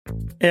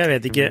Jeg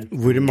vet ikke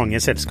hvor mange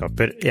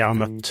selskaper jeg har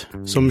møtt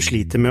som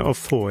sliter med å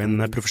få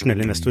inn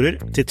profesjonelle investorer,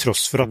 til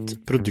tross for at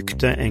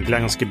produktet egentlig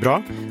er ganske bra,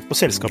 og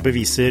selskapet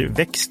viser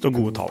vekst og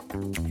gode tall.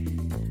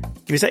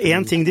 Hvis det er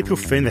en ting de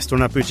proffe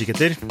investorene er på utkikk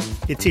etter,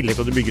 i tillegg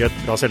til at du bygger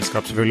et bra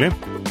selskap selvfølgelig,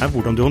 er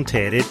hvordan du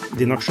håndterer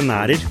dine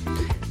aksjonærer,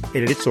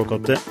 eller ditt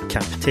såkalte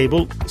cap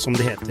table, som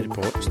det heter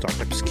på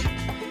startupsk.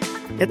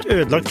 Et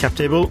ødelagt cap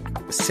table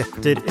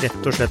setter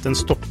rett og slett en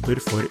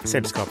stopper for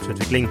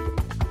selskapsutvikling.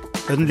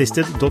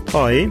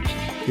 Unlisted.ai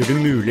gjør det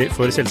mulig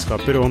for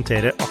selskaper å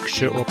håndtere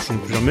aksje- og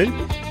opsjonsprogrammer,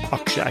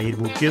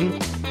 aksjeeierboken,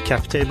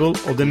 captable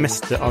og det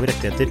meste av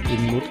rettigheter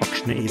inn mot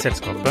aksjene i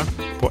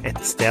selskapet på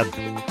ett sted.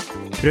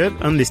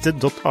 Prøv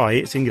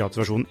Unlisted.ai sin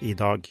gratisversjon i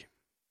dag.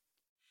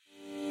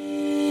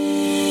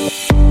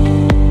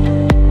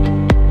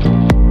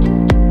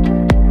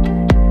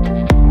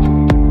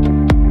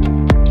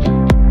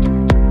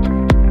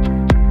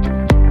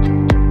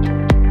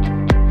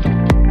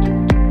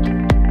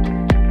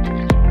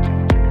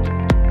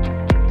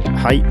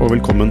 Hei og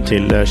velkommen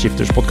til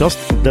Skifters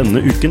podcast. Denne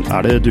uken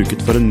er det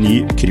duket for en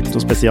ny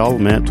kryptospesial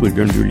med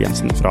Torbjørn Bull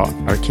Jensen fra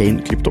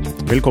Arcane Krypto.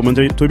 Velkommen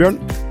til Torbjørn.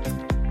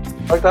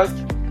 Takk.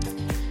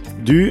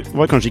 Du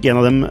var kanskje ikke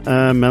en av dem,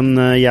 men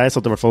jeg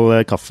satte i hvert fall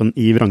kaffen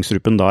i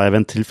vrangstrupen da jeg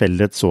ved en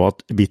tilfeldighet så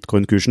at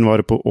bitcoin-kursen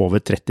var på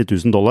over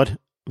 $30,000.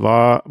 Hva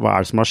er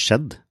det som har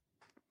skjedd?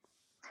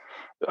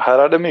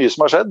 Her er det mye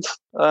som har skjedd.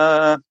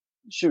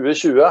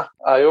 2020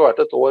 er jo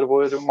vært et år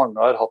hvor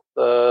mange har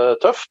hatt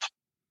tøft.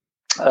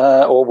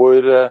 Og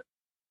hvor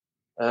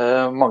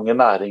mange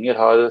næringer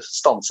har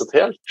stanset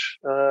helt.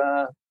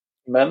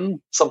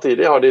 Men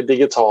samtidig har de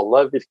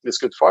digitale virkelig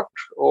skutt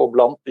fart, og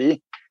blant de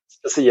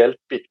spesielt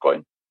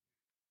bitcoin.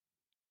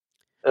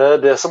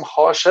 Det som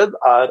har skjedd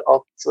er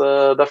at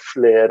det er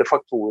flere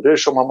faktorer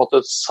som har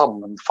måttet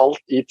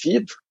sammenfalt i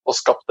tid og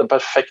skapt en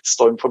perfekt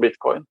storm for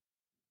bitcoin.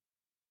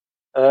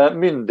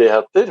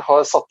 Myndigheter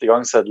har satt i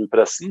gang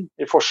seddelpressen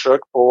i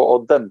forsøk på å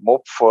demme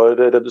opp for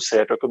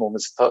redusert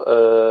økonomisk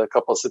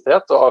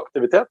kapasitet og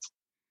aktivitet,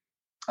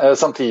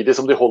 samtidig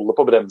som de holder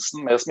på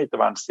bremsen med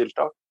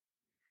smitteverntiltak.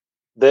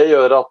 Det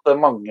gjør at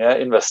mange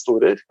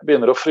investorer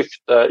begynner å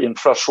frykte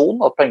inflasjon,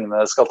 at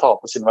pengene skal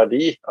tape sin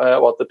verdi,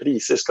 og at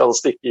priser skal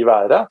stikke i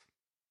været,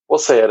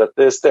 og ser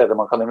etter steder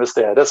man kan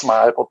investere som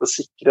er på en måte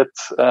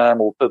sikret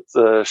mot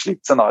et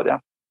slikt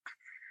scenario.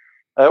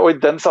 Og i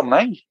den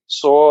sammenheng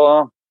så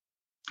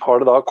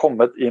har det da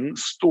kommet inn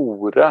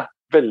store,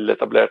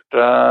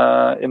 veletablerte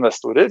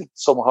investorer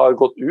som har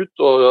gått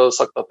ut og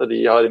sagt at de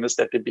har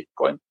investert i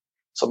bitcoin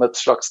som et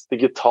slags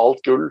digitalt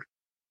gull.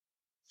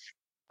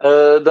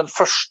 Den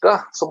første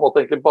som måtte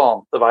egentlig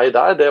bante vei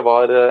der, det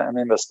var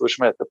en investor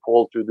som heter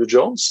Paul Tudor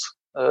Jones,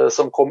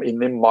 som kom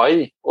inn i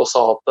mai og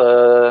sa at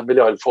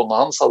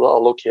milliardfondet hans hadde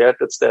allokert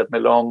et sted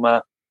mellom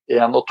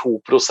 1 og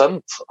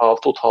 2%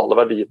 av totale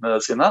verdiene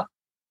sine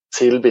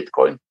til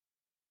bitcoin.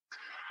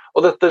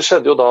 Og dette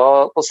skjedde jo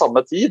da på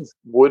samme tid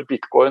hvor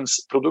bitcoins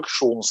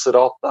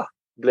produksjonsrate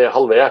ble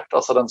halvert,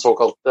 altså den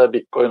såkalte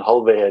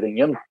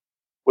bitcoin-halveringen,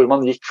 hvor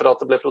man gikk fra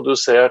at det ble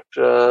produsert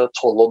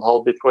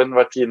 12,5 bitcoin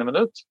hvert 10.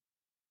 minutt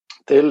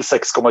til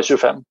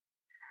 6,25.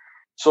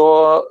 Så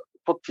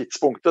på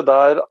tidspunktet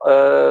der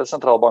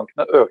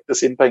sentralbankene økte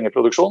sin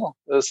pengeproduksjon,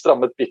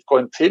 strammet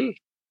bitcoin til,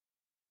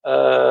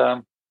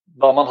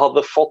 da man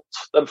hadde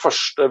fått den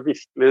første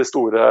virkelig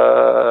store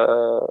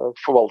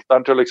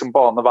forvalteren til å liksom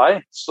bane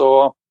vei,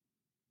 så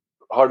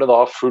har det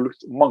da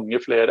fulgt mange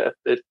flere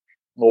etter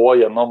nå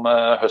gjennom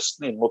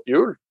høsten inn mot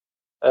jul,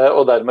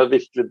 og dermed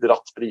virkelig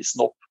dratt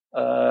prisen opp.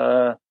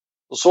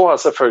 Og så har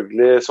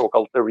selvfølgelig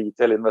såkalte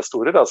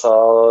retail-investorer, altså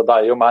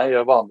deg og meg,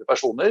 vanlige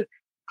personer,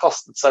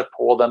 kastet seg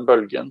på den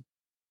bølgen.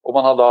 Og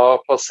man har da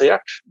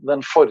passert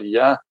den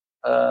forrige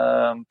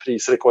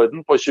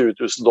prisrekorden på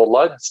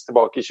 $20,000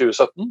 tilbake i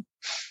 2017,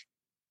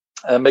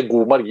 med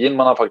god margin.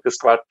 Man har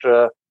faktisk vært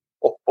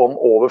opp om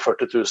over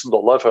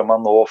 $40,000 før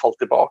man nå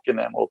falt tilbake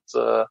ned mot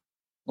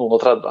noen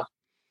og 30.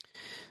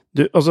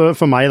 Du, altså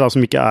for meg da,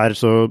 som ikke er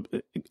så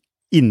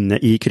inne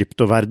i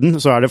kryptoverden,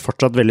 så er det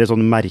fortsatt veldig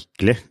sånn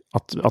merkelig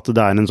at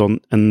det er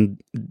en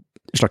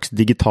slags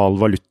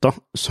digital valuta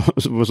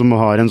som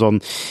har en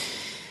sånn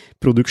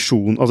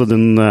produksjon, altså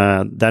det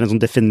er en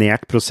sånn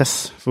definert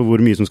prosess for hvor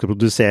mye som skal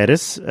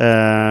produseres.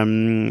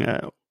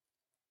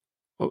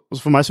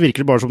 For meg så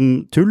virker det bare som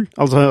tull,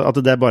 altså at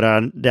det bare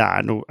det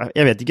er noe,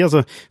 jeg vet ikke,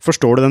 altså,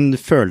 forstår du den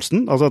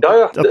følelsen? Altså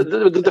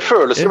det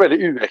føles jo veldig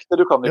uekte,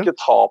 du kan ikke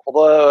ta på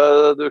det,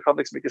 du kan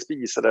liksom ikke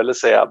spise det eller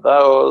se det,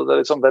 og det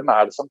er liksom, hvem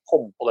er det som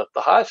kom på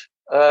dette her?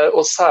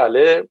 Og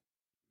særlig,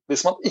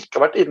 hvis man ikke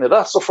har vært inne i det,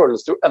 så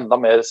føles det jo enda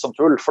mer som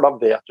tull, for da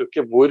vet du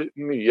ikke hvor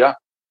mye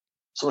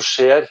som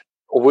skjer,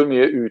 og hvor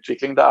mye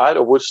utvikling det er,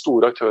 og hvor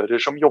store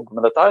aktører som jobber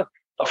med dette her.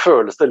 Da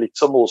føles det litt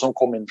som noe som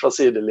kom inn fra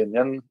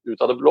sidelinjen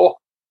ut av det blå.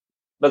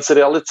 Mens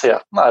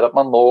realiteten er at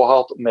man nå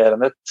har hatt mer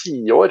enn et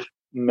 10 år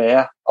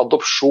med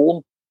adopsjon,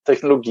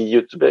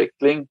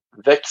 teknologiutvikling,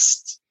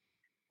 vekst,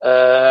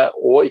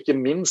 og ikke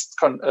minst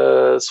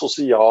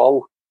sosial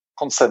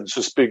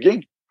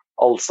konsensusbygging.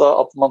 Altså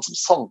at man som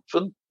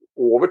samfunn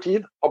over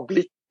tid har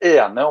blitt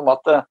enige om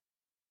at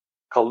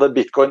kall det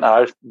bitcoin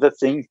er the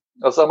thing.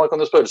 Altså man kan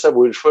jo spørre seg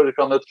hvorfor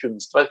kan et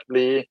kunstverk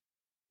bli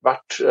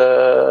verdt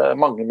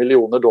mange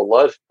millioner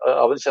dollar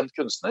av en kjent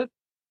kunstner?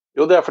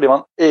 Jo, det er fordi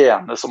man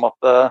enes om at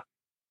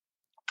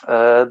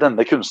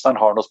denne kunstneren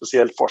har noe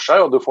spesielt for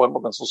seg, og du får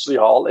en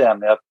sosial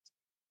enighet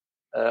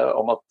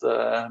om at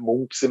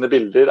Munch sine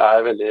bilder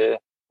er veldig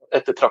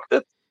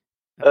ettertraktet.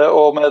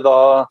 Og med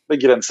da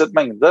begrenset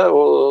mengde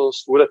og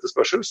stor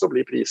etterspørsel, så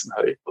blir prisen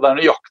høy. Og det er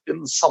nøyaktig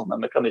den samme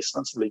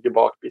mekanismen som ligger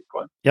bak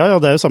bitcoin. Ja,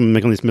 det er jo samme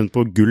mekanismen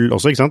på gull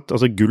også, ikke sant?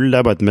 Altså gull det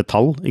er bare et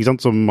metall, ikke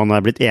sant? Som man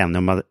er blitt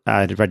enige om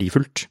er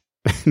verdifullt.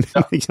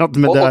 Ja.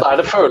 Og der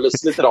det føles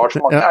litt rart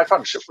for mange er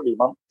kanskje fordi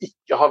man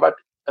ikke har vært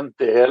en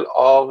del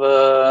av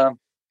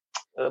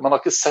man har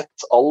ikke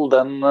sett all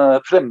den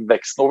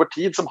fremveksten over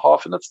tid som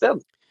har funnet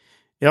sted.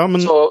 Ja,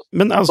 så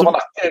man er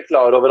ikke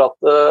klar over at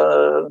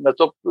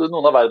nettopp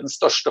noen av verdens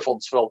største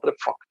fondsforvaltere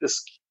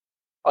faktisk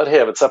har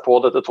hevet seg på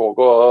dette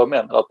toget og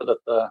mener at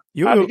dette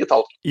er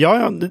digitalt. Ja,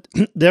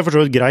 det er for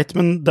så vidt greit,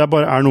 men det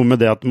er noe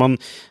med det at man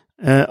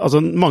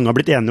mange har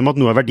blitt enige om at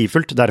noe er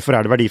verdifullt, derfor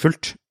er det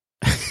verdifullt.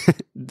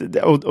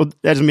 og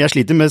det er som jeg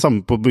sliter med det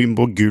samme på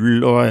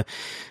gull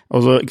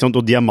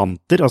og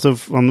diamanter, altså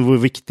hvor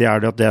viktig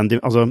er det at det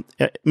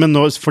er men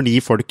nå, fordi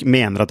folk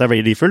mener at det er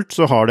verdifullt,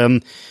 så har det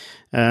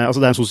det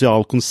er en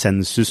sosial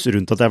konsensus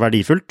rundt at det er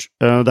verdifullt.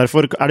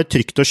 Derfor er det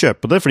trygt å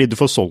kjøpe det, fordi du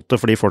får solgt det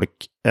fordi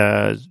folk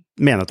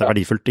mener at det er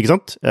verdifullt, ikke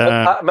sant?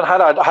 Men her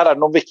er det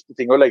noen viktige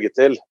ting å legge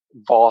til.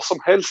 Hva som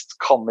helst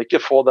kan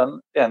ikke få den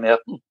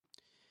enigheten.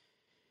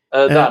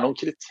 Det er noen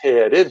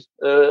kriterier.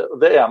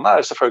 Det ene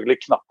er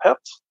selvfølgelig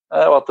knapphet,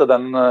 og at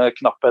den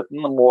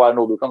knappheten må være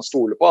noe du kan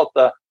stole på.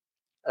 At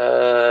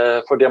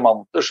for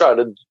diamanter så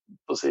er det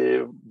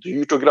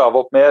dyrt å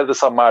grave opp mer, det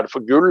samme er det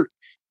for gull.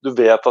 Du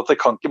vet at det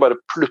kan ikke bare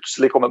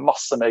plutselig komme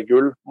masse mer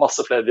gull,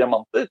 masse flere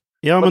diamanter.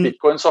 Ja, men med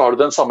bitcoin så har du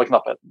den samme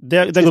knappheten. Det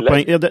er godt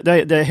poeng.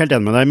 Det er helt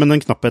enig med deg, men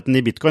den knappheten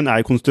i bitcoin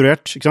er jo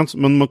konstruert, ikke sant?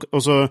 Men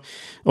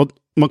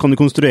man kan jo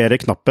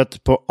konstruere knapphet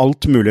på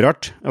alt mulig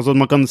rart. Altså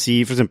man kan si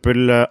for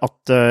eksempel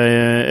at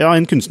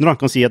en kunstner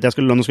kan si at nå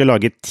skal jeg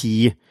lage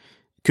 10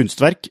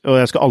 kunstverk,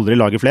 og jeg skal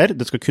aldri lage flere.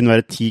 Det skal kun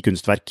være 10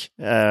 kunstverk.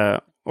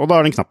 Og da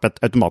er det en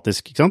knapphet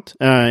automatisk, ikke sant?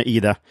 I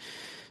det.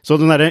 Så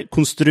den der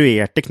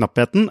konstruerte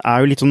knappheten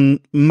er jo litt sånn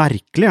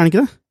merkelig, er den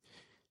ikke det?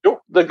 Jo,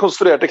 den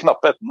konstruerte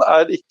knappheten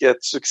er ikke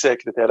et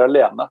suksesskriterium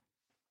alene.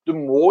 Du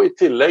må i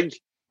tillegg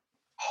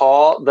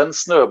ha den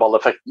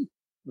snøballeffekten,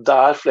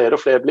 der flere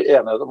og flere blir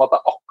enige om at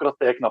det er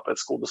akkurat det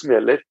knapphetskodet som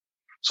gjelder.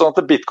 Sånn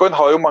at bitcoin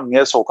har jo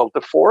mange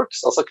såkalte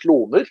forks, altså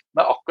kloner,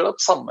 med akkurat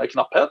samme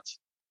knapphet,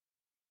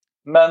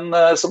 men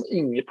som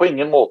på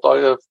ingen måte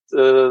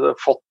har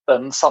fått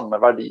den samme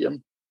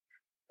verdien.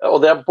 Og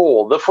det er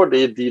både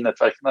fordi de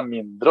nettverkene er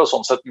mindre og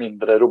sånn sett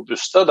mindre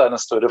robuste. Det er en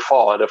større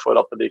fare for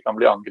at de kan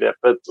bli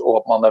angrepet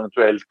og at man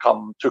eventuelt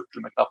kan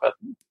tukle med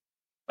knappheten.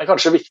 Men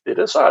kanskje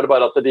viktigere så er det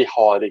bare at de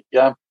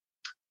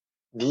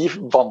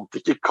vant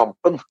ikke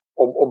kampen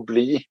om å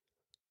bli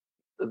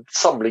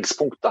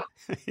samlingspunktet.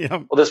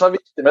 Ja. Og det som er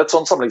viktig med et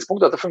sånt samlingspunkt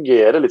er at det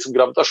fungerer litt som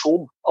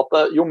gravitasjon.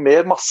 At jo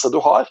mer masse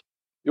du har,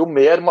 jo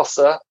mer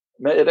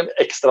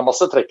ekstra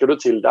masse trekker du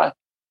til deg.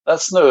 Det er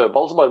en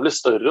snøball som bare blir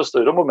større og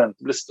større, og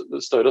momentet blir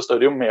større og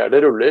større jo mer det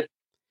ruller.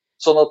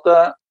 Sånn at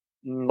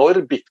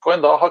når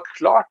bitcoin da har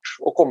klart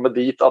å komme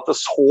dit at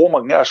så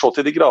mange er så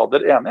til de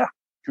grader enige,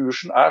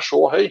 kursen er så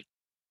høy,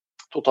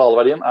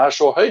 totalverdien er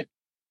så høy,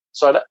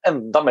 så er det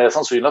enda mer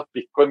sannsynlig at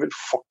bitcoin vil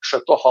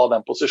fortsette å ha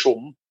den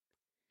posisjonen.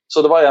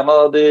 Så det var en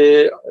av de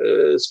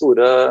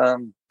store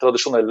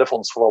tradisjonelle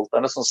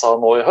fondsforvalterne som sa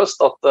nå i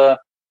høst at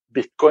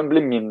bitcoin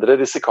blir mindre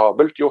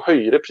risikabelt jo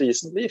høyere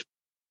prisen blir.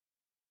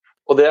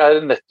 Og det er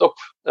nettopp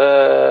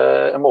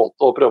en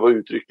måte å prøve å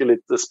uttrykke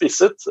litt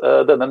spisset,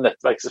 denne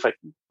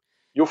nettverkseffekten.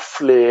 Jo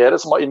flere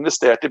som har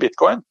investert i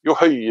bitcoin, jo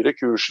høyere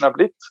kursen er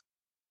blitt,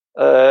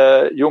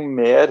 jo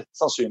mer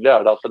sannsynlig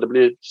er det at det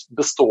blir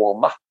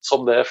bestående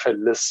som det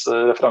felles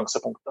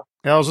referansepunktet.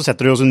 Ja, og så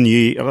setter du også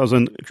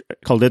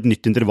kall det et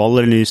nytt intervall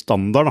eller en ny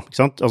standard, da, ikke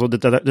sant? Altså,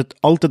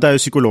 alt dette er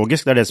jo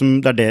psykologisk, det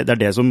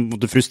er det som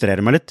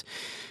frustrerer meg litt.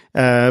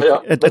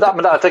 Men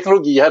det er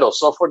teknologi her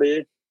også,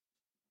 fordi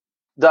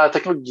det er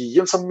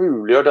teknologien som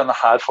muliggjør denne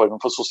her formen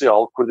for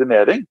sosial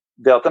koordinering.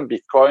 Det at en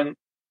bitcoin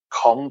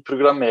kan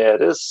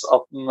programmeres,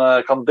 at den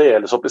kan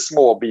deles opp i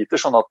småbiter,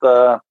 sånn at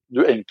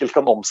du enkelt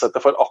kan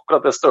omsette for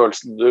akkurat det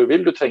størrelsen du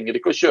vil. Du trenger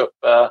ikke å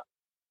kjøpe...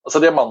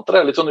 Altså diamanter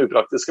er litt sånn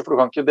upraktiske, for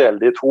du kan ikke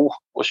dele de i 2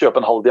 og kjøpe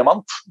en halv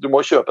diamant. Du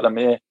må kjøpe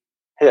dem i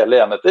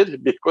hele enheter.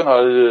 Bitcoin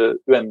har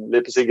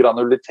uendelig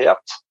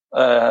granulitet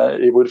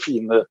i hvor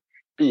fine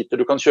biter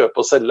du kan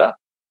kjøpe og selge.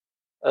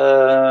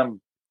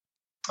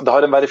 Det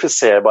har en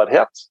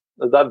verifiserbarhet.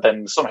 Det er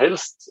hvem som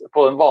helst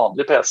på en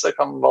vanlig PC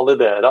kan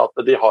validere at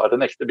de har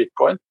en ekte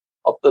bitcoin,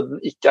 at den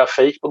ikke er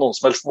fake på noen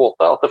som helst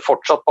måte, at det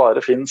fortsatt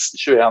bare finnes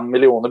 21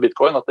 millioner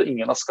bitcoin, at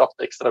ingen har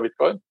skapt ekstra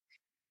bitcoin.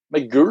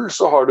 Med gull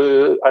så er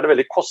det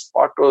veldig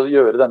kostbart å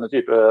gjøre denne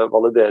type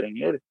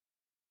valideringer.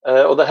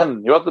 Og det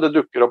hender jo at det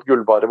dukker opp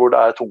gullbarer hvor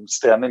det er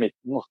tungsten i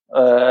midten,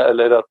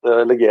 eller at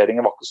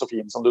legeringen var ikke så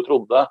fin som du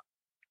trodde.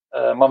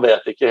 Man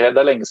vet ikke helt,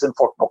 det lenge siden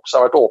Fortnox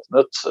har vært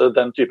åpnet,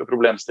 den type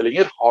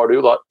problemstillinger har du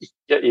jo da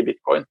ikke i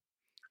Bitcoin.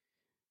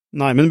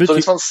 Nei, men Så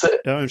hvis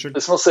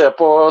man ser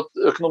på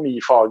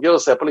økonomifaget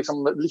og ser på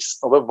liksom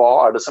listen over hva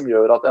er det som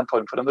gjør at en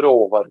form for en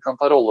råvare kan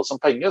ta rolle som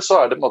penger, så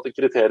er det på en måte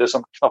kriterier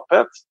som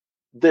knapphet,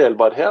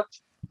 delbarhet,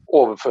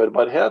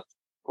 overførbarhet,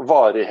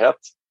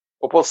 varighet.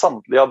 Og på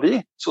samtlige av de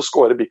så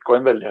scorer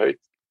Bitcoin veldig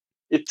høyt.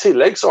 I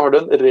tillegg så har du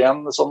en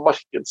ren sånn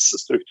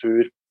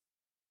markedsstruktur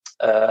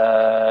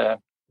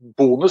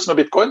bonus med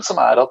Bitcoin,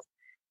 som er at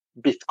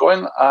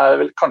Bitcoin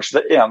er vel kanskje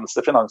det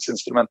eneste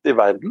finansinstrumentet i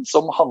verden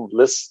som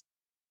handles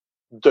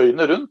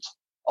døgnet rundt,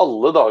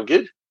 alle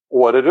dager,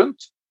 året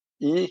rundt,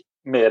 i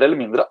mer eller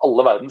mindre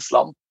alle verdens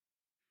land.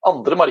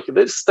 Andre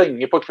markeder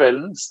stenger på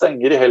kvelden,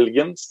 stenger i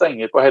helgen,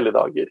 stenger på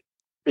helligdager.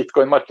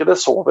 Bitcoin-markedet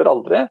sover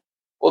aldri,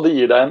 og det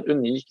gir deg en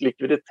unik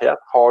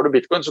likviditet. Har du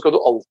Bitcoin, så kan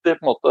du alltid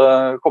på en måte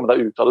komme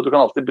deg ut av det. Du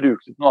kan alltid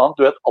bruke det til noe annet.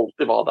 Du vet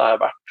alltid hva det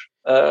er verdt.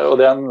 Og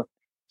det er en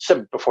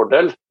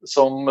kjempefordel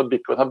som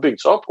Bitcoin har bygd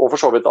seg opp, og for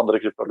så vidt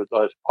andre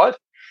kryptovalutaer har.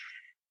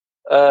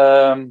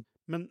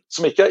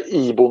 Som ikke er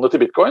iboende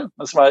til Bitcoin,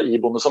 men som er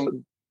iboende som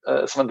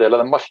en del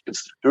av den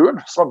markedsstrukturen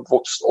som har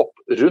vokst opp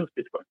rundt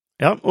Bitcoin.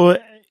 Ja, og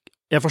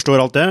jeg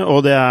forstår alt det,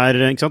 og det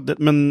er, ikke sant,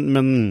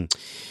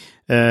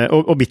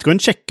 og Bitcoin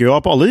sjekker jo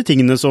på alle de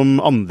tingene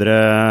som andre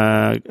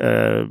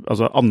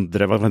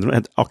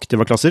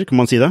aktive klasser, kan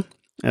man si det?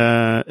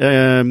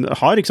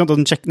 Har, ikke sant,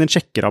 at den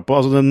sjekker av på,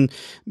 altså den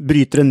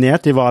bryter ned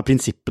til hva er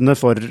prinsippene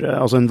for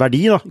altså en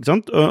verdi, da, ikke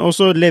sant? Og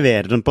så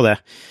leverer den på det.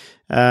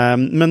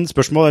 Men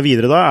spørsmålet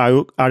videre da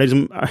er det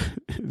liksom,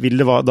 vil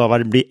det da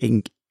bli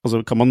altså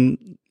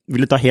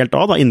vil det ta helt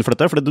av da innenfor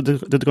dette, for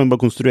dette kan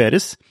bare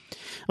konstrueres.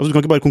 Altså du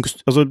kan ikke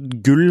bare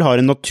gull har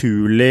en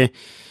naturlig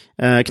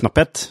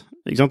knapphet,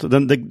 ikke sant?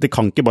 Det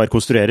kan ikke bare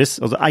konstrueres.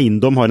 Altså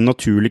eiendom har en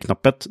naturlig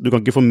knapphet. Du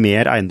kan ikke få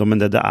mer eiendom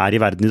enn det er i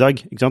verden i dag,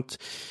 ikke sant?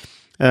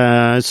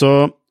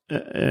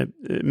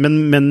 Men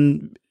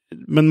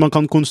man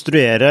kan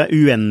konstruere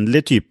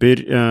uendelige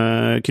typer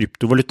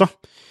kryptovaluta.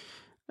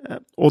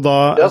 Og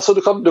da... Ja, så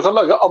du kan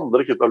lage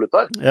andre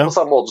kryptovalutaer, på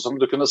samme måte som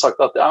du kunne sagt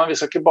at men vi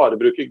skal ikke bare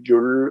bruke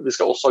gull, vi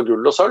skal også ha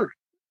gull og sølv.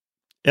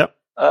 Ja.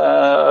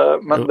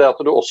 Men det at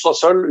du også har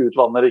sølv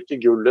utvanner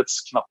ikke gullets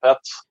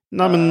knapphet.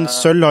 Nei, men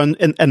sølv har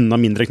en enda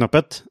mindre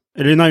knapphet.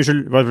 Eller nei,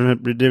 unnskyld,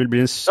 det vil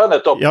bli en... Ja,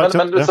 nettopp.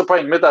 Men så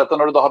poenget mitt er at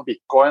når du da har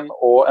Bitcoin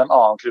og en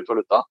annen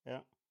kryptovaluta,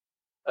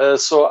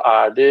 så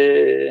er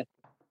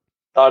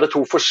det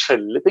to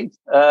forskjellige ting.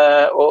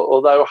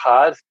 Og det er jo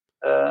her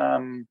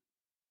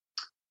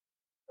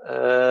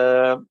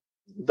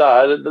det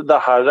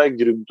er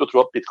grunn til å tro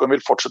at Bitcoin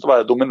vil fortsette å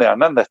være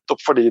dominerende,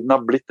 nettopp fordi den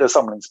har blitt det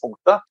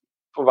samlingspunktet.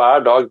 For hver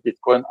dag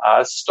Bitcoin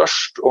er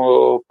størst,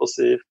 og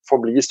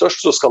forblir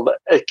størst, så skal det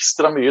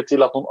ekstra mye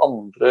til at noen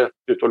andre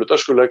kryptovalutaer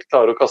skulle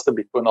klare å kaste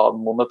Bitcoin av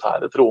den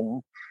monetære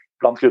tronen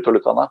blant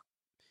kryptovalutaene.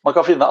 Man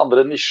kan finne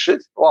andre nisjer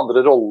og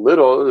andre roller,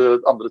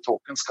 og andre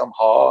tokens kan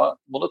ha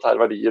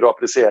monetære verdier å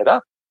apprisiere.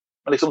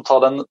 Men liksom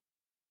ta den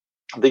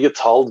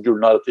digitalt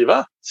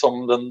gullnarrativet,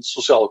 som den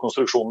sosiale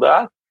konstruksjonen det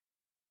er,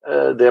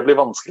 det blir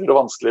vanskeligere og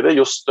vanskeligere,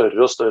 jo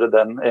større og større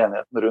den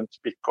enheten rundt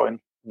Bitcoin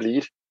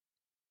blir.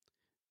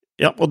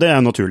 Ja, og det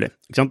er naturlig,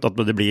 ikke sant? At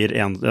det blir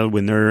en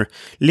winner,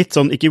 litt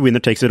sånn, ikke winner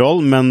takes it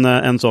all, men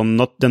en sånn,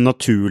 den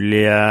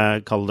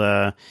naturlige, kall det,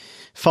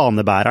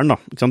 fanebæreren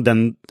da, ikke sant?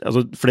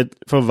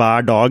 For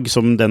hver dag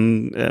som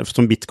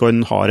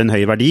Bitcoin har en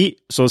høy verdi,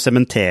 så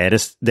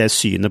sementeres det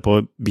synet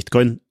på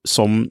Bitcoin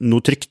som noe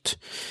trygt,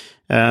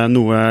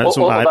 noe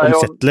som er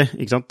omsettelig,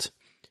 ikke sant?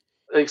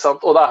 Ikke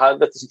sant? Og det er her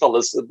dette som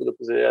kalles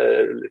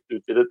litt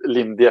utvidet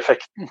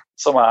Lindy-effekten,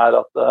 som er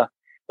at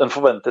den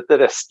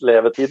forventede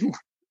restlevetiden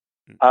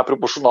er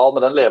proporsjonal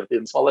med den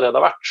levetiden som allerede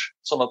har vært.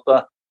 Sånn at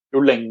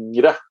jo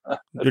lengre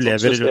et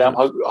system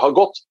har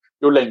gått,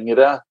 jo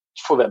lengre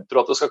forventer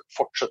du at det skal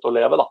fortsette å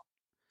leve da.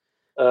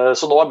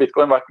 Så nå har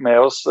Bitcoin vært med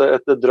oss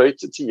et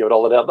drøyt 10 år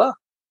allerede.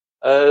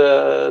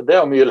 Det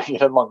er mye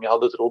lenger enn mange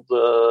hadde trodd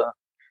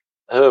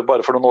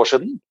bare for noen år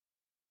siden.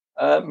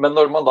 Men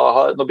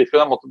når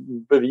Bitcoin har måttet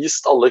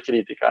bevist alle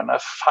kritikerne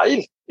feil,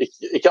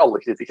 ikke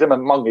alle kritikere,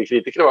 men mange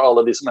kritikere, og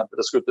alle de som mente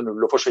det skulle til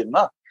null og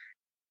forsvinne,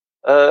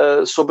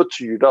 så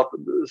betyr det at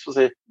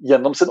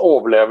gjennom sin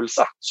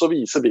overlevelse så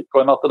viser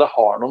Bitcoin at det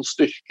har noen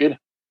styrker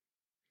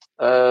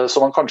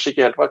som man kanskje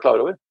ikke helt var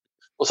klar over.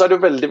 Og så er det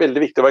jo veldig,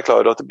 veldig viktig å være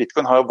klar over at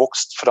Bitcoin har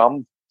vokst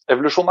fram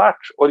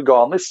evolusjonært,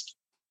 organisk,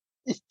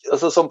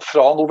 som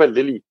fra noe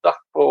veldig lite,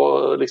 på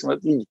liksom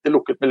et lite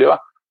lukket miljø,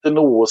 til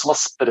noe som har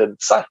spredd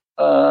seg.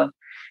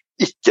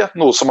 Ikke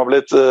noe som har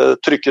blitt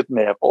trykket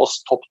ned på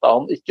oss top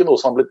down, ikke noe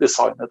som har blitt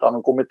designet av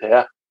en komité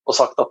og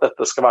sagt at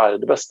dette skal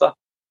være det beste.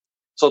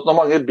 Så at når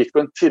mange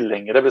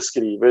Bitcoin-tilhengere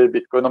beskriver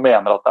Bitcoin og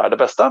mener at det er det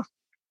beste,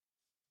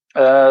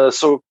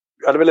 så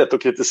er det vel lett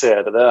å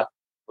kritisere det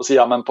og si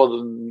ja, men på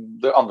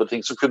det andre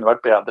ting som kunne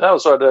vært bedre,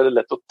 og så er det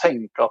lett å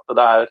tenke at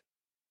det er,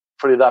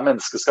 fordi det er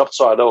menneskeskapt,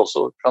 så er det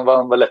også, kan det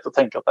være lett å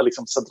tenke at det er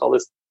liksom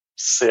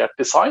sentralisert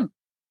design,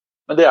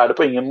 men det er det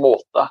på ingen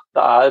måte.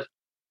 Det er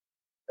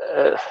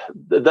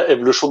det er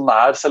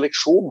evolusjonær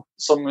seleksjon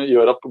som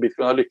gjør at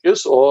Bitcoin har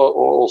lykkes, og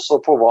også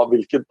på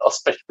hvilke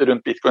aspekter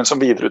rundt Bitcoin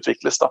som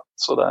videreutvikles. Da.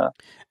 Så det er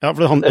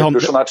et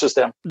evolusjonært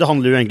system. Det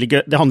handler jo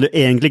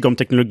egentlig ikke om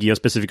teknologi og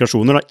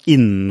spesifikasjoner. Da.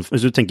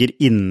 Hvis du tenker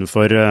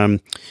innenfor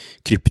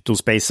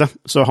kryptospacet,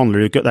 så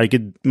handler det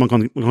ikke, man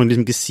kan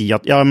liksom ikke si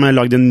at ja, men jeg har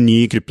laget en ny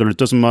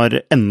kryptovaluta som har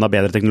enda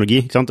bedre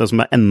teknologi, ikke sant?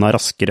 Som er enda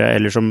raskere,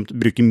 eller som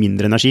bruker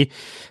mindre energi.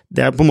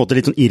 Det er på en måte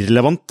litt sånn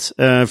irrelevant,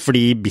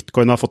 fordi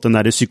Bitcoin har fått den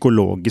der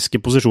psykologiske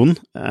posisjonen.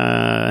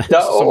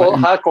 Ja, og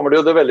her kommer det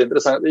jo det veldig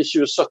interessant. I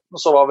 2017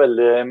 så var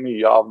veldig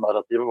mye av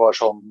narrativet var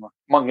sånn,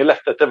 mange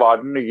lette etter hva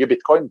er den nye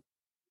Bitcoin.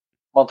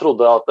 Man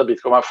trodde at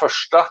Bitcoin var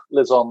første,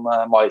 litt sånn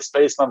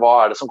MySpace, men hva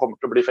er det som kommer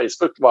til å bli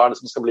Facebook? Hva er det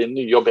som skal bli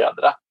nye og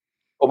bedre?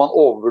 Og man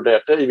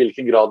overvurderte i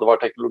hvilken grad det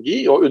var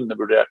teknologi, og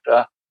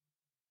undervurderte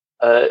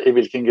i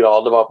hvilken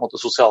grad det var på en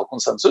måte sosial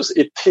konsensus,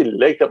 i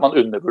tillegg til at man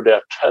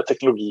undervurderte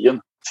teknologien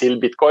til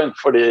Bitcoin,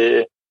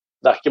 fordi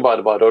det er ikke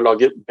bare å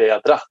lage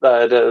bedre, det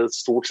er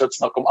stort sett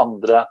snakk om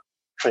andre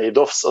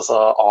trade-offs, altså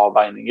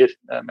avveininger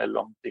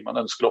mellom ting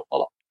man ønsker å oppnå.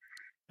 Da.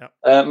 Ja.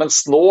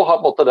 Mens nå har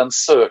på en måte den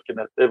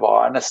søken etter hva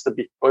er neste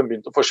Bitcoin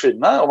begynt å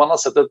forsvinne, og man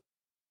har sett et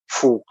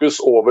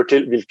fokus over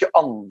til hvilke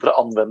andre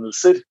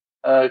anvendelser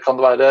kan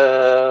det være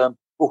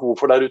behov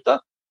for der ute.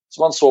 Så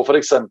man så for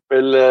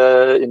eksempel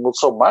inn mot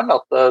sommeren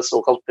at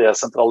såkalt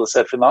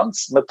desentralisert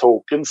finans med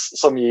tokens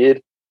som gir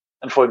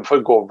en form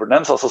for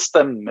governance, altså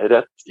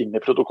stemmerett inn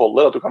i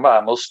protokoller, at du kan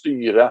være med å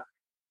styre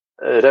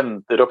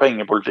renter og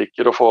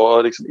pengepolitikker og få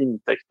liksom,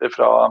 inntekter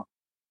fra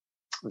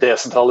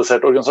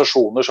desentraliserte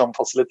organisasjoner som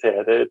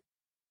fasiliterer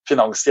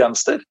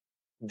finanstjenester.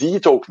 De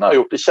tokenene har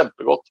gjort det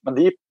kjempegodt, men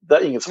det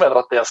er ingen som mener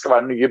at det skal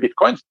være nye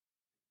Bitcoin.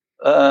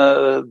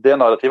 Det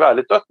narrativet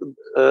er litt dødt.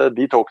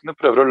 De tokenene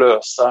prøver å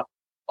løse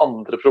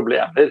andre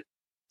problemer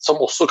som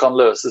også kan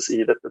løses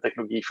i dette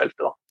teknologifeltet.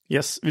 Da.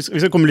 Yes, vi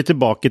skal komme litt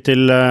tilbake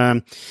til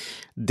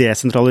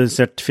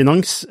desentralisert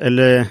finans,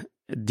 eller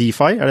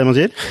DeFi, er det man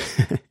sier?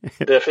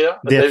 DeFi, ja.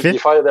 DeFi,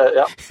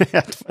 ja.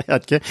 Jeg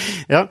vet ikke.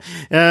 Ja.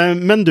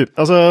 Men du,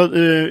 altså,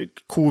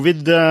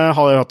 covid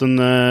har jo hatt en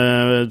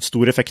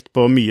stor effekt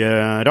på mye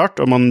rart,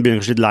 og man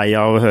begynner kanskje litt lei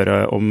av å høre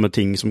om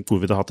ting som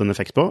covid har hatt en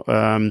effekt på.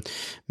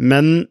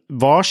 Men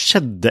hva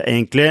skjedde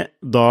egentlig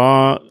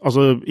da,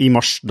 altså i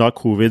mars, da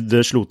covid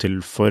slo til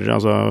for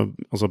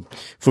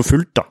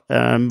fullt da?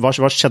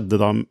 Hva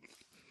skjedde da?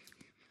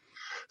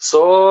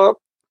 Så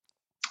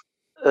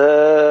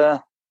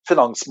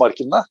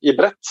finansmarkedene i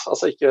bredt,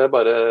 altså ikke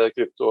bare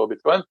krypto og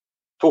bitcoin,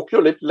 tok jo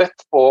litt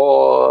lett på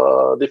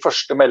de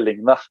første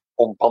meldingene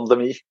om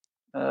pandemi.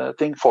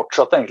 Ting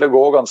fortsatte egentlig å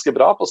gå ganske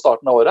bra på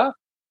starten av året,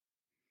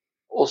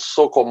 og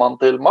så kom man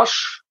til mars,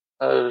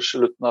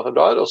 slutten av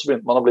februar, og så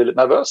begynte man å bli litt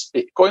nervøs.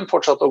 Bitcoin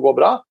fortsatte å gå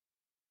bra,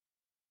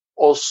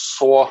 og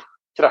så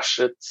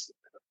krasjet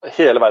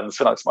hele verdens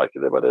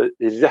finansmarkedet bare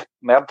rett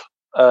ned.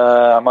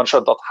 Man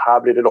skjønte at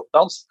her blir det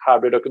lockdowns, her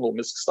blir det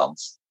økonomisk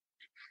stans.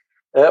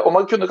 Og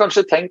man kunne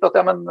kanskje tenkt at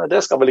ja, men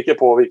det skal vel ikke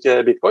påvirke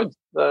bitcoin.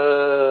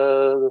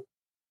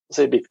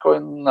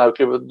 Bitcoin er jo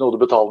ikke noe du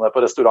betaler med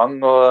på restaurant,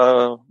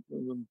 og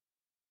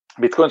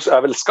bitcoin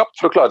er vel skapt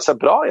for å klare seg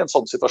bra i en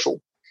sånn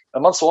situasjon.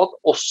 Men man så at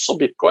også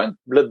bitcoin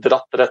ble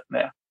dratt rett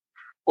ned.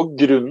 Og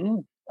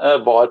grunnen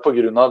var på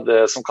grunn av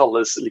det som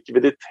kalles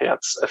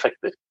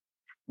likviditetseffekter.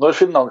 Når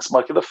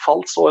finansmarkedet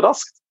falt så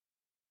raskt,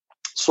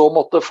 så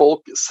måtte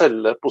folk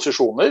selge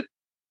posisjoner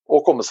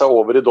og komme seg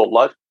over i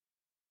dollar.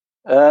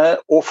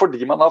 Og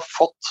fordi man har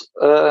fått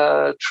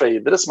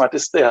tradere som er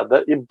til stede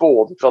i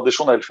både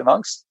tradisjonell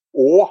finans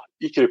og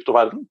i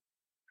kryptoverden,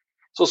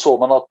 så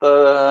man at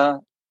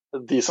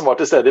de som var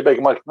til stede i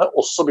begge markedene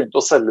også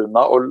begynte å selge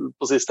unna og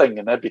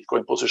stenge ned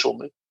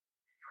bitcoin-posisjoner.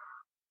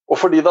 Og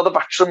fordi det hadde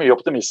vært så mye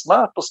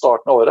optimisme på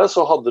starten av året,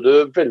 så hadde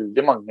du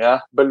veldig mange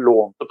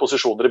belånte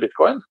posisjoner i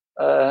bitcoin.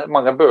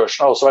 Mange av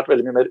børsene har også vært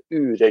veldig mye mer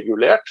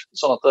uregulert,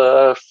 sånn at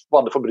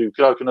vanlige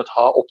forbrukere har kunnet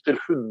ha opp til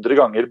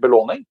 100 ganger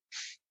belåning,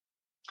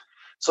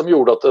 som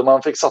gjorde at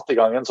man fikk satt i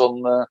gang en sånn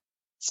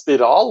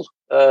spiral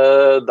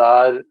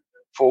der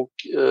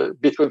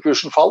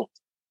bitcoin-kursen falt,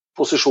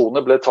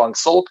 posisjoner ble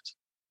tvangssolgt,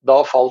 da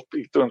falt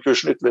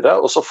bitcoin-kursen ytterligere,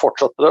 og så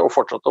fortsatte det og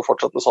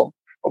fortsatte sånn.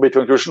 Og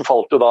bitcoin-kursen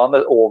falt jo da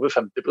over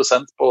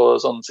 50% på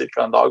sånn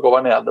cirka en dag, og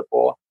var nede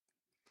på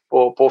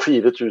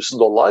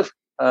 $4,000,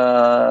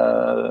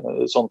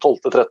 sånn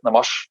 12.-13.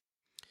 mars.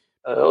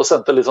 Og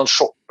sendte litt sånn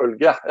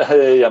sjokkbølge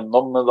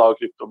gjennom da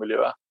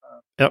kryptomiljøet.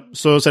 Ja,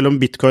 så selv om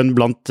bitcoin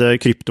blant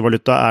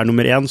kryptovaluta er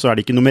nummer 1, så er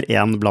det ikke nummer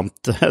 1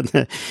 blant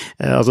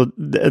altså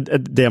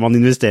det man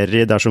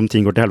investerer i dersom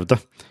ting går til helvete.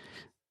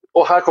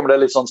 Og her kommer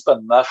det litt sånn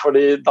spennende,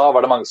 fordi da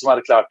var det mange som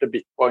erklærte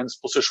bitcoins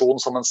posisjon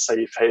som en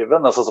safe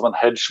haven, altså som en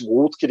hedge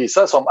mot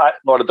krise, som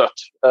nå er det dødt.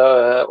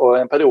 Og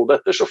en periode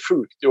etter så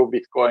fulgte jo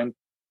bitcoin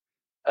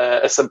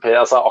S&P,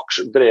 altså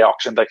brede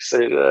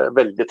aksjeindekser,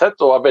 veldig tett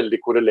og var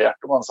veldig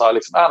korrelert. Og man sa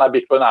liksom, nei,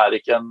 bitcoin er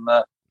ikke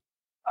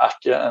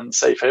en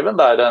safe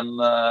haven, det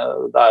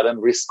er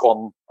en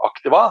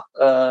risk-on-aktiva.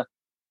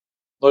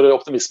 Når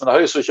optimismen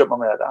er høy, så kjøper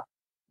man mer.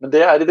 Men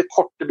det er i det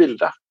korte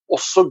bildet.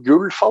 Også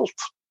gull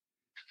falt.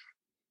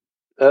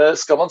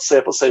 Skal man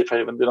se på safe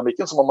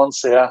haven-dynamikken, så må man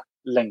se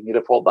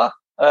lengre på det.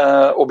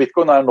 Og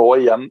Bitcoin nå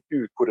igjen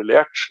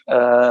ukorrelert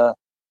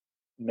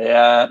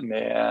med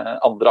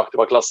andre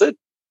aktiva klasser,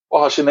 og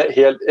har sine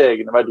helt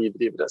egne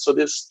verdidrivere. Så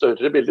det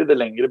større bildet, det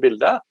lengre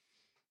bildet,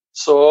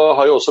 så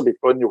har jo også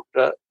Bitcoin gjort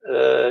det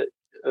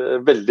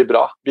veldig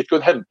bra.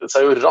 Bitcoin hentet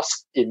seg jo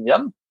raskt inn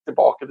igjen,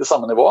 tilbake til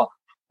samme nivå,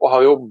 og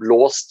har jo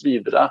blåst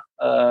videre,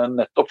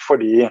 nettopp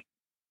fordi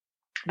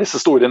disse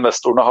store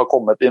investorene har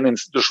kommet inn,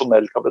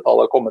 institusjonell kapital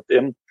har kommet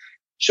inn,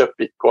 kjøpt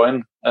Bitcoin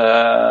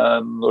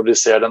når de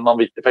ser den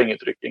vanvittige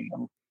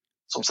pengetrykkingen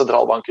som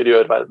sentralbanker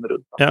gjør verden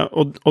rundt. Ja,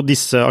 og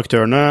disse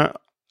aktørene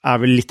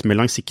vel litt mer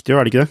langsiktige,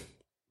 det ikke det?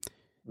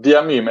 De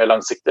mye mer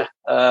langsiktige,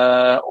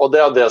 og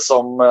det det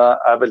som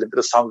veldig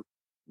interessant.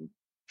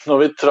 Når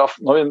vi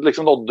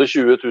liksom nådde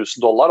 $20,000,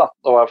 da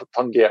var jeg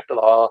tangerte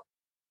da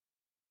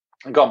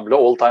gamle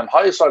all-time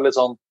high, så det litt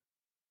sånn,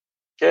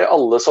 okay,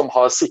 alle som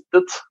har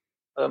sittet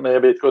med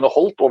Bitcoin og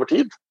holdt over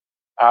tid,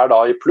 da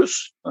i pluss,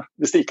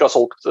 hvis de ikke har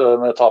solgt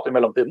med tap i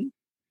mellomtiden.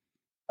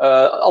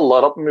 Alle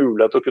har hatt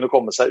mulighet til å kunne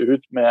komme seg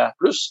ut med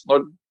pluss. Når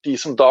de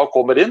som da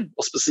kommer inn,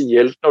 og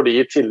spesielt når de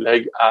i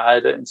tillegg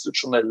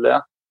institusjonelle,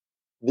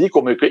 de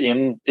kommer jo ikke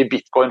inn i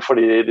Bitcoin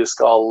fordi de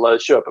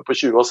skal kjøpe på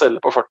 20 og selge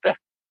på 40.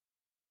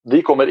 De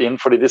kommer inn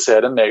fordi de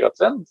ser en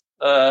megatrend,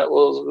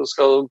 og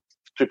skal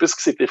typisk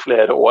sitte i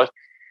flere år.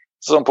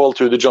 Som Paul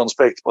Tudor Jones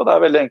pekte på,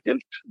 det veldig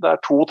enkelt. Det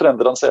 2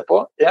 trender han ser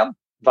på. 1,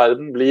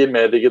 verden blir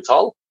mer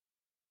digital.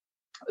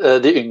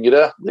 De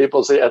yngre blir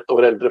på å si 1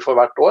 år eldre for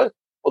hvert år,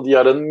 og de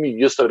har en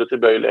mye større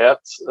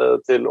tilbøyelighet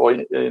til å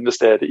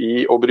investere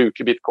i og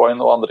bruke Bitcoin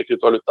og andre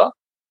kryptovaluta.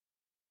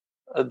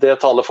 Det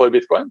taler for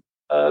Bitcoin.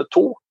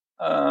 2,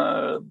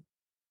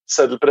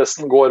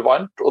 seddelpressen går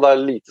varmt, og det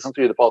lite som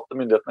tyder på at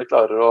myndighetene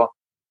klarer å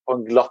på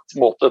en glatt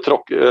måte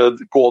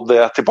gå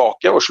det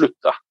tilbake og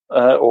slutte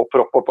og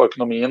proppe opp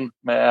økonomien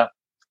med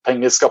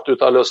penger skapt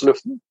ut av løse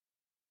luften.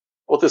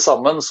 Og til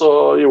sammen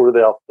så gjorde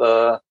det at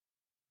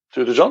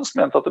Tudor Jones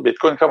mente at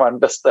Bitcoin kan være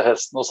den beste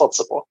hesten å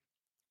satse på.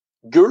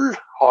 Gull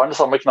har den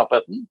samme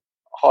knappheten,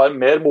 har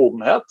mer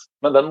modenhet,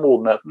 men den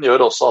modenheten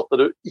gjør også at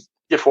du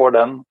ikke får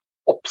den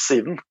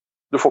oppsiden.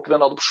 Du får ikke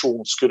den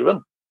adopsjonskurven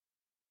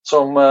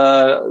som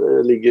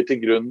ligger til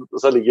grunn,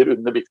 altså ligger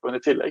under Bitcoin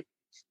i tillegg.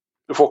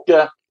 Du får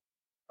ikke,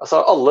 altså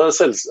alle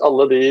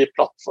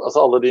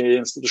de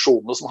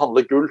institusjonene som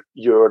handler gull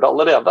gjør det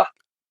allerede.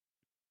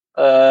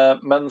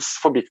 Mens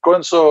for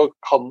Bitcoin så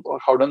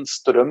har du en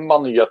strøm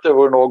av nyheter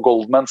hvor nå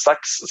Goldman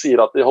Sachs sier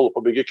at de holder på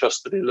å bygge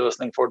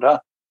custody-løsning for det,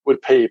 hvor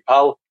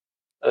PayPal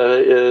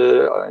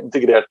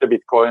integrerte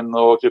Bitcoin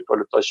og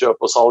kryptovalutakjøp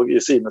og salg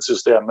i sine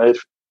systemer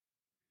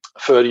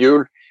før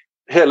jul.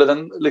 Hele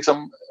den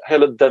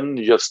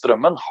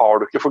nyhetsstrømmen har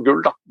du ikke for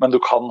gull, da, men du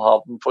kan ha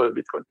den for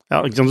Bitcoin. Ja,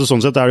 ikke sant? Så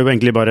sånn sett det jo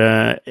egentlig bare,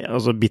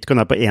 altså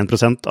Bitcoin på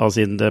 1% av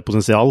sin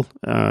potensial.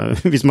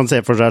 Hvis man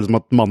ser for seg liksom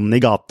at mannen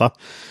i gata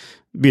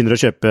begynner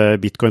å kjøpe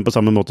Bitcoin på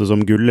samme måte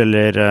som gull,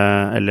 eller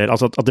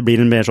altså at det blir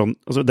en mer sånn,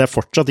 altså det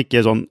fortsatt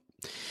ikke sånn,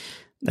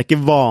 det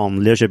ikke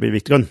vanlig å kjøpe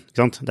Bitcoin, ikke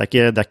sant? Det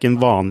ikke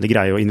en vanlig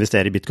greie å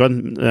investere i Bitcoin,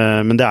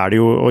 men det det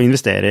jo å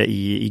investere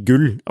i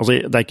gull.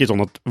 Altså, det ikke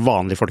sånn at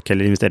vanlige folk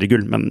heller investerer i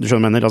gull, men du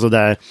skjønner hva jeg mener? Altså,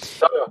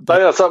 ja.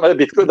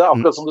 Bitcoin, det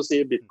akkurat som du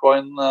sier,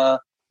 Bitcoin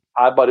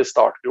bare i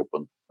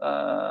startgropen.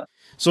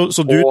 Så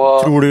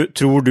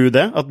tror du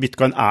det? At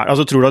Bitcoin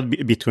altså tror du at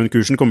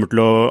Bitcoin-kursen kommer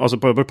til å, altså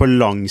på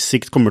lang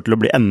sikt kommer til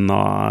å bli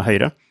enda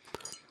høyere?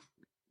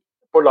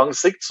 På lang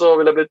sikt så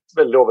vil jeg blitt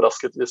veldig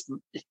overrasket hvis den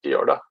ikke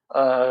gjør det.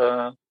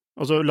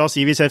 Altså, la oss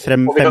si vi ser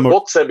frem 5 år. Og vi kan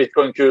godt se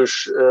Bitcoin-kurs.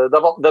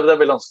 Det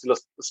veldig vanskelig å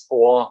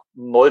spå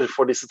når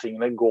for disse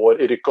tingene går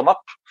i rykk og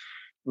napp.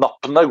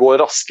 Nappene går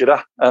raskere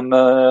enn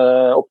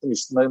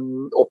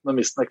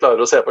optimistene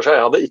klarer å se for seg.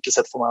 Jeg hadde ikke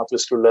sett for meg at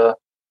vi skulle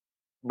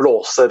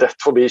blåse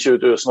rett forbi 20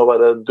 000 og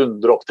bare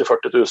dundre opp til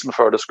 40 000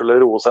 før det skulle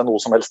roe seg noe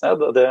som helst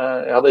ned.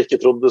 Jeg hadde ikke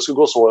trodd det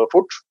skulle gå så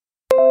fort.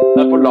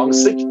 Men på lang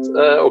sikt,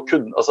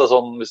 altså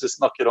sånn, hvis vi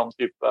snakker om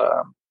type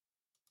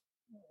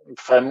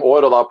 5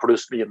 år, og da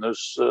pluss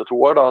minus 2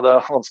 år, da,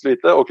 det vanskelig å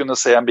vite, å kunne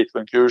se en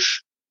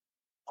Bitcoin-kurs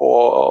på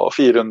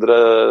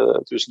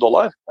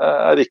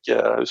 $400,000 ikke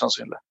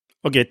usannsynlig.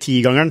 Ok,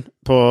 10-gangeren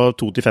på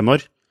 2 til 5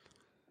 år?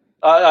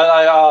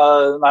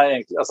 Nei,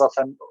 egentlig, altså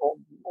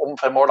om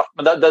 5 år da.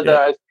 Men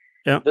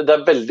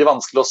det veldig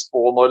vanskelig å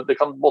spå når det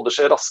kan både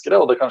skje raskere,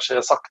 og det kan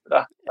skje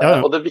saktere. Ja.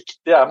 Og det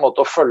viktige på en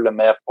måte å følge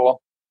med på.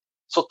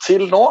 Så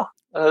til nå,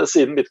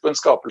 siden Bitcoins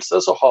skapelse,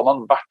 så har man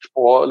vært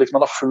på, liksom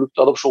man har fulgt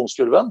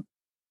adopsjonskurven.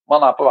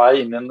 Man på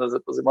vei inn i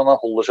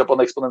man holder seg på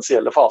den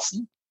eksponentielle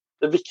fasen.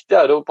 Det viktige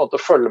å på en måte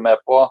følge med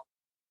på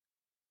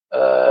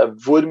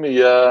hvor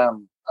mye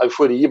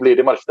eufori blir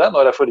det i markedet.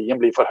 Når euforien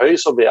blir for høy,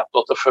 så vet du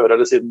at det før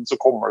eller siden så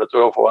kommer det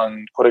til å få en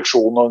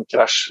korreksjon og en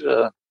krasj.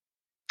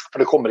 For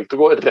det kommer ikke til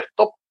å gå rett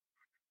opp.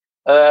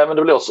 Men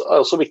det blir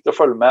også viktig å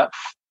følge med.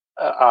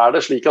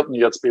 Det slik at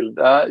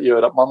nyhetsbildet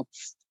gjør at man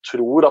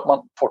tror at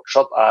man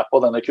fortsatt på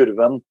denne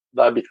kurven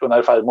der Bitcoin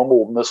i ferd med å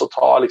modnes og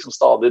ta liksom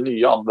stadig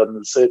nye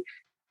anvendelser,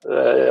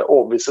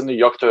 overbevise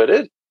nye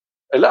aktører,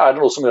 eller det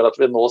noe som gjør at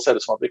vi nå ser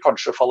ut som at vi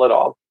kanskje faller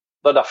av?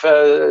 Det derfor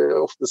jeg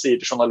ofte sier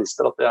til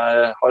journalister at jeg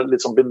har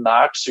litt sånn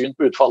binært syn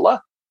på utfallet.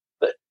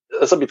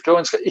 Altså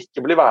Bitcoin skal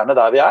ikke bli værende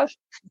der vi er.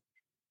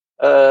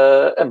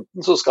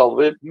 Enten så skal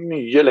vi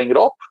mye lenger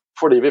opp,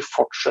 fordi vi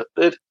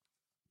fortsetter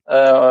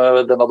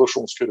den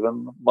adopsjonskurven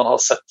man har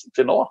sett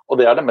til nå, og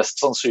det det mest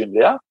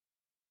sannsynlige.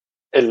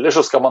 Eller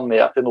så skal man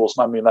ned til noe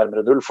som mye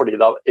nærmere null, fordi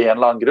det av en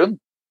eller annen grunn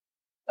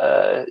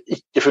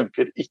ikke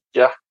funker,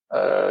 ikke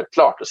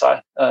klarte seg.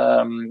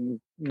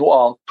 Noe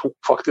annet tok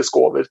faktisk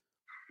over.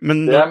 Men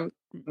det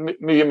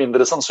mye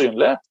mindre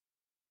sannsynlig.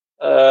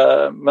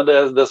 Men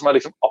det som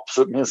liksom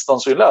absolutt minst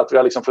sannsynlig, at vi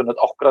har liksom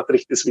funnet akkurat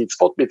riktig sweet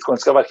spot. Bitcoin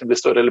skal hverken bli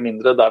større eller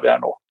mindre der vi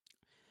nå.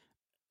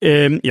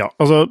 Ja,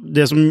 altså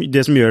det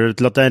som gjør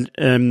det til at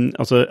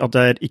at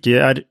det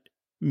ikke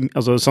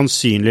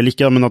sannsynlig eller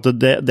ikke, men at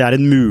det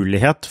en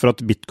mulighet for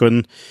at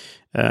Bitcoin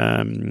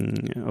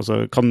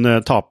kan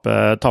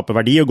tape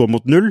verdi og gå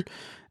mot null.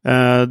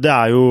 Det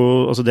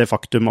jo det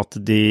faktum at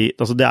det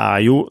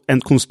jo en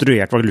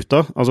konstruert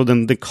valuta. Altså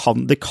det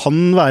kan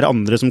være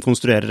andre som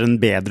konstruerer en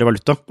bedre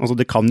valuta. Altså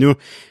det kan jo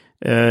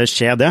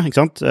skje det,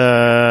 ikke sant?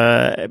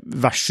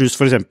 Versus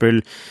for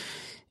eksempel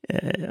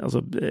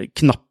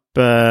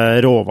knappe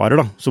råvarer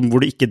da,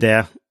 hvor det ikke det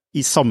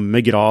i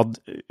samme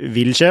grad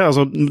vil skje.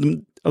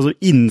 Altså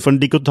innenfor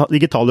den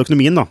digitale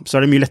økonomien da,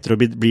 så det mye lettere å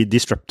bli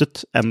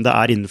disrupted enn det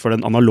innenfor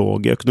den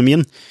analoge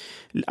økonomien.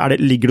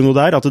 Ligger det noe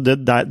der, at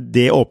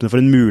det åpner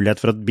for en mulighet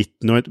for at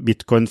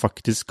Bitcoin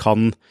faktisk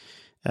kan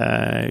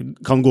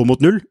gå mot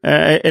null?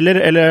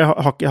 Eller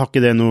har ikke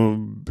det noe,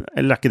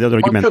 eller ikke det et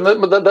argument?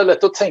 Men det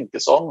lett å tenke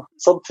sånn.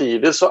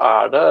 Samtidig så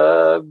det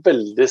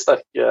veldig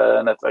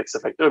sterke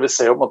nettverkseffekter. Vi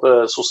ser jo på en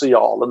måte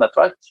sosiale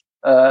nettverk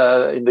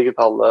i den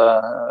digitale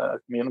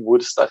økonomien, hvor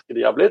sterke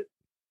de har blitt.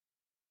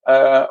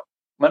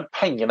 Men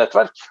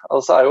pengenettverk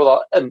har jo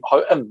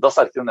enda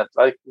sterkere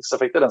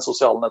nettverkseffekter enn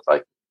sosiale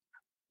nettverk.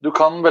 Du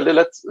kan veldig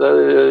lett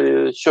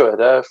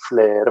kjøre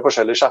flere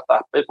forskjellige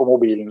chat-apper på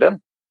mobilen din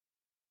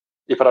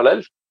i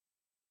parallell.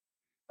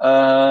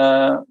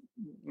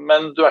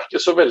 Men du ikke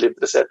så veldig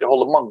interessert i å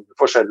holde mange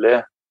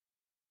forskjellige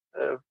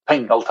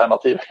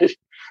pengealternativer.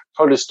 Du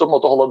har lyst til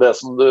å holde det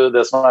som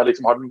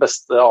liksom har den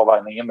beste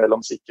avveiningen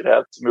mellom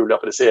sikkerhet, mulig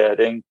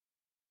appresiering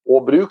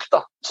og bruk,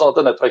 da, sånn at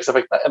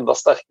nettverkseffekten enda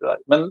sterkere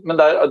der. Men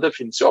det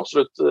finnes jo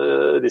absolutt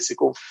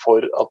risiko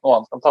for at noe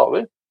annet kan ta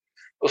over.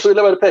 Og så vil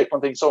jeg bare peke på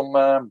en ting som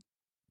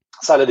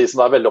særlig de som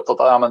veldig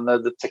opptatt av men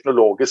det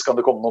teknologisk kan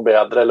det komme noe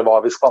bedre, eller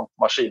hva hvis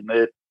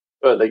kvantemaskiner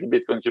ødelegger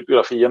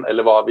bitcoin-kryptografien,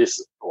 eller hva hvis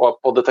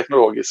på det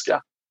teknologiske.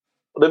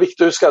 Og det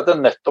viktig å huske at det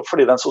nettopp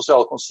fordi det en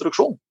sosial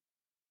konstruksjon,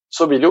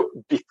 så vil jo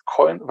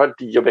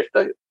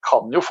bitcoin-verdiobjekter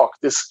kan jo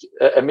faktisk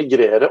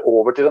emigrere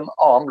over til en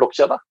annen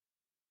blokkjede.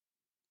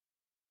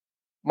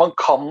 Man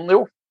kan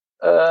jo,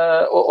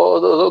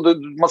 og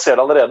man ser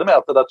det allerede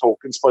med at det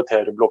tokens på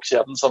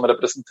Ethereum-blokkjeden som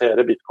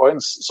representerer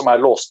bitcoins, som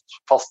låst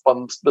fast på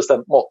en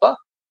bestemt måte.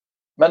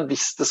 Men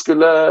hvis det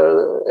skulle,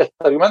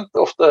 et argument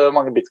ofte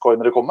mange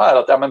bitcoinere kommer,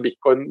 at men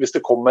bitcoin, hvis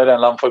det kommer en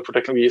eller annen form for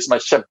teknologi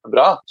som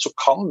kjempebra, så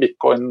kan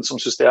bitcoin som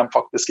system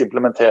faktisk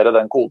implementere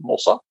den koden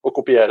også, og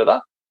kopiere det.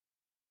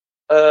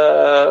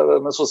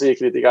 Men så sier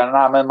kritikerne,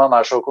 nei, men man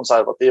så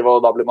konservativ,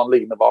 og da blir man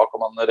liggende bak,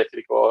 og man rekker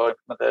ikke å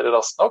implementere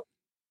raskt nok.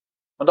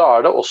 Men da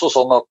det også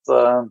sånn at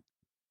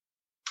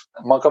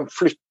man kan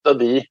flytte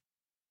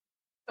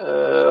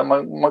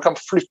man kan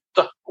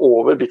flytte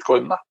over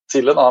bitcoinene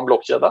til en annen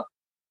blokkjede.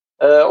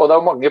 Og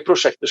det mange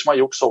prosjekter som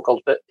har gjort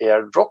såkalte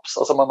airdrops,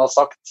 altså man har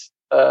sagt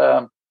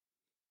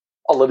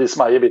alle de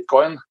som eier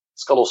bitcoin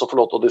skal også få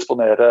lov til å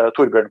disponere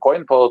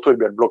Torbjørn-coin på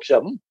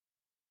Torbjørn-blokkjeden.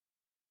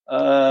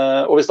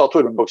 Og hvis da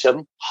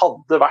Torbjørn-blokkjeden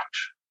hadde vært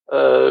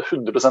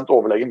 100%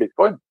 overlegen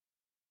bitcoin,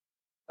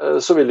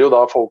 så ville jo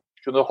da folk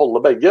kunne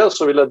holde begge,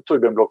 så ville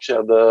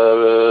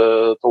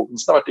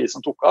Torbjørn-blokkjede-tokensene vært de som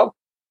tok av,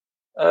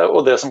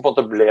 og det som på en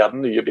måte ble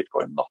den nye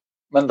bitcoin da.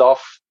 Men da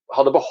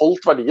hadde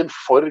beholdt verdien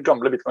for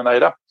gamle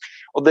bitcoin-eiere.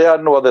 Og det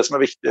noe av det som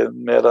viktig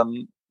med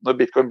når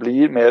bitcoin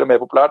blir mer og mer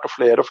populært, og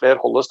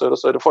flere holder større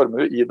og større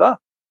formue i det,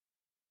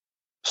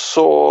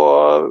 så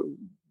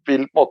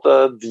vil på en måte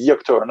de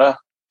aktørene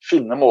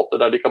finne måter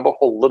der de kan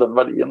beholde den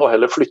verdien, og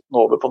heller flytte den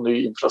over på ny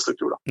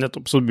infrastruktur. Da.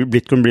 Nettopp, så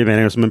bitcoin blir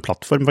mer som en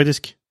plattform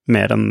faktisk,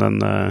 mer enn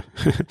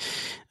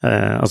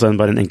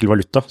bare en enkel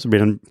valuta, så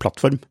blir det en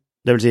plattform.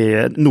 Det vil si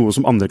noe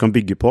som andre kan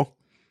bygge på.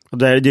 Og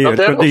de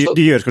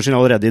gjør kanskje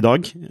allerede i dag.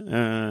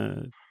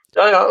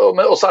 Ja,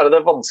 og så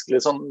det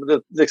vanskelig, sånn,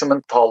 liksom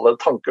mentale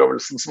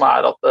tankeøvelsen som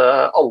at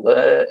alle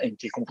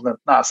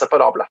enkeltkomponentene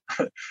separable.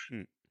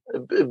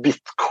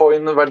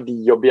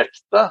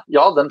 Bitcoin-verdiobjektet,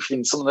 ja, den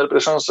finnes som en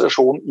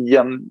representasjon i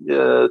en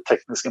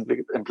teknisk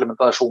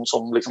implementasjon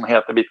som liksom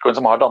heter Bitcoin,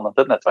 som har dannet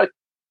et nettverk.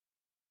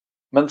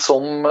 Men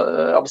som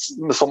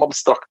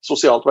abstrakt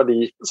sosialt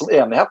verdi, som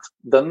enighet,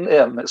 den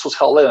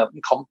sosiale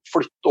enigheten kan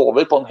flytte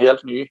over på en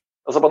helt ny,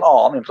 altså på en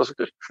annen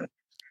infrastruktur.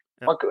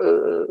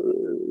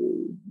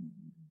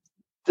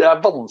 Det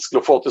vanskelig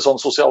å få til sånn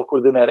sosial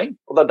koordinering,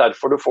 og det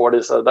derfor du får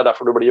disse, det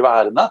derfor du blir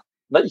værende.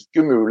 Det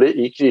ikke umulig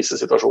i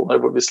krisesituasjoner,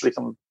 hvis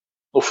liksom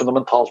noe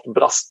fundamentalt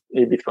brast i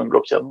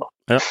Bitcoin-blokkjeden. Da.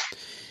 Ja.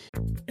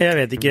 Jeg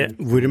vet ikke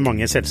hvor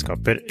mange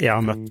selskaper jeg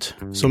har møtt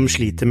som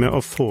sliter med å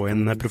få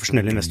inn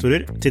profesjonelle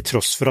investorer, til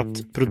tross for at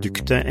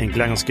produktet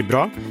egentlig er ganske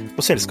bra,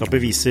 og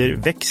selskapet viser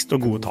vekst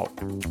og gode tall.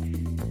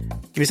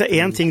 Hvis det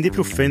er en ting de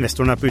proffe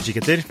investorene er på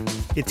utkikk etter,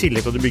 i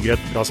tillegg til at du bygger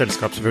et bra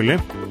selskap selvfølgelig,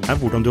 er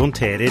hvordan du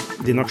håndterer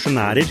dine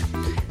aksjonærer,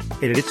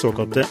 eller ditt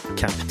såkalte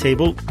cap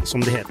table,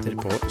 som det heter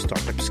på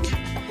startupsk.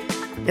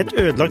 Et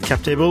ødelagt cap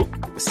table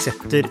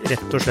setter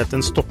rett og slett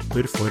en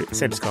stopper for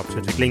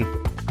selskapsutvikling.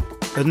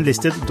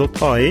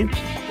 Unlisted.ai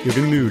gjør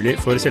det mulig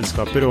for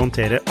selskaper å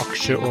håndtere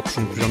aksje- og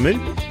opsjonsprogrammer,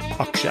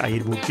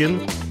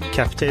 aksjeeierboken,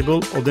 cap table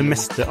og det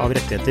meste av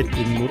rettigheter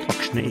inn mot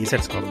aksjene i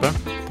selskapet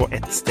på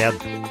ett sted.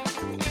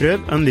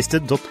 Prøv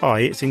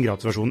Unlisted.ai sin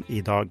gratisversjon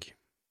i dag.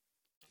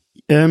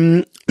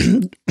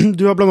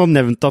 Du har blant annet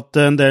nevnt at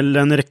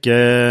en rekke,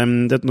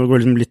 nå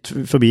går liksom litt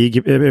forbi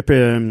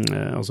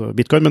altså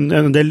Bitcoin, men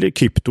en del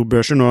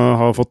kryptobørser nå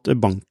har fått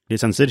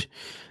banklisenser,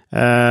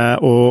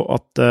 og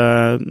at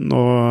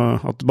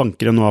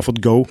bankere nå har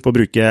fått go på å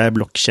bruke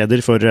blokkjeder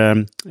for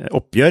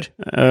oppgjør.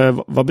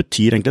 Hva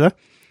betyr egentlig det?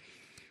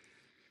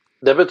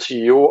 Det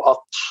betyr jo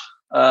at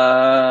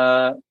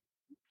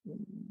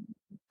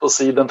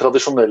den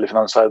tradisjonelle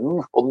finansverdenen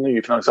og den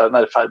nye finansverdenen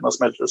er i ferd med å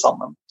smelte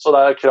sammen. Så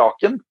det er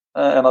Kraken,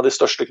 en av de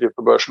største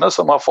kryptobørsene,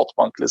 som har fått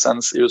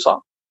banklisens i USA.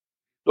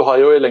 Du har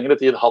jo i lengre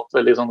tid hatt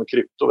veldig sånne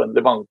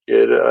kryptovennlige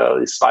banker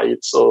i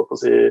Sveits og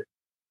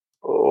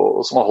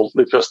som har holdt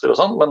litt køster og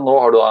sånn, men nå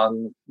har du da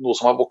noe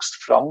som har vokst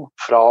fram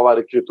fra å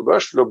være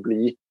kryptobørs til å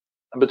bli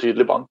en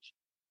betydelig bank.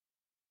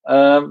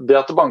 Det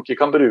at banker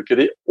kan bruke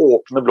de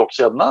åpne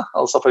blokkjedene,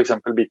 altså for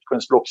eksempel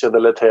Bitcoins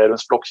blokkjede eller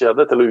Ethereums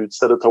blokkjede, til å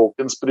utstede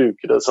tokens,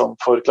 bruke det som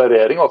for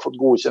klarering og har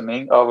fått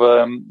godkjenning av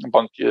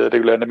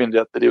bankregulerende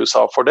myndigheter i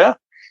USA for det,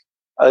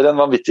 er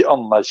en vanvittig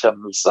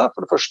anerkjennelse,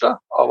 for det første,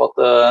 av at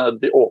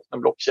de åpne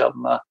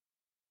blokkjedene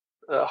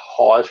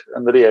har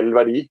en reell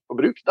verdi på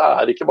bruk. Det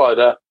er ikke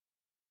bare,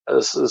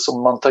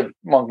 som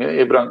mange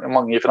i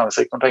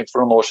finanssektoren tenkte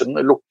for noen år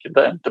siden,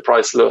 lukkede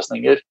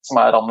enterprise-løsninger som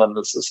er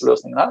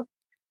anvendelsesløsningen her.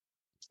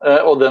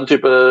 Og den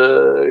type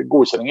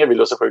godkjenninger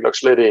vil jo selvfølgelig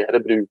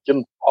akselerere bruken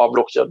av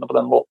blokkjedene på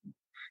den måten.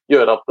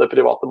 Gjøre at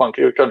private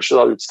banker kanskje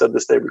da utsteder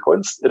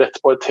stablecoins rett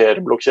på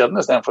Ethereum-blokkjeden,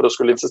 i stedet for å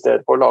skulle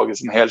insistere på å lage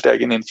sin helt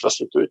egen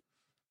infrastruktur.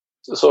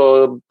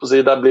 Så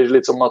der blir det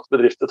litt som at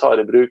bedrifter tar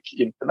i bruk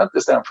internett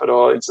i stedet for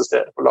å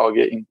insistere på å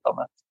lage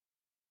intranett.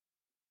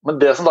 Men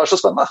det som da er så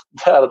spennende,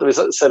 det er at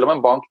selv om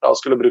en bank da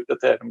skulle brukt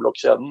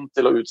Ethereum-blokkjeden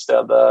til å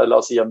utstede,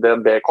 la oss si, en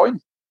DNB-coin,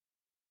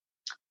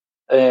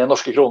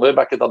 norske kroner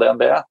backet av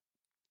DNB,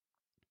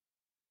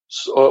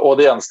 og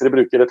det eneste de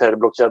bruker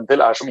Ethereum-blokkjeden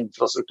til er som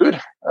infrastruktur,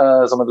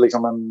 som et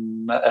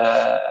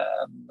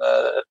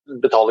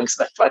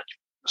betalingsnettverk,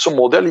 så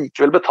må de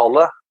allikevel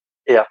betale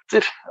Ether,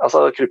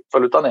 altså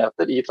kryptovalutaen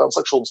Ether, i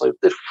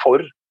transaksjonsavgifter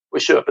for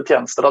å kjøpe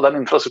tjenester av den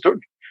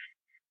infrastrukturen.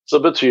 Så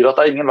det betyr at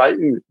det er ingen vei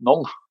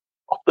utenom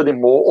at de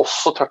må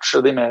også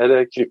touche de mer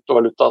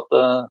kryptovalutate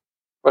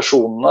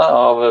versjonene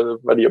av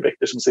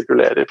verdiobjekter som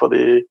sirkulerer på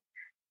den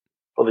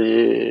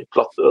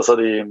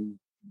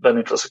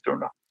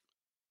infrastrukturen da.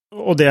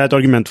 Og det er et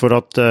argument for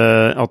at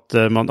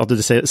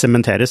det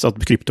sementeres, at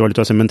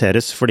kryptovaluta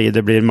sementeres, fordi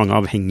det blir mange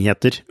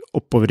avhengigheter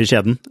oppover i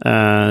kjeden.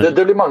 Det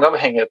blir mange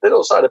avhengigheter,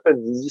 og så er det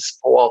bevis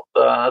på at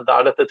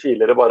der dette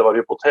tidligere bare var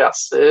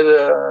hypoteser,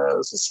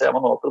 så ser man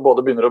nå at det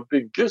både begynner å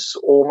bygges,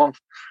 og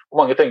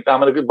mange tenkte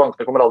at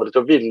bankene kommer aldri til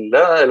å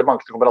ville, eller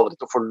bankene kommer aldri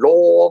til å få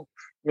lov,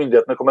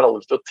 myndighetene kommer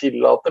aldri til å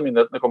tillate,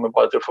 myndighetene kommer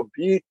bare til å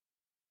forby.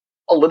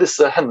 Alle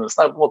disse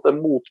hendelsene er på en måte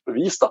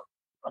motbevis da,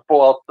 på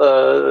at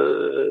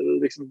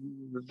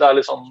det er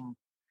litt sånn,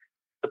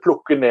 det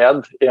plukker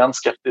ned en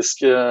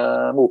skeptisk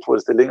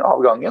motforestilling av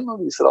gangen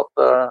og viser at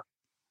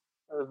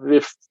vi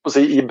får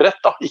si i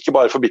bredt da, ikke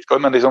bare for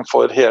Bitcoin, men liksom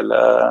for hele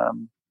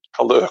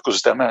kall det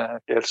økosystemet, jeg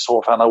er ikke helt så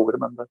fan av ordet,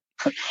 men det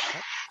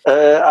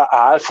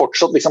er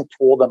fortsatt liksom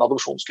på den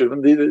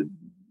adopsjonskurven. De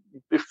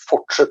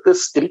fortsetter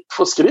skritt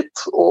for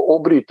skritt å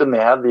bryte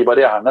ned de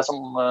barrierene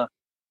som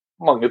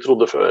mange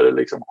trodde før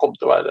liksom kom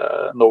til å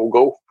være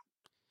no-go.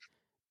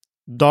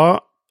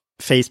 Da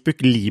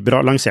Facebook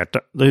Libra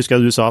lanserte, da husker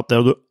jeg at du sa at det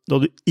hadde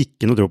du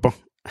ikke noe tro på.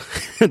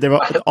 Det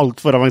var alt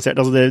for avansert,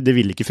 altså det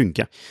ville ikke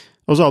funke.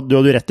 Og så hadde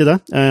du rett i det,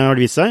 har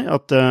det vist seg,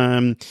 at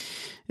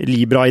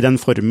Libra i den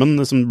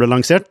formen som ble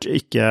lansert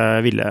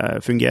ikke ville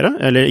fungere,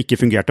 eller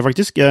ikke fungerte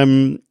faktisk.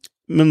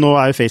 Men nå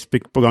er jo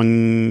Facebook på gang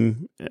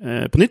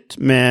på nytt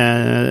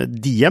med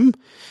Diem,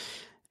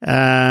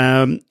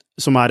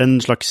 som er en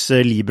slags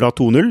Libra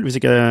 2.0, hvis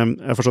ikke jeg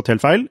har forstått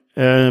helt feil.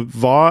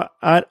 Hva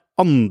er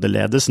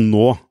annerledes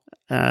nå?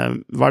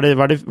 Hva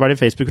er det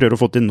Facebook prøver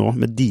å få til nå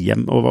med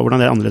Diem, og hvordan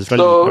er det annerledes fra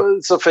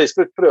Libra? Så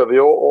Facebook prøver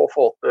jo å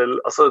få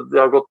til, altså de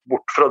har gått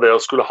bort fra det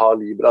å skulle ha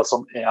Libra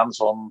som en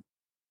sånn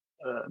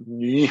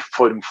ny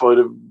form for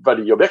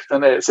verdiobjekt,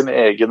 sin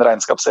egen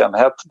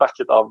regnskapsenhet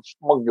backet av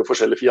mange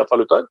forskjellige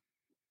fiat-valutaer,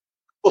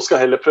 og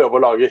skal heller prøve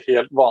å lage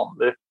helt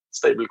vanlige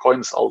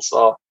stablecoins,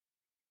 altså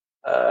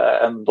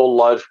en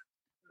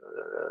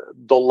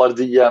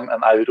dollar-diem,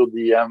 en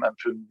euro-diem, en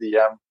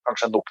pund-diem,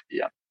 kanskje en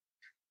NOK-diem.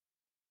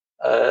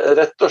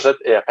 rett og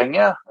slett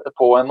e-penge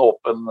på en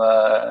åpen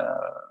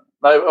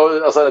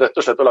altså rett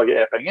og slett å lage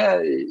e-penge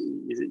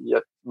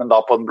men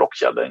da på en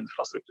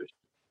blokkjedeinfrastruktur.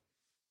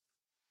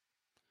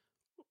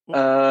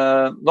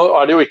 Nå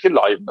det jo ikke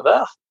live med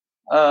det.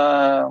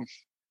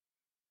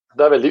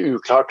 Det veldig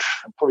uklart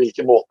på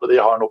hvilken måte de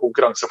har noe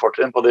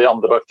konkurransefortrinn på de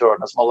andre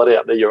aktørene som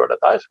allerede gjør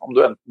dette her. Om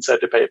du enten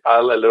ser til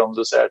PayPal eller om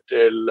du ser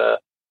til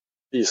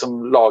de som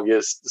lager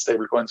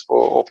stablecoins på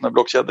åpne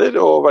blokkjeder,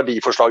 og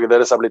verdiforslaget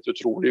deres blitt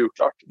utrolig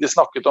uklart. De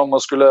snakket om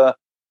å skulle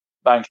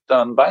banked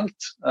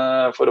unbanked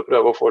for å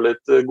prøve å få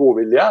litt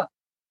godvilje.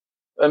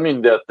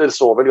 Myndigheter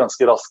så vel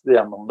ganske raskt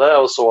gjennom det,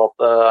 og så at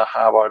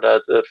her var det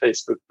et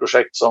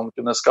Facebook-prosjekt som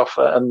kunne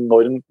skaffe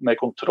enormt med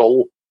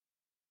kontroll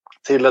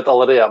til et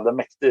allerede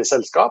mektig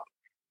selskap,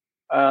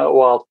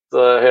 og at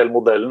hele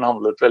modellen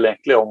handlet vel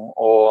egentlig om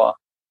å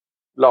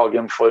lage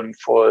en form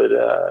for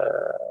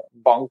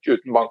bank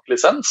uten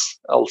banklisens,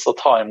 altså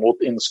ta imot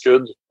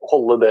innskudd,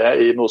 holde det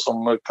i noe som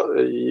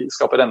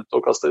skaper rente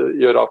og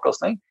gjør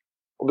avkastning,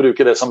 og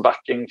bruke det som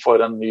backing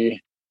for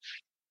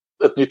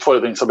et nytt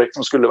fordringsobjekt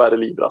som skulle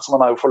være Libra. Så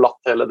man har jo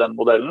forlatt hele den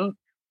modellen.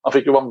 Man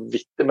fikk jo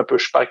vanvittig med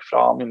pushback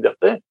fra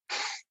myndigheter.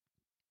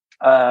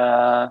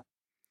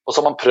 Og så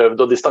har man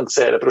prøvd å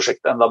distansere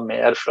prosjektet enda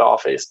mer fra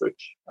Facebook.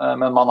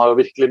 Men man har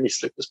jo virkelig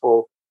mislyktes på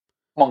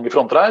mange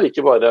fronter her,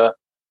 ikke bare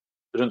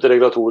rundt det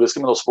regulatoriske,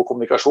 men også på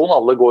kommunikasjon.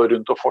 Alle går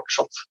rundt og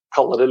fortsatt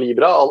kaller det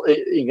Libra.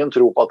 Ingen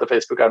tror på at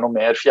Facebook noe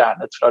mer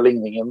fjernet fra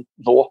ligningen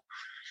nå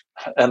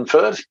enn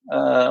før.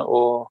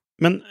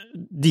 Men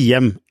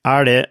Diem,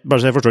 det,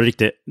 bare så jeg forstår det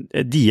riktig,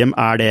 Diem,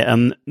 det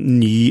en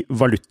ny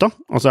valuta?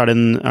 Altså det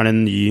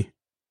en ny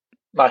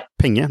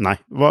penge? Nei.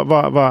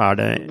 Hva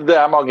det? Det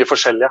mange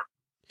forskjellige.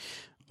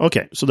 Ok,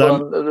 så det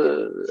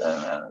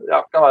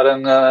kan være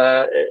en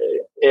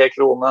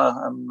e-krone,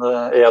 en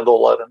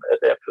e-dollar,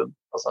 et e-pund.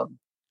 Altså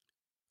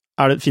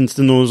finnes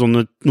det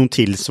noen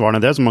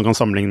tilsvarende det som man kan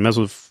sammenligne med,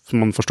 så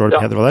man forstår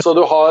bedre hva det så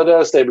du har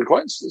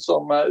stablecoins,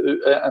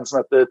 en som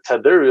heter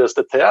Tether,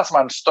 USDT, som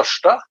den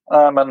største,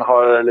 men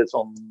har litt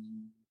sånn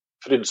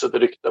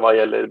frynsete rykte hva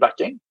gjelder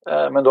backing.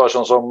 Men du har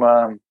sånn som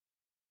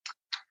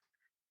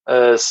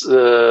en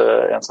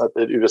som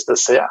heter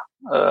USDC,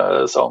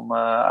 som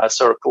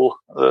Circle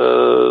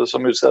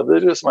som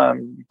utsteder, som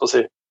på å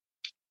si,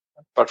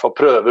 i hvert fall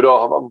prøver å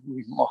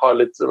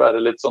være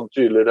litt sånn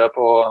tydeligere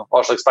på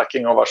hva slags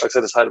backing og hva slags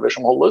reserver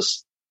som holdes.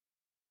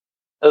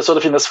 Så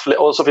det finnes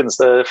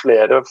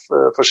flere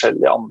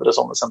forskjellige andre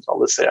sånne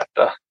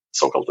sentraliserte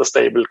såkalte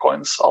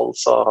stablecoins,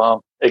 altså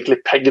egentlig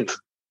pegged.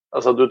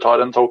 Altså du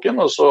tar en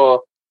token, og så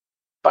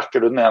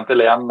backer du den en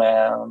til en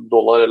med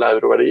dollar- eller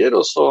euroverdier,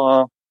 og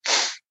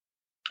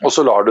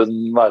så lar du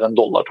den være en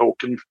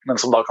dollar-token,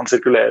 men som da kan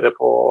sirkulere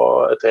på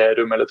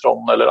Ethereum eller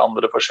Tron eller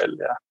andre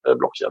forskjellige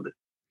blokkjeder.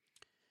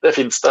 Det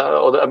finnes det,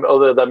 og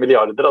det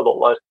milliarder av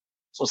dollar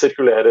som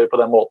sirkulerer på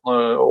den måten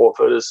og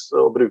overføres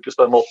og brukes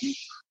på den måten.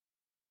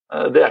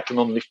 Det ikke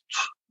noe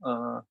nytt.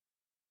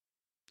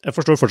 Jeg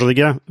forstår fortsatt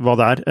ikke hva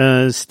det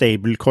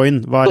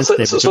Stablecoin, hva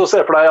stablecoin? Så se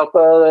for deg at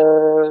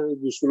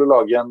du skulle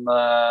lage en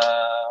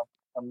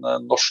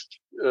norsk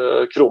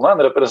krone,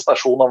 en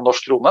representasjon av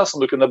norsk krone,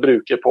 som du kunne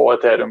bruke på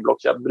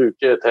Ethereum-blokkjeden,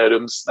 bruke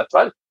Ethereums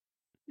nettverk,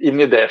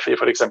 inn i DeFi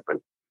for eksempel.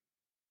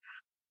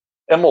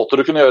 En måte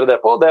du kunne gjøre det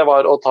på, det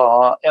var å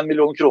ta 1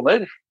 million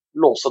kroner,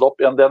 låse det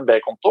opp i en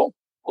DNB-konto,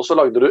 og så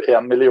lagde du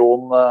 1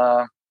 million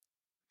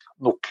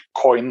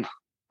NOK-coin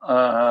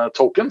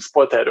tokens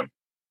på Ethereum.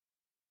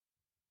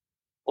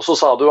 Og så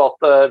sa du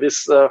at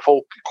hvis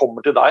folk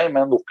kommer til deg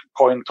med en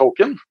NOK-coin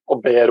token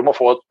og ber om å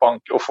få et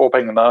bank og få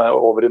pengene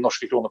over i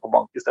norske kroner på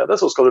bank i stedet,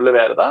 så skal du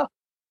levere det.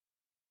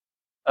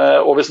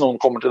 Og hvis noen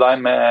kommer til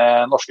deg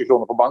med norske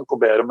kroner på bank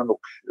og ber om en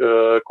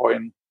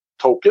NOK-coin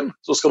token,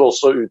 så skal du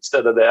også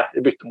utstede det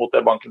i bytte mot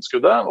det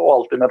bankinnskuddet, og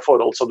alltid med et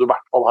forhold så du i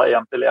hvert fall har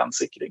 1-til-1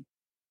 sikring.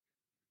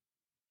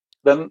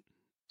 Den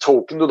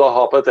token du da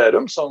har på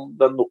Ethereum, som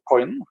den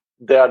NOK-coinen,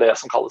 det det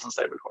som kalles en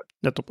stablecoin.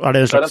 Nettopp. Det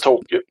en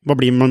token. Man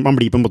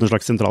blir på en måte en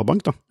slags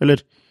sentralbank da,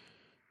 eller?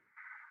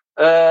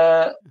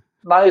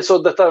 Nei, så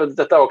dette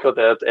akkurat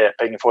det et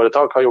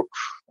e-pengeforetak har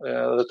gjort.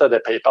 Dette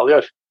det PayPal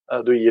gjør.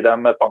 Du gir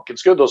dem et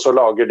bankinnskudd, og så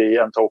lager de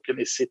en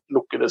token i sitt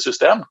lukkede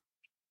system.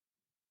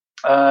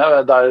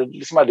 Det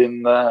liksom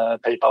din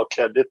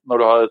PayPal-kredit når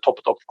du har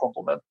toppet opp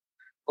kontoen din.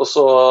 Og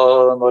så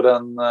når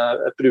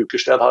et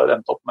brukersted har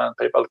endt opp med en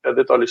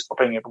PayPal-kredit og har lyst på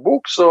penger på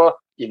bok, så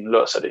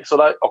innløser de. Så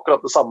det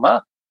akkurat det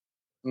samme,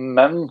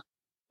 men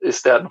i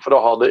stedet for å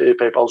ha det i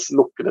PayPals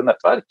lukkede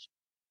nettverk,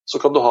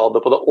 så kan du ha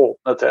det på det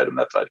åpne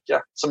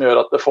Ethereum-nettverket, som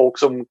gjør at folk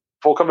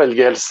kan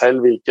velge helt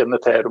selv hvilken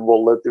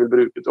Ethereum-wallet de vil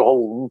bruke til å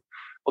holde den,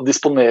 og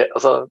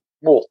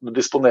måten du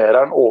disponerer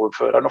den,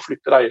 overfører den og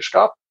flytter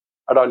eierskap,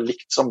 da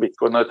likt som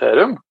Bitcoin og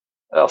Ethereum,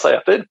 altså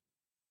Ether.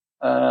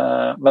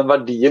 Men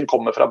verdien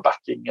kommer fra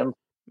backingen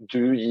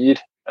du gir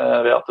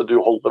ved at du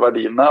holder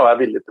verdiene og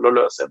villig til å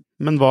løse inn.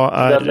 Men hva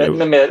er...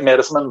 Det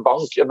mer som en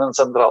bank enn en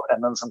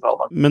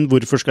sentralbank. Men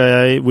hvorfor skal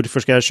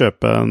jeg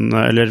kjøpe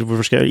eller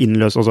hvorfor skal jeg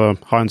innløse, altså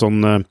ha en sånn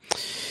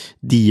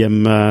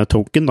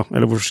Diem-token da?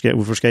 Eller hvorfor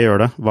skal jeg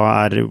gjøre det?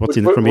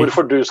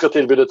 Hvorfor du skal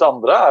tilby det til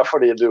andre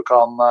fordi du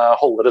kan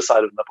holde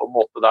reservene på en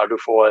måte der du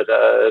får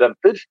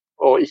renter,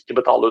 og ikke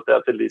betale ut det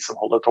til de som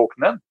holder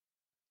tokenen din.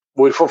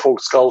 Hvorfor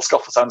folk skal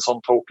skaffe seg en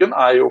sånn token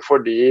jo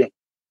fordi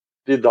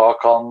de da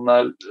kan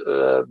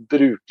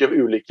bruke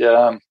ulike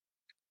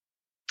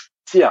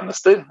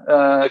tjenester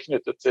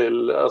knyttet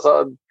til,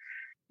 altså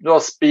du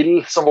har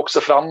spill som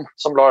vokser fram,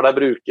 som lar deg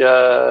bruke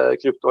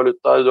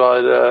kryptovaluta, du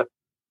har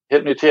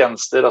helt nye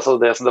tjenester, altså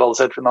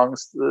desentralisert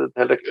finans,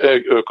 hele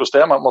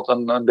økosystem,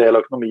 en del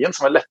av økonomien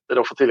som lettere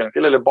å få tilgang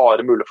til, eller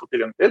bare mulig å få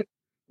tilgang til,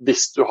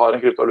 hvis du har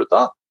en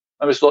kryptovaluta.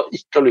 Men hvis du da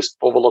ikke har lyst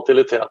på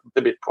volatiliteten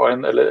til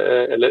bitcoin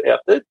eller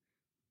ether,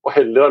 og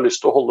heller har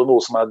lyst til å holde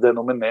noe som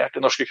denominert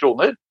i norske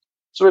kroner,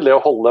 så vil det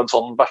å holde en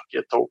sånn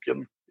backet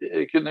token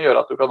kunne gjøre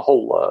at du kan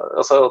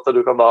at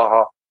du kan da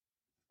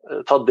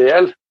ta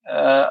del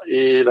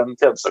i den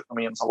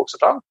tjenesteøkonomien som vokser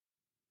fram,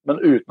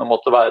 men uten å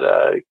måtte være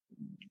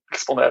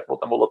eksponert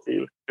mot en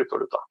volatil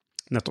kryptovaluta.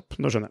 Nettopp,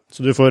 nå skjønner jeg. Så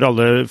du får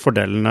alle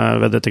fordelene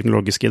ved det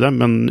teknologiske i det,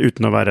 men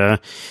uten å være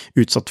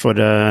utsatt for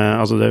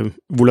det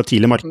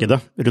volatile markedet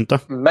rundt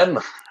det.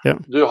 Men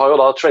du har jo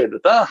da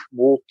tradet det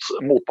mot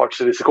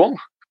motpartsrisikoen,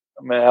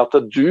 med at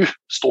du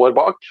står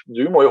bak,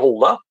 du må jo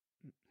holde.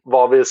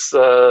 Hva hvis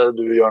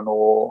du gjør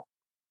noe,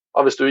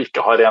 hva hvis du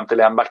ikke har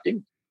 1-til-1 backing?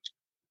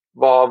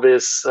 Hva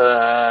hvis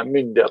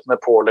myndighetene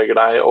pålegger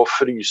deg å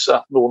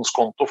fryse noens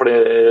konto fordi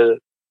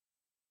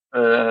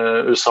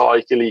USA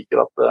ikke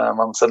liker at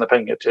man sender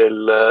penger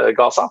til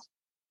Gaza?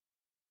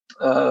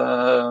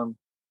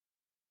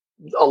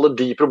 Alle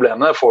de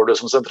problemene får du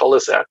som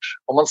sentralisert.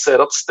 Og man ser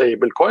at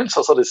stablecoins,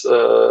 altså disse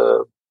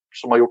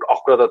som har gjort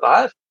akkurat dette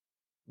her,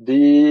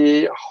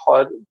 de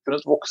har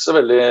kunnet vokse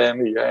veldig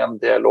mye i en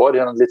del år i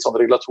en litt sånn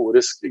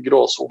regulatorisk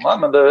gråzone,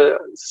 men det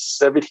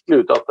ser virkelig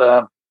ut til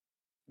at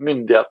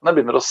myndighetene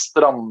begynner å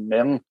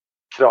stramme inn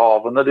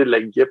kravene de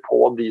legger på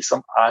de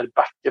som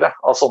backere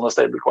av sånne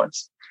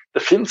stablecoins.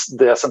 Det finnes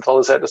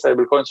desentraliserte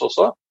stablecoins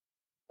også,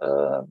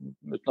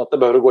 uten at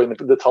det bør gå inn i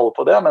detalj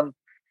på det,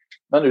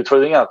 men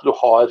utfordringen at du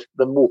har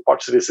den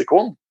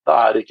motpartsrisikoen.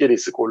 Det ikke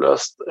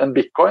risikoløst. En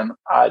bitcoin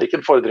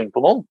ikke en fordring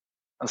på noen.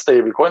 En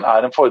stablecoin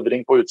en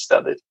fordring på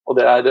utsteder, og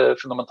det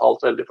fundamentalt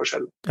veldig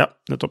forskjellig. Ja,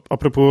 nettopp.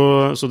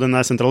 Apropos, så den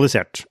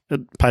sentralisert,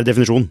 per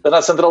definisjon?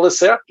 Den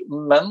sentralisert,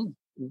 men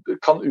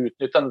kan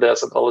utnytte en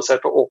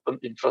desentralisert og åpen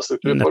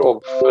infrastruktur for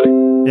overføring.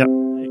 Ja,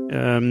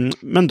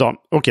 men da,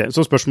 ok,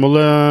 så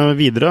spørsmålet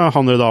videre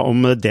handler da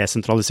om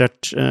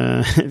desentralisert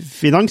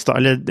finans, da,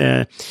 eller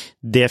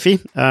DeFi.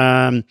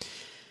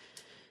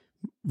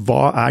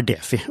 Hva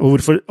DeFi? Og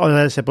hvorfor,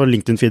 jeg ser på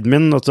LinkedIn-feeden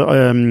min, at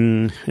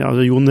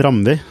Jon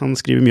Ramvi, han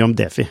skriver mye om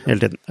DeFi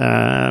hele tiden.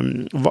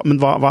 Men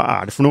hva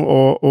det for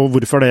noe, og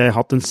hvorfor har det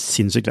hatt en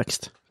sinnssyk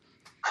vekst?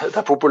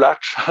 Det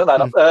populært.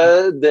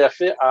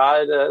 DeFi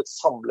et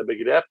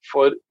samlebegrep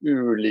for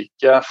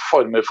ulike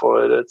former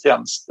for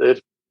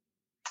tjenester,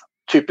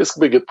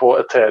 typisk bygget på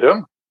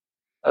Ethereum,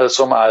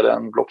 som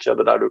en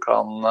blokkjede der du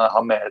kan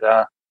ha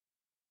mer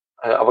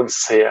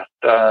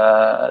avanserte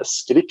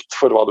skript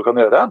for hva du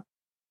kan gjøre,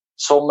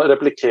 som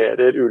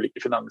replikerer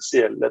ulike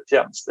finansielle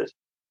tjenester.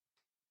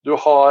 Du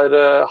har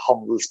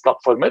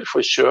handelsplattformer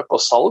for kjøp og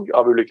salg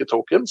av ulike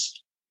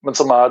tokens, men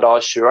som da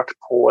kjørt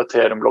på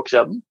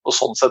Ethereum-blokkjeden, og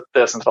sånn sett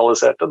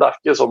desentraliserte. Det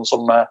ikke sånn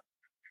som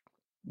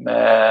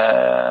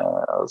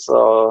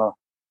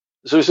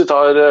så hvis vi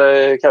tar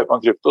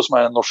Kaupang Krypto, som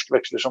en norsk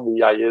veksler som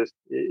vi eier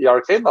i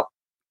Arcane, da.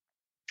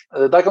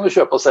 Der kan du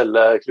kjøpe og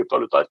selge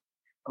kryptovalutaer.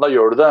 Men da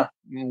gjør du det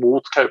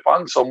mot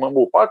Kaupang som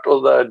motpart,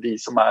 og det de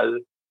som har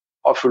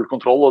full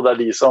kontroll, og det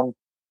de som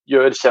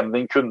gjør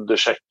kjending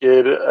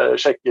kundesjekker,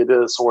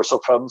 sjekker source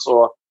of funds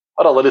og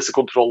har alle disse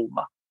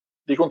kontrollene.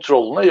 De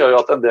kontrollene gjør jo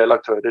at en del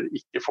aktører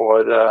ikke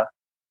får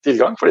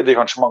tilgang, fordi de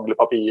kanskje mangler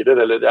papirer,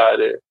 eller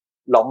det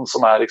land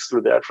som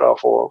ekskludert fra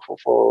å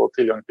få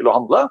tilgang til å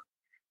handle.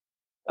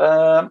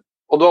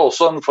 Og du har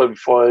også en form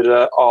for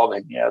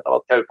avhengighet av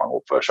at Kaupang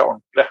oppfører seg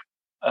ordentlig.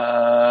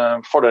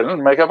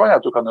 Fordelen med Kaupang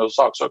at du kan jo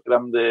saksøke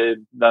dem, det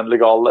en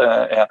legal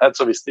enhet,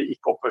 så hvis de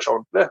ikke oppfører seg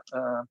ordentlig,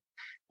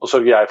 og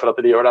sørger jeg for at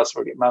de gjør det,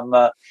 selvfølgelig. Men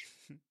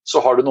så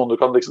har du noen du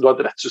har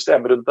et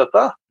rettssystem rundt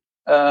dette,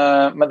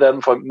 men det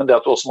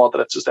at du også må ha et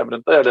rettssystem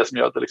rundt det, det som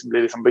gjør at det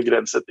blir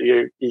begrenset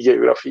i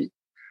geografi.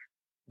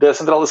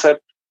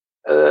 Desentralisert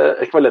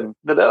ekvivalenten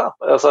til det, da.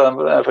 Altså,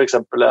 for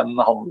eksempel en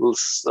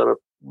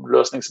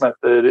handelsløsning som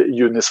heter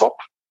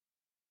Uniswap,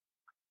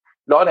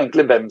 lar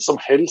egentlig hvem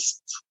som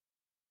helst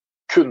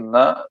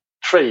kunne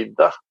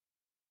trade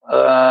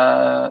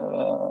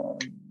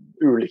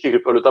ulike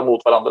kryptovaluta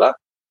mot hverandre,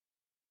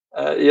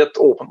 i et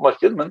åpent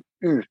marked, men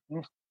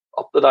uten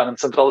at det en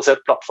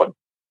sentralisert plattform.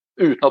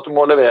 Uten at du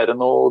må levere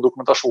noe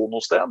dokumentasjon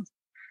hos sted.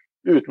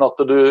 Uten at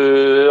du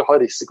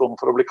har risikoen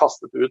for å bli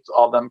kastet ut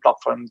av den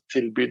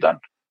plattformtilbyderen.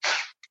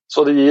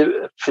 Så det gir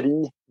fri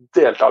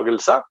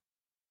deltakelse,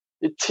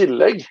 I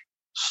tillegg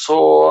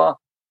så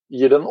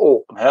gir det en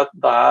åpenhet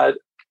der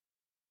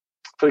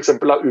for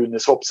eksempel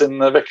Uniswap sin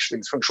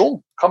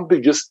vekslingsfunksjon kan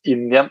bygges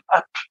inn i en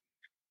app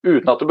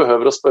uten at du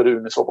behøver å spørre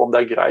Uniswap om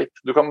det greit.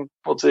 Du kan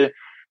på en måte si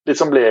litt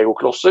som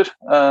Lego-klosser,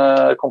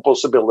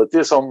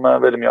 composability som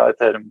veldig mye av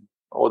Ethereum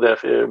og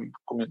DeFi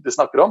community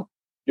snakker om,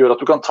 gjør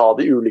at du kan ta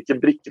de ulike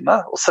brikkene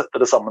og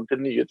sette det sammen til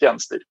nye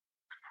tjenester.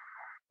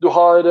 Du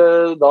har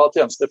da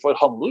tjenester for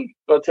handel,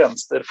 du har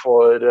tjenester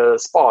for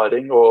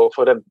sparing og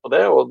for rente på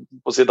det, og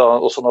på si da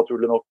også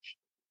naturlig nok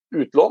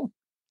utlån.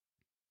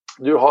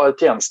 Du har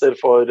tjenester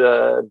for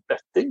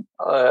betting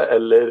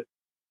eller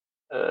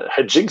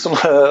hedging, som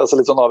altså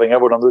litt sånn avhengig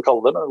av hvordan du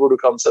kaller det, men hvor du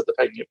kan sette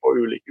penger på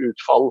ulike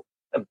utfall,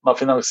 enten av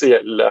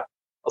finansielle,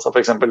 altså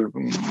for eksempel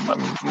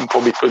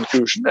på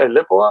Bitcoin-kursen,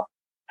 eller på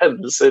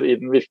hendelser i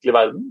den virkelige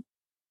verden.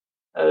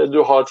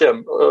 Du har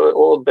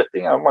og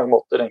betting på mange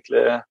måter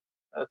egentlig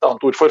et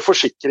annet ord for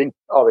forsikring,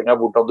 avhengig av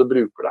hvordan du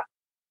bruker det.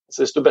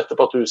 Så hvis du better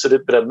på at huset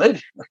ditt brenner,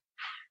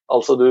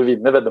 altså du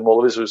vinner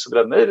veddemålet hvis huset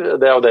brenner,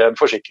 det jo det en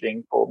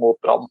forsikring mot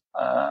brann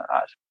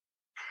er.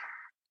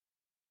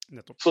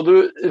 Så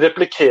du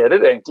replikerer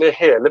egentlig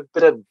hele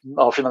bredden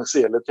av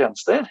finansielle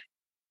tjenester,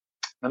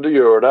 men du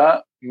gjør det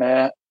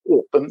med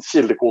åpen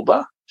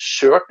kildekode,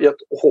 kjørt i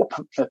et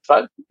åpent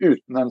nettverk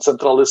uten en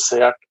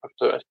sentralisert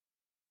aktør.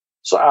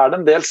 Så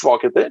det en del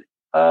svakheter.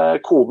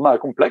 Koden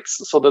kompleks,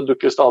 så det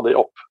dukker stadig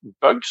opp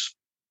bugs.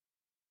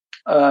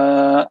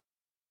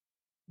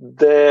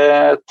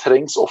 Det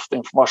trengs ofte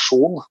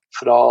informasjon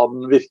fra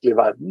den virkelige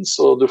verden,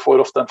 så du får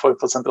ofte en form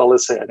for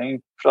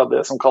sentralisering fra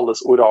det som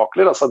kalles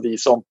orakler, altså de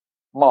som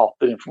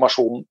mater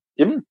informasjonen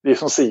inn. De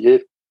som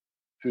sier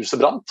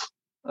huset brant,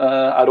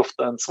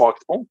 ofte en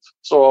svakt punkt.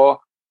 Så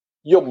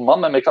jobber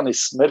man med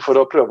mekanismer for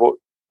å prøve å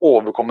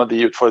overkomme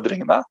de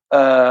utfordringene,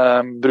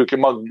 bruke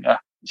mange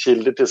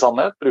kilder til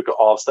sannhet, bruke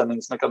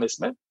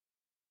avstemningsmekanismer.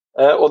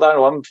 Og det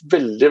nå en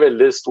veldig,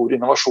 veldig stor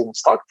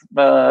innovasjonstakt,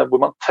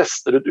 hvor man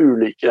tester ut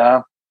ulike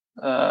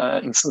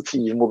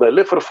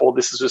insentivmodeller for å få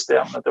disse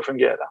systemene til å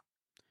fungere.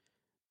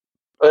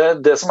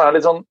 Det som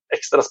litt sånn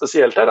ekstra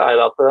spesielt her,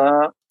 at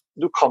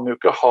du kan jo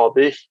ikke ha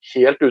de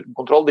helt uten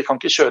kontroll, de kan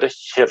ikke kjøre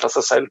helt av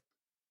seg selv,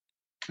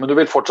 men du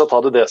vil fortsatt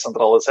ha det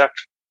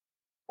desentralisert.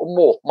 Og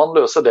måten man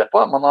løser det på,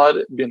 man har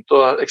begynt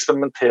å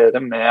eksperimentere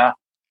med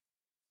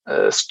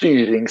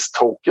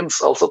styringstokens,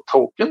 altså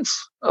tokens.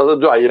 Altså,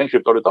 du eier en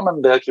kryptovaluta, men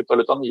det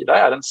kryptovalutaen gir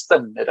deg en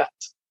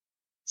stemmerett.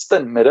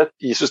 Stemmerett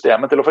i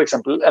systemet til å for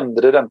eksempel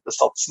endre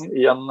rentesatsen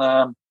i en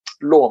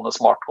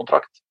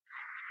lånesmart-kontrakt.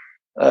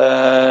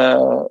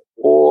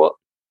 Og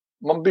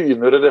man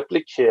begynner å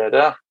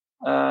replikere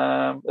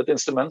et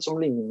instrument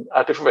som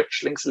til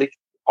forvekslingslikt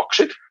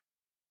aksjer.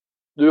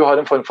 Du har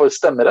en form for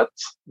stemmerett,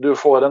 du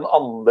får en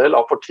andel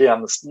av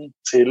fortjenesten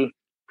til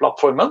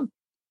plattformen,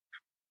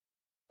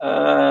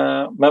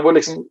 men hvor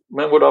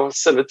da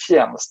selve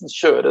tjenesten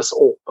kjøres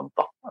åpent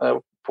da,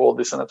 på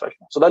disse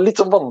nettverkene. Så det litt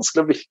sånn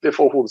vanskelig å virkelig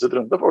få hodet sitt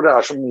rundt det, for det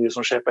så mye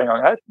som skjer på en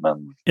gang her, men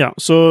ja,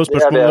 så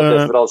det det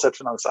desentralisert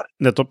finans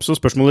Nettopp, så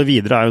spørsmålet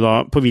videre jo da,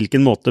 på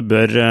hvilken måte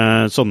bør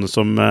sånne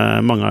som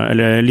mange,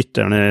 eller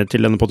lytterne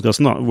til denne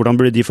podcasten da, hvordan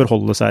burde de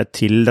forholde seg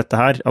til dette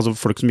her? Altså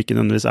folk som ikke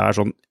nødvendigvis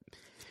sånn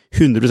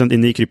 100%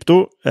 inne i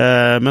krypto,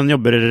 men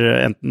jobber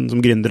enten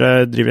som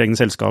gründere, driver egne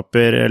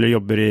selskaper, eller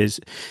jobber i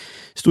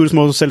store,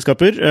 små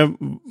selskaper.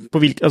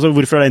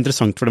 Hvorfor det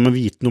interessant for dem å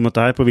vite noe om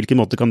dette her? På hvilken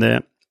måte kan det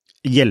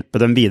hjelpe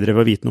dem videre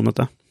ved å vite noe om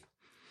dette?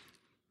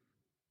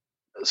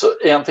 Så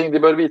en ting de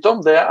bør vite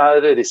om, det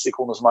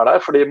risikoene som der,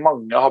 fordi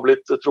mange har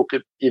blitt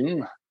trukket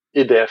inn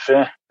i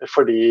DeFi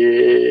fordi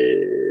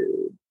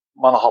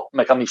man har hatt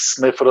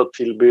mekanismer for å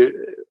tilby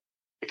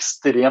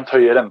ekstremt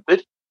høye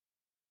renter.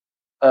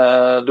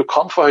 Du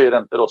kan få høye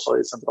renter også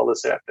i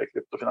sentraliserte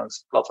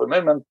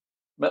kryptofinansplattformer, men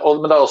det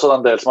også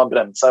en del som har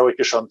brent seg og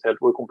ikke skjønt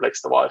helt hvor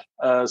komplekst det var.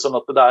 Sånn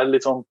at det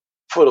litt sånn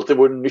forhold til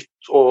hvor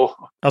nytt og...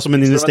 Altså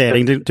en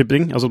investering type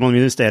ting? Altså man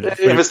investerer?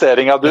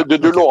 Investering, ja.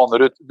 Du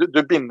låner ut,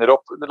 du binder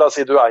opp, la oss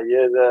si du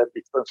eier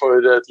Bitcoin for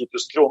 10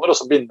 000 kroner,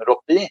 og så binder du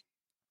opp de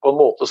på en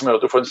måte som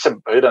gjør at du får en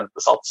kjempehøy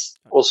rentesats.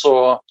 Og så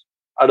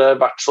det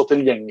vært så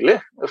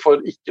tilgjengelig for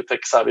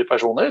ikke-tech-savvy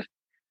personer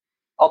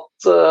at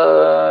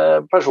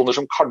personer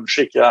som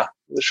kanskje ikke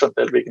skjønte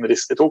helt hvilken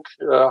risk de tok,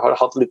 har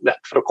hatt litt lett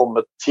for å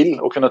komme til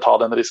å kunne ta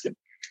den risken.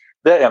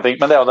 Det en ting,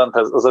 men det jo den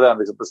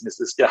liksom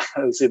pessimistiske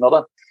siden av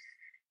det.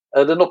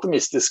 Den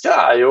optimistiske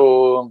jo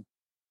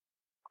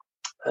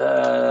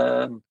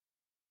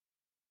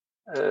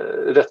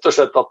rett og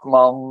slett at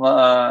man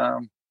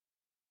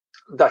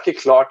det ikke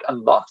klart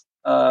enda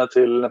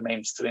til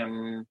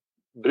mainstream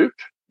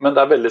bruk, men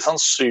det veldig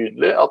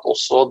sannsynlig at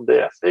også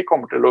DeFi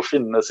kommer til å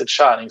finne sitt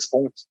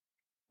skjæringspunkt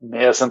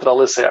med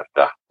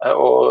sentraliserte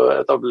og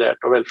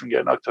etablerte og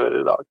velfungerende aktører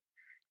i dag.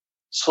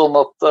 Sånn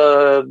at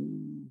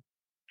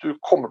du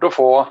kommer til å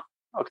få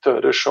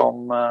aktører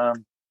som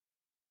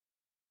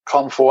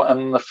kan få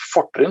en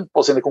fortrinn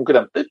på sine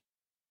konkurrenter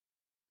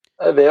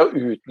ved å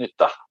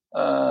utnytte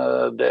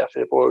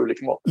DeFi på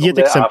ulike måter. Gi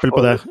et eksempel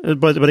på det.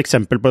 Bare et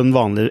eksempel på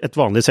et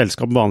vanlig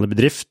selskap, en vanlig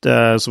bedrift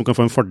som kan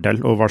få en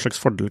fordel, og hva slags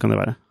fordel kan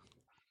det være?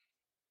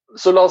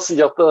 Så la oss si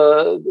at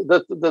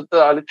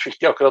dette litt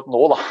tricky akkurat nå,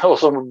 da, og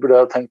så burde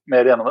jeg tenkt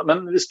mer gjennom det.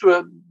 Men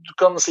du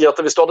kan si at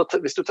hvis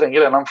du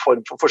trenger en eller annen form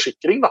for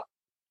forsikring, da,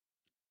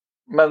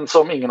 men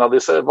som ingen av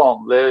disse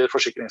vanlige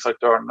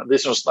forsikringsaktørene, de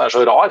synes den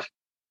så rar,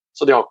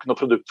 så de har ikke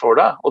noe produkt for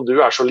det, og du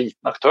så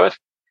liten aktør,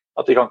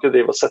 at de kan ikke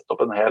drive og sette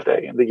opp en helt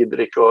egen, de gidder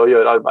ikke å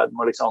gjøre arbeid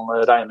med å liksom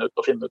regne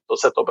ut og finne ut og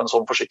sette opp en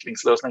sånn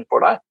forsikringsløsning for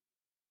deg,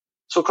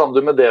 så kan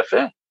du med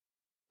DeFi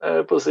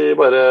på å si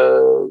bare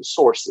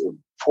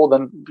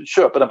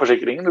kjøpe den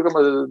forsikringen. Du kan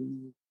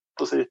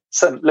på å si,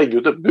 legge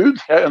ut et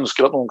bud. Jeg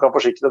ønsker at noen kan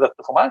forsikre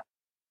dette for meg,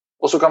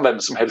 og så kan hvem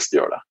som helst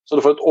gjøre det. Så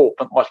du får et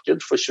åpent marked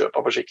for kjøp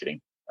av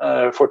forsikring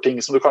for ting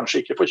som du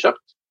kanskje ikke får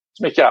kjøpt,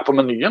 som ikke på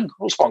menyen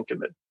hos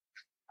banken din.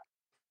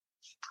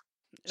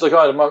 Så det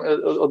kan være,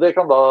 og det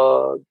kan da,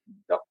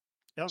 ja.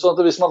 Sånn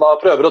at hvis man da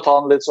prøver å ta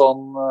en litt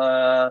sånn,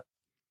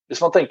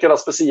 hvis man tenker da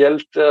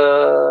spesielt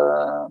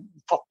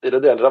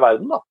fattigere deler av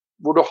verden da,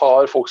 hvor du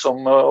har folk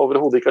som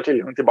overhodet ikke har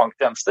tilgang til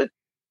banktjenester,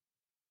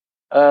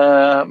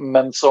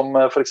 men som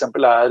for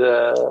eksempel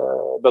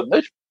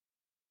bønder,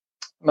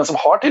 men som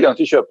har tilgang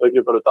til å kjøpe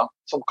kryptovaluta,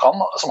 som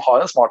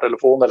har en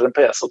smarttelefon eller en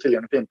PC og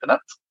tilgang til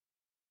internett,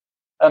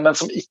 men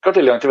som ikke har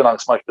tilgang til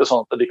finansmarkedet,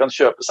 sånn at de kan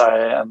kjøpe seg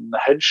en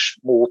hedge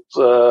mot,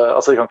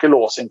 altså de kan ikke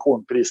låse inn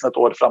kornprisen et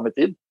år frem i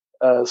tid,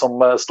 som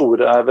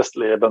store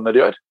vestlige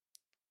bønder gjør.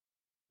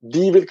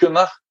 De vil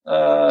kunne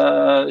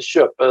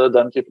kjøpe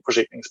den type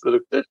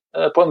forsikringsprodukter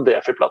på en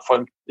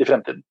DeFi-plattform i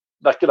fremtiden.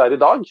 Det ikke der i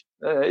dag.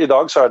 I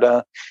dag så det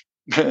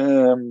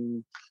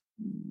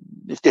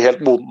ikke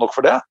helt moden nok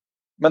for det,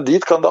 men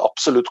dit kan det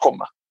absolutt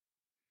komme.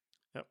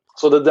 Ja.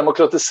 Så det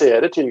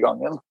demokratiserer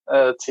tilgangen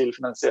til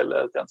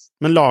finansielle tjenester.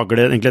 Men lager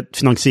det egentlig et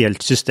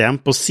finansielt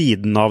system på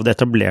siden av det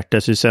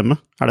etablerte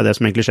systemet? Det det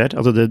som egentlig skjer?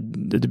 Altså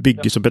det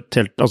bygges opp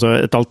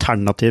et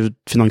alternativt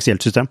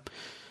finansielt system?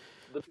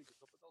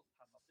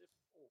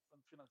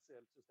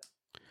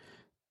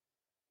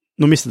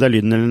 Nå mistet jeg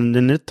lyden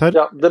din litt her.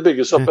 Ja, det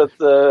bygges opp et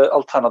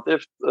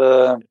alternativt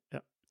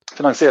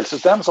finansielt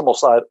system som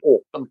også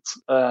åpent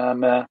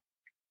med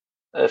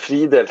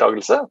fri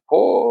deltakelse på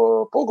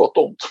godt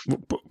og ondt.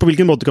 På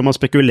hvilken måte kan man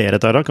spekulere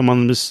dette her da? Kan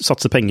man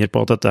satse penger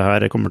på at dette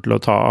her kommer til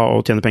å ta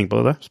og tjene penger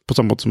på det? På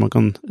samme måte som man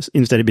kan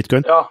investere i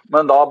bitcoin? Ja,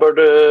 men da bør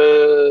du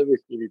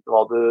virkelig vite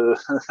hva du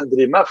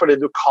driver med, fordi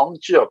du kan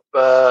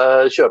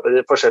kjøpe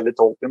de forskjellige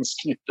tokens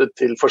knyttet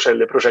til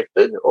forskjellige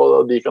prosjekter,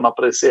 og de kan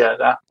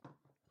apprisiere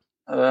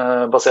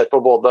basert på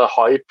både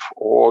hype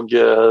og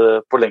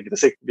på lengre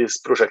sikt hvis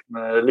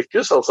prosjektene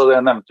lykkes. Altså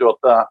jeg nevnte jo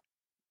at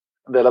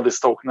en del av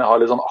disse tokenene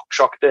har litt sånn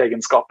aksjeaktige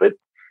egenskaper,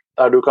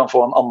 der du kan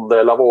få en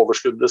andel av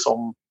overskuddet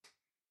som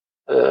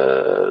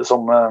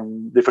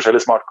de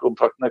forskjellige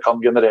smartkontraktene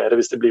kan generere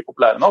hvis de blir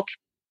populære nok.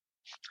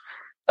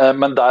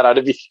 Men der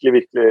det virkelig,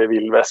 virkelig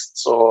vill vest,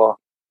 så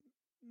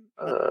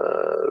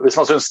hvis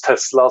man synes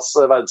Teslas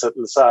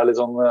verdsettelse litt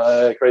sånn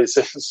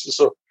crazy,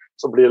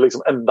 så blir det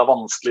liksom enda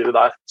vanskeligere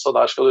der. Så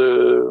der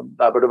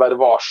bør du være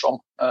varsom.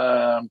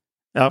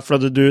 Ja, for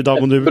da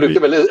må du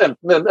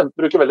enten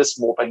bruke veldig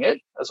små penger,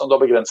 som du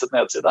har begrenset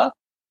nedside,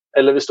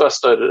 eller hvis du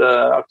større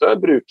aktør,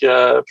 bruke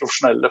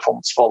profesjonelle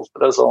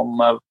fondsforvaltere som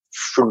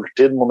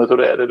fulltid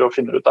monitorerer og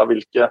finner ut av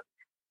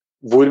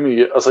hvor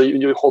mye, altså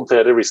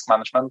håndterer risk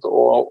management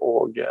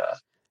og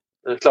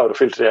klarer å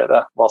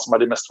filtrere hva som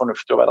de mest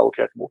fornuftige å være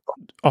allokert mot. Da.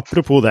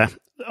 Apropos det,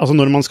 altså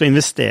når man skal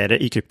investere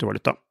i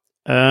kryptovaluta,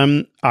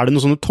 det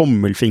noen sånne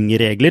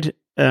tommelfingerregler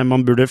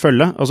man burde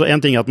følge? Altså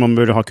en ting at man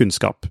burde ha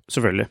kunnskap,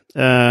 selvfølgelig.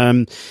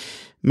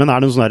 Men det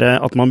noe sånn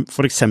at man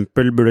for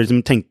eksempel burde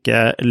liksom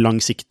tenke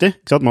langsiktig,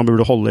 ikke sant? Man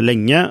burde holde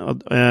lenge?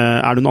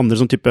 Det noen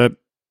andre sånn type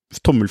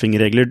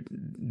tommelfingerregler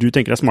du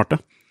tenker smarte?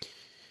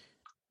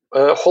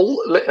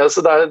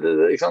 Altså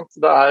ikke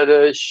sant?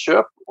 Det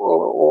kjøp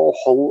og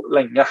hold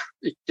lenge.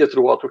 Ikke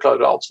tro at du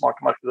klarer å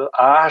outsmarte markedet.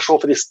 Det så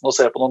fristende å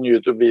se på noen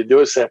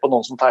YouTube-videoer, se på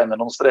noen som tegner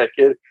noen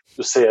streker,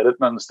 du ser et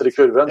mønster i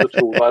kurven, du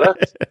tror det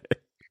rett,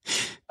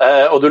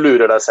 og du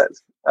lurer deg selv.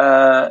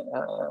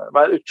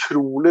 Vær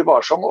utrolig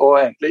varsom og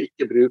egentlig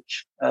ikke bruk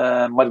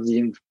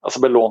margin,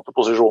 altså belånte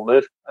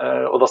posisjoner,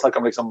 og da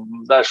snakker vi liksom,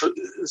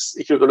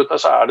 i kryptovaluta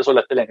så det så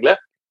lett tilgjengelig.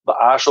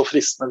 Det så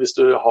fristende hvis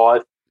du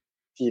har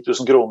 10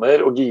 000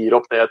 kroner og gir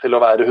opp det til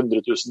å være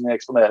 100 000 i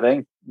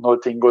eksponering.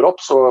 Når ting går opp,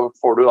 så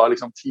får du da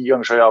liksom 10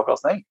 ganger så høy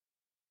avkastning.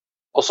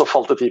 Og så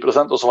falt det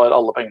 10%, og så var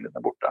alle pengene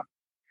dine borte.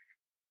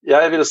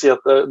 Jeg vil si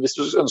at hvis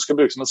du ønsker å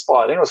bruke som en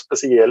sparing, og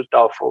spesielt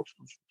da for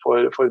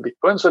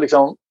bitcoin, så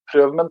liksom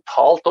prøv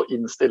mentalt å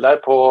innstille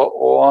deg på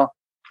å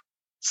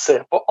se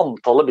på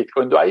antallet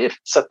bitcoin du eier.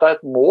 Sett deg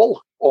et mål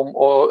om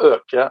å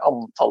øke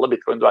antallet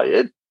bitcoin du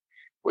eier,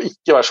 og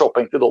ikke være så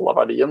opphengt i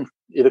dollarverdien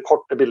i det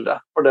korte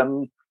bildet. For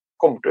den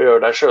kommer til å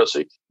gjøre deg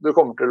sjøsyk.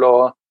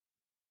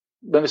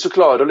 Men hvis du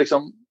klarer å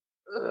liksom,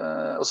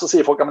 og så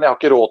sier folk, ja, men jeg har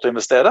ikke råd til å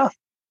investere,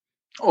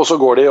 og så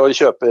går de og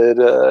kjøper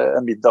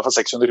en middag for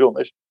 600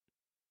 kroner.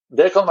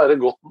 Det kan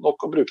være godt nok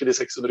å bruke de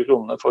 600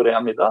 kronene for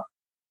en middag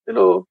til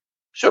å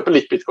kjøpe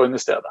litt bitcoin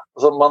i stedet.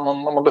 Altså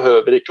man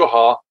behøver ikke å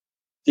ha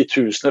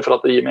titusener for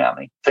at det gir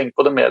mening. Tenk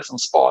på det mer som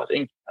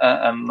sparing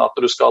enn at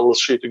du skal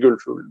skyte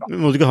gullfuglen.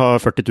 Må du ikke ha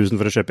 40 000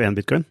 for å kjøpe en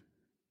bitcoin?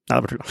 Nei, det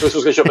er bare tull. Hvis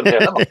du skal kjøpe en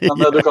hel en, da.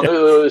 Men du kan jo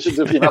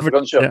finne at du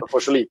kan kjøpe for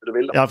så lite du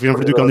vil. Da. Ja,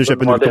 for du kan jo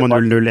kjøpe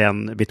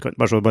 0,001 bitcoin,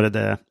 bare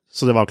det.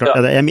 Så det var klart.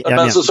 Ja.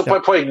 Men så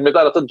poenget mitt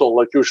er at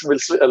dollarkursen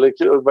eller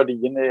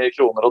verdien i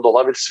kroner og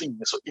dollar vil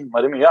svinge så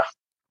innmari mye.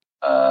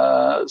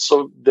 Så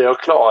det å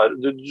klare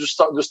du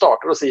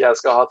starter å si jeg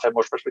skal ha et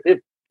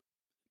 5-årsperspektiv,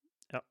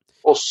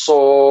 og så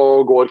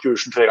går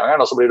kursen 3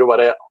 ganger, og så blir du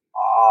bare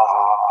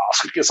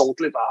skulle ikke solgt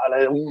litt,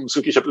 eller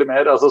skulle ikke kjøpe litt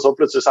mer, altså, så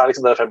plutselig så er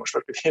liksom det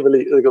 5-årsperspektivet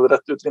det går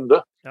rett ut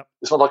vinduet.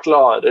 Hvis man da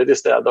klarer i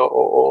stedet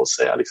å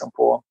se liksom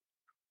på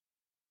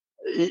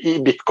i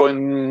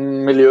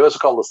bitcoin-miljøet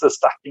så kalles det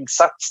stacking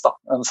sats da.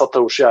 En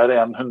satoshi er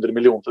 100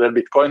 millioner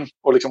bitcoin,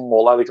 og liksom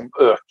målet er liksom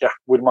øke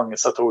hvor mange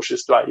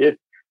satoshis du eier.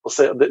 Og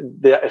se,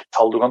 det er et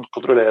tall du kan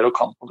kontrollere og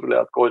kan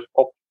kontrollere at går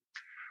opp.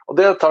 Og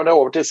det tar det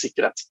over til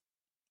sikkerhet.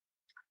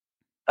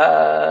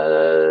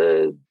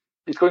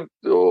 Bitcoin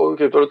og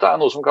kryptovaluta er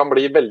noe som kan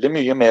bli veldig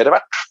mye mer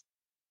verdt.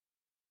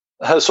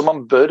 Så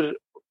man bør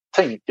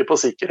tenke på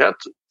sikkerhet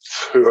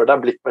før det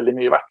er blitt veldig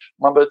mye verdt.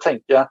 Man bør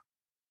tenke,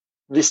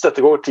 hvis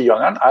dette går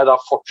 10-gangeren, er jeg da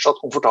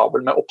fortsatt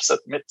komfortabel med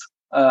oppsettet mitt,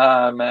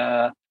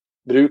 med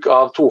bruk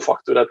av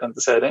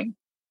tofaktorautentisering,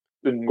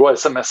 unngå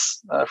SMS,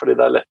 fordi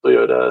det er lett å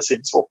gjøre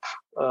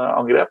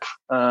SIM-swap-angrep.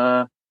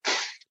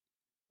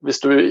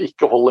 Hvis du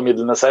ikke holder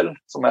midlene selv,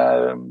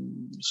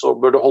 så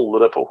bør du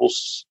holde det på hos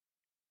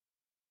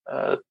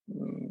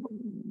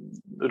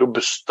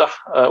robuste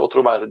og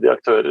troverdige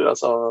aktører.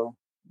 Altså,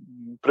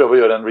 prøve å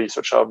gjøre en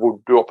research av hvor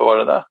du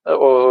oppbevarer det,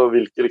 og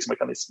hvilke liksom,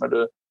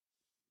 mekanismer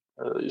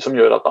som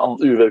gjør at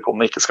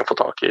uvedkommende ikke skal få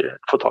tak i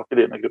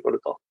dine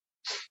kryptovaluta.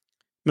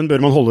 Men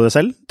bør man holde det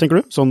selv, tenker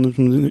du? Sånn,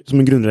 som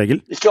en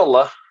grunnregel? Ikke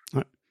alle.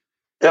 Nei.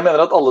 Jeg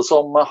mener at alle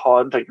som har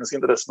en teknisk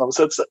interesse av å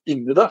sette seg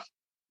inn i det,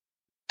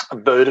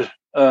 bør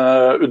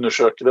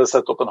undersøke det,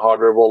 sette opp en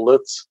hardware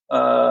wallet,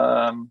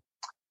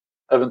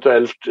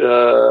 eventuelt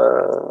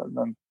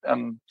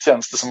en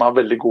tjeneste som har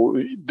veldig god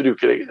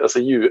altså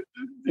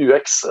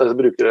UX, altså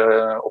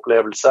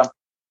brukeropplevelse,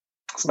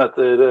 som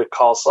heter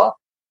Casa,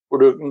 hvor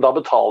da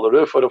betaler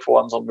du for å få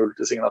en sånn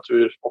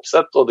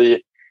multisignaturoppsett, og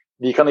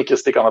de kan ikke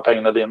stikke av med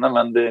pengene dine,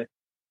 men de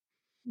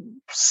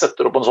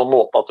setter opp en sånn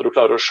måte at du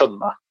klarer å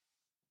skjønne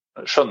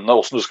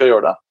hvordan du skal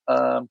gjøre det.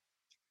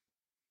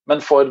 Men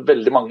for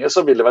veldig mange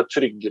så vil det være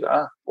tryggere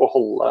å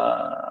holde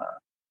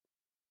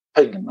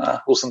pengene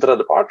hos en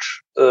tredjepart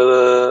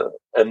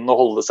enn å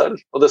holde det selv.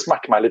 Og det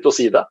smerter meg litt å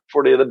si det,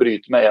 fordi det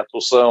bryter med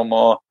etoset om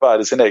å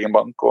være sin egen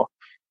bank og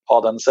ha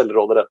den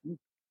selvråderetten.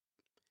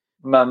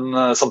 Men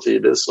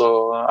samtidig så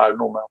er det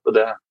noe med at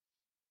det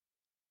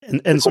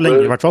enn så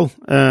lenge i hvert fall,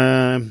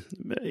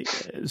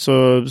 så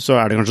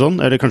er det kanskje sånn,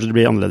 eller kanskje det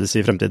blir annerledes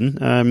i fremtiden.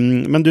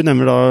 Men du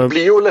nevner da... Det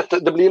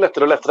blir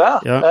lettere og lettere,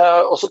 ja.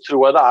 Og så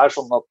tror jeg det er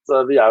sånn at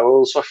vi er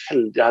jo så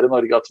heldige her i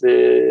Norge at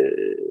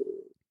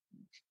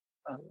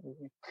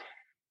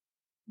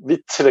vi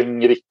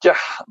trenger ikke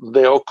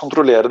det å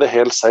kontrollere det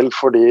helt selv,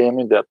 fordi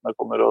myndighetene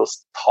kommer å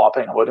ta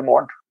pengene våre i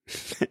morgen.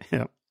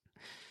 Ja.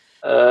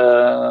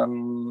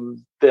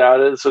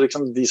 Så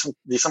liksom de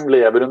som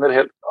lever under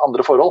helt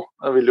andre forhold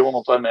vil jo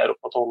måtte være mer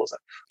opptatt av å holde seg.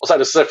 Og så er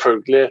det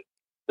selvfølgelig,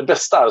 det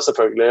beste er jo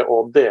selvfølgelig å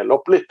dele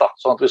opp litt da,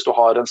 sånn at hvis du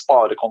har en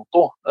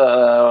sparekonto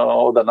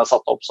og den er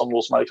satt opp som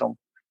noe som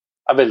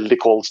er veldig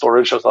cold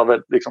storage, altså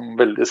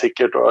veldig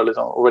sikkert og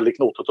veldig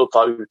knotete å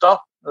ta ut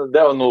av, det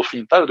er jo noe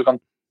fint der.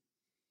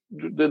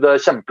 Det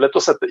er kjempelett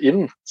å sette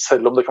inn,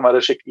 selv om det kan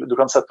være skikkelig, du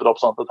kan sette det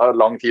opp sånn at det tar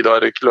lang tid å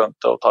være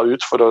klønete å ta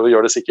ut for å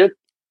gjøre det sikkert.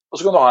 Og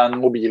så kan du ha en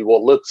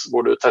mobil-wallet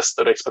hvor du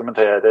tester og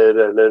eksperimenterer,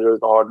 eller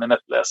du har den i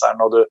nettleseren,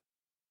 og du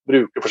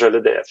bruker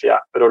forskjellige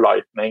DeFi-apper og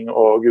Lightning,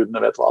 og gudene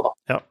vet hva da.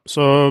 Ja,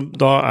 så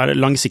da er det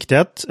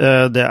langsiktighet,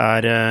 det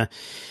er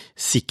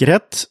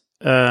sikkerhet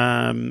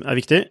er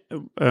viktig.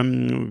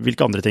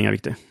 Hvilke andre ting er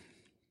viktig?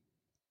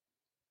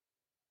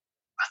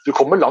 Du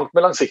kommer langt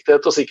med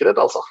langsiktighet og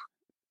sikkerhet, altså.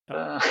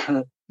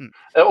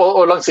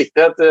 Og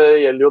langsiktighet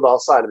gjelder jo da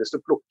særlig hvis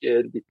du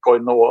plukker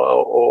bitcoin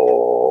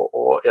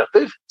og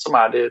ether, som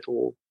er de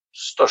to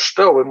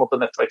største, og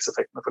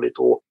nettverkseffektene for de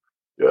to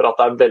gjør at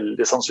det er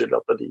veldig sannsynlig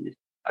at de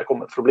er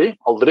kommet for å bli.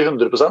 Aldri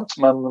 100%,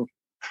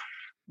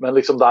 men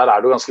liksom der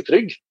er du ganske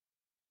trygg.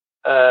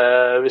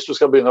 Hvis du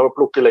skal begynne å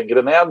plukke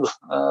lengre ned,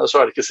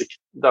 så er det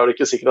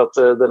ikke sikkert at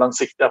det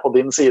langsiktige er på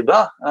din side.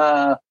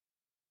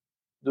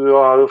 Du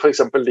har jo for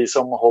eksempel de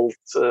som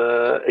holdt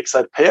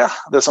XRP,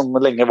 det som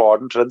lenge var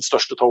den tredje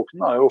største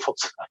token, har jo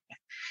fått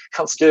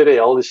ganske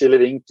real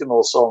kilevink nå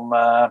som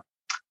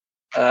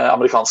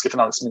amerikanske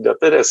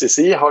finansmyndigheter,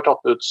 SEC, har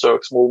tatt ut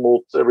søksmål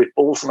mot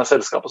Ripple, som er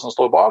selskapet som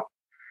står bak,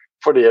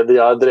 fordi de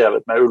har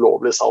drevet med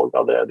ulovlig salg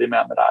av det de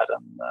mener er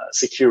en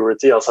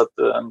security, altså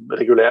en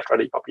regulert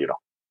verdipapir.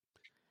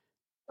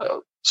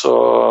 Så...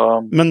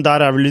 Men der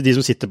er vel de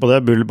som sitter på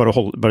det, burde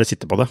bare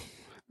sitte på det?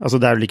 Altså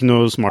det er vel ikke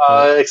noe smart?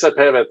 XRP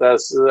vet jeg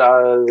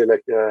vil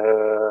ikke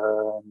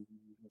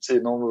si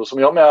noe så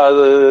mye om. Jeg har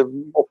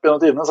opp gjennom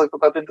tidene sagt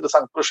at det er et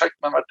interessant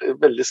prosjekt, men vært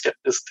veldig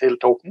skeptisk til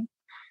token.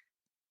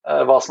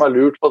 Hva som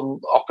lurt på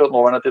akkurat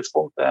nåværende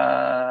tidspunkt,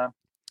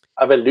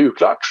 det veldig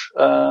uklart.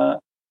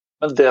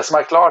 Men det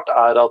som klart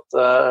at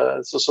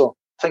så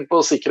tenk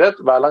på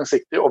sikkerhet, vær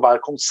langsiktig og vær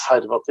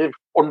konservativ,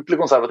 ordentlig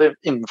konservativ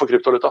innenfor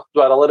kryptovaluta.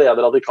 Du allerede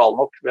radikal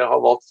nok ved å ha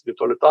valgt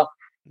kryptovaluta.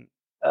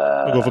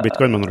 Og gå for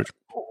bitcoin, mener du?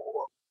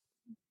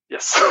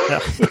 Yes. Ja.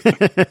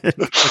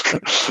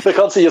 Det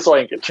kan sies så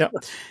enkelt. Ja,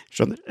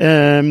 skjønner.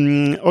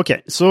 Ok,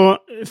 så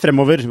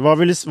fremover, hva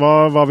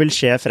vil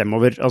skje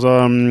fremover? Altså,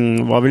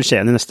 hva vil skje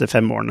de neste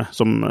 5 årene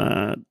som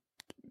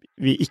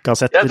vi ikke har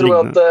sett lignende? Jeg tror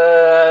at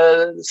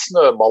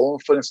snøballen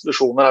for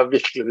institusjoner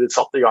virkelig blitt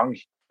satt i gang.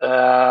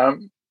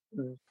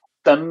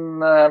 Den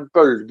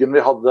bølgen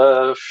vi hadde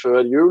før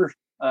jul,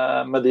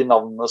 med de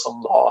navnene som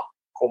da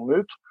kom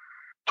ut,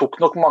 tok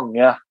nok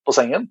mange på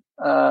sengen.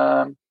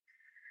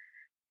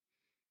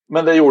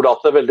 Men det gjorde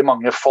at veldig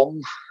mange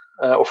fond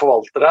og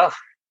forvaltere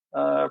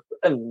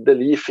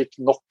endelig fikk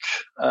nok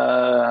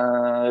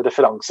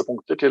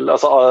referansepunkter til å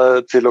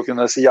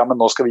kunne si ja, men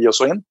nå skal vi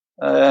også inn.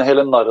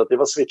 Hele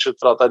narrativet har switchet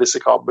fra at det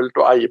risikabelt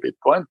å eie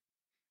bitcoin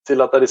til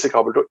at det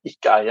risikabelt å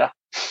ikke eie.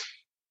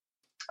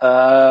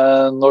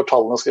 Når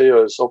tallene skal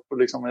gjøres opp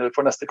liksom,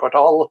 for neste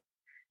kvartal,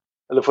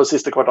 eller for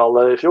siste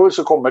kvartalet i fjor,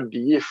 så kommer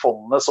de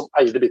fondene som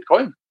eide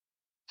bitcoin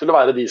til å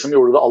være de som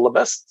gjorde det aller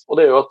best. Og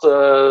det gjør at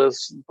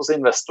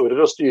investorer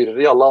og styrer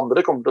i alle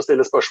andre kommer til å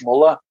stille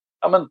spørsmålet,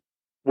 ja, men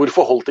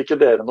hvorfor holdt ikke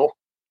dere noe?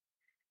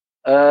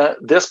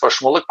 Det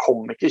spørsmålet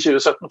kom ikke i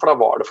 2017, for da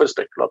var det for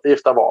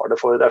spekulativt, da var det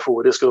for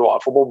euforisk, og det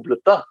var for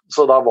boblete.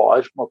 Så da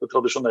var på en måte,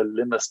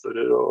 tradisjonelle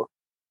investorer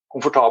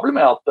komfortable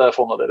med at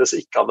fondet deres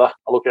ikke hadde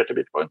allokert til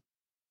bitcoin.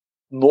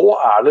 Nå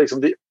det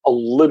liksom de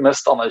aller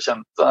mest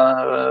anerkjente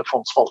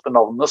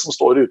fondsforvalternavnene som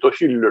står ute og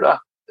hyller det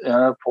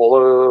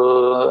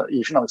i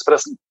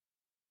finanspressen.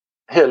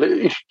 Hele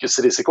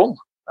yrkesrisikoen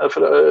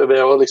ved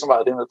å liksom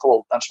være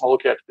forvalteren som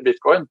allokerte til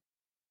bitcoin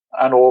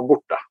nå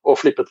borte og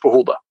flippet på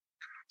hodet.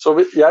 Så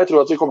jeg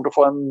tror at vi kommer til å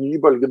få en ny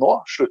bølge nå,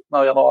 slutten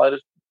av januar,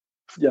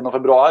 gjennom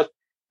februar.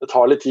 Det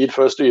tar litt tid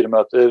før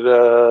styremøter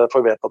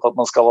får vedtatt at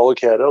man skal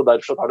allokere, og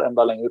derfor tar det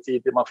enda lengre tid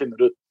til man finner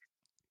ut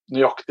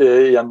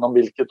nøyaktig gjennom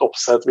hvilket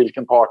oppsett,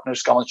 hvilken partner,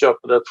 skal man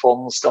kjøpe det et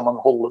fond, skal man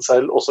holde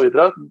selv, og så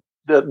videre.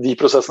 De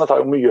prosessene tar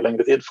jo mye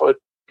lengre tid for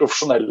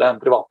profesjonelle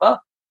enn private,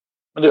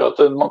 men det gjør at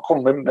man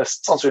kommer mest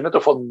sannsynlig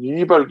til å få en ny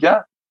bølge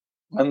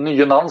med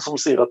nye navn som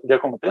sier at de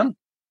har kommet inn,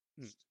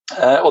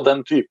 og den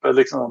type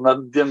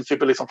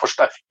liksom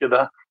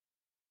forsterkede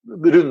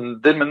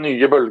runder med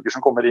nye bølger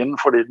som kommer inn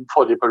fordi den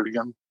forrige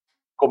bølgen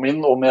kom inn,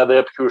 og med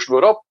det kursen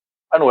går opp,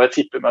 noe jeg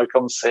tipper man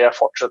kan se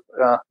fortsette.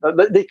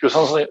 Det ikke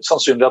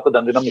sannsynlig at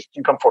den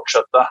dynamikken kan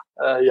fortsette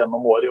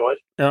gjennom år i år.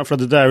 Ja, for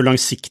det jo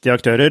langsiktige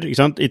aktører, ikke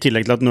sant? I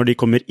tillegg til at når de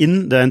kommer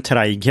inn, det en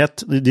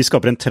treighet, de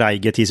skaper en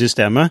treighet i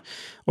systemet,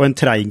 og en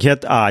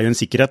treighet jo en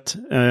sikkerhet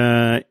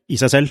i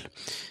seg selv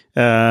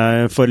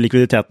for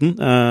likviditeten.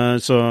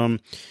 Så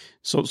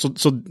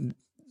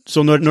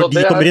når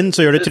de kommer inn,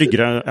 så gjør det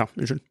tryggere. Ja,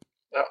 unnskyld.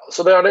 Ja,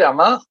 så det det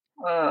ene.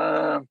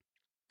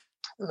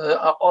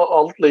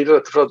 Alt ligger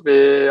til rette for at vi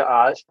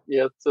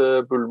i et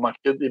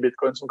bullmarked i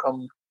bitcoin som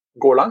kan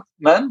gå langt,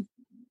 men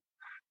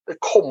det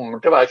kommer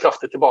til å være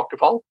kraftig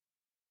tilbakefall.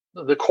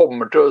 Det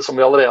kommer til, som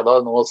vi allerede har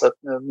nå sett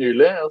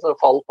nylig,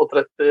 fall på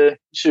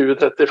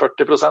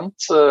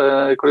 20-30-40%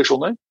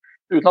 kolleksjoner,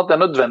 uten at det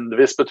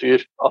nødvendigvis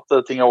betyr at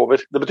ting over.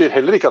 Det betyr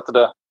heller ikke at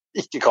det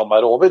ikke kan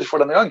være over for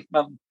denne gang,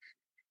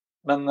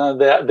 men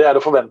det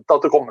å forvente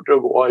at det kommer til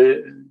å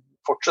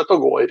fortsette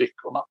å gå i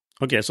rykk og ned.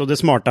 Ok, så det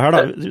smarte her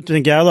da,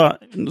 tenker jeg da,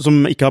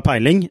 som ikke har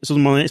peiling, så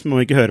må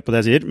ikke høre på det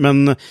jeg sier,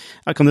 men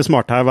kan det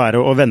smarte her være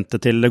å vente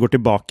til det går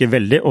tilbake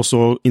veldig, og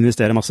så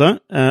investere masse,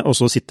 og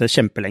så sitte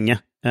kjempelenge?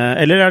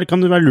 Eller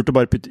kan det være lurt å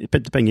bare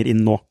putte penger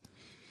inn nå?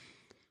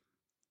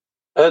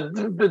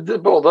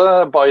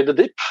 Både buy the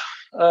dip,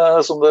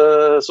 som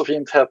det så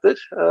fint heter,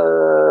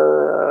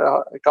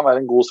 kan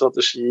være en god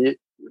strategi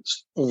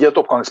i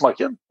et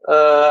oppgangsmarked,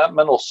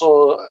 men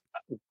også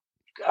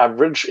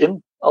average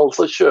in,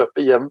 altså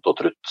kjøpe jevnt og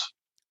trutt.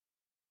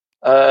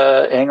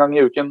 En gang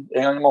i uken,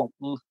 en gang i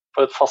måneden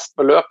for et fast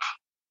beløp.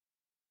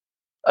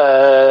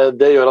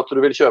 Det gjør at du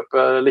vil kjøpe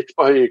litt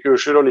på høye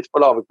kurser og litt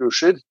på lave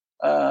kurser.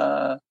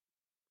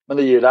 Men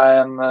det gir deg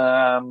en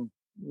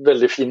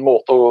veldig fin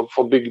måte å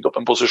få bygd opp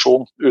en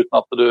posisjon uten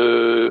at du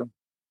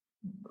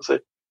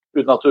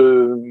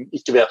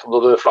ikke vet om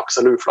det flaks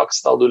eller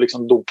uflaks. Da du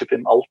liksom dunket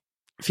inn alt.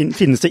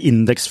 Finnes det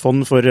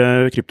indeksfond for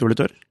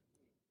kryptovalutaer?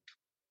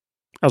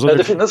 Altså,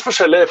 det finnes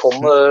forskjellige fond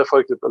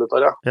for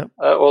kryptovalutaer, ja.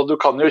 Og du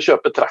kan jo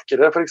kjøpe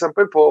trackere for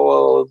eksempel på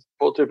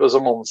type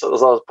som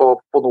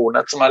på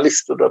Nordnet som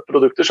listede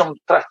produkter som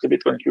tracker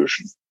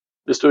bitcoin-kursen,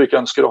 hvis du ikke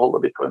ønsker å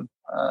holde bitcoin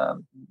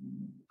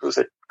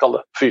kall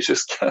det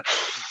fysisk.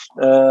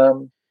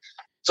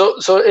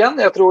 Så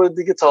jeg tror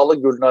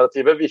digitale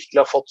gullnarrativet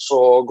virkelig har fått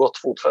så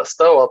godt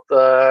fotfeste, og at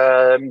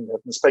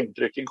myndighetens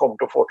pengetrykking kommer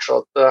til å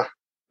fortsette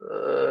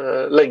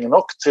lenge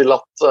nok til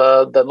at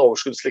den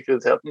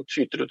overskuddslikviditeten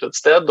tyter ut et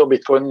sted, og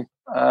bitcoin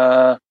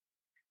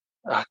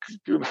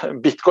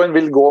Bitcoin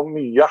vil gå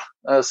mye,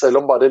 selv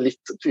om bare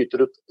litt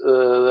tyter ut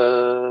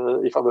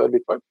i favør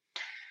Bitcoin.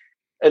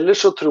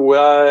 Ellers så tror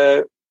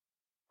jeg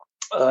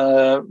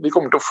vi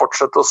kommer til å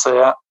fortsette å se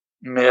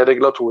mer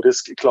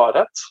regulatorisk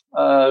klarhet.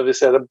 Vi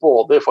ser det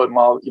både i form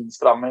av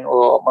innstramming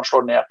og man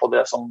slår ned på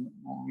det som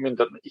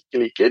myndighetene ikke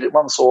liker.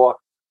 Man så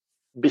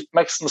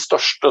BitMEX, den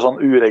største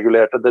sånn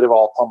uregulerte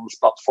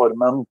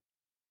derivathandelsplattformen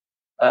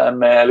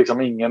med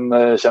liksom ingen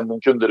kjente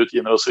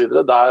kunderutiner og så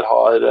videre. Der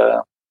har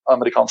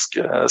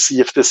amerikanske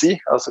CFTC,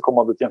 altså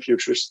Commodity and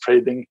Futures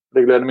Trading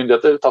regulerende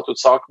myndigheter, tatt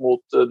ut sak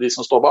mot de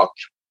som står bak.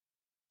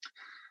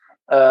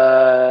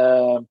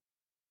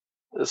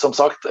 Som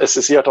sagt,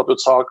 SEC har tatt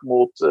ut sak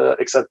mot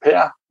XRP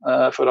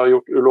for å ha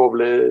gjort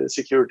ulovlig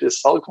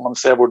securities-salg. Man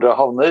ser hvor det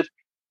havner,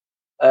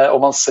 og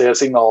man ser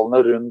signalene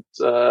rundt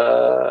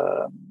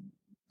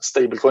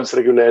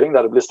stablecoins-regulering,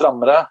 der det blir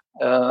strammere.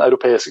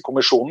 Europeiske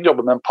kommisjonen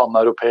jobber med en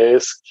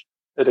pan-europeisk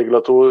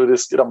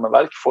regulatorisk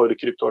rammeverk for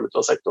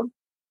kryptovalutasektoren.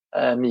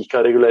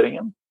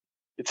 MiCA-reguleringen.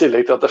 I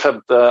tillegg til at det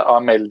 5.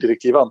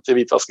 AML-direktivet,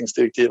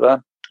 anti-hvitvaskingsdirektivet,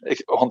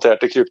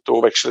 håndterte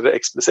kryptovekslere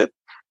eksplisitt.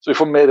 Så vi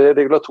får mer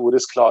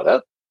regulatorisk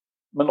klarhet,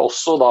 men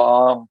også da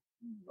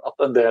at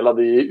en del av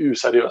de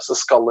useriøse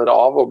skaller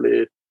av og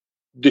blir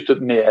dyttet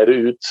mer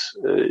ut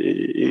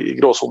i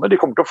gråsoner. De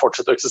kommer til å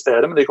fortsette å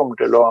eksistere, men det kommer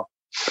til å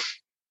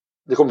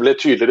bli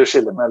et tydeligere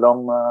skille mellom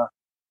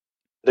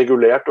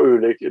regulert og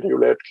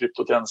uregulert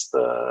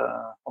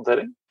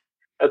kryptotjenestehåndtering.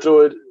 Jeg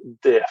tror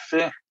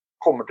DeFi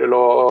kommer til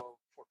å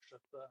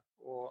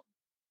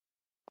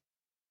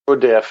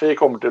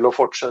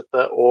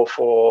fortsette å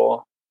få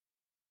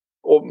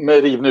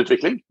med rivende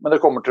utvikling, men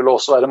det kommer til å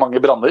også være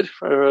mange branner.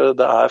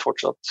 Det er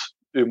fortsatt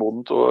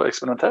umodent og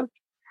eksperimentelt.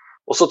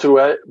 Og så tror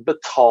jeg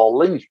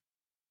betaling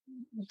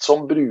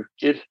som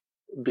bruker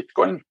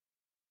Bitcoin,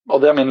 og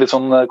det er min litt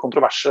sånn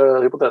kontroverse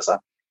hypotese,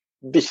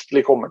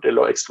 virkelig kommer til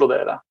å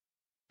eksplodere.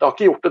 Det har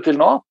ikke gjort det til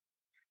nå,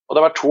 og det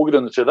har vært 2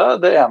 grunner til det.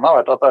 Det ene har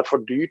vært at det er for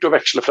dyrt å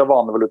veksle fra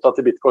vanlig valuta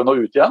til Bitcoin og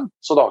ut igjen,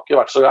 så det har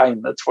ikke vært så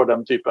egnet for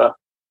den type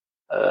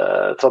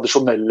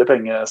tradisjonelle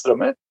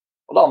pengestrømmer.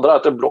 Og det andre er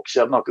at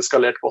blokkjeden har ikke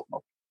skalert godt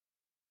nok.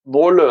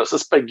 Nå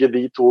løses begge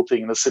de 2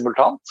 tingene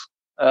simultant.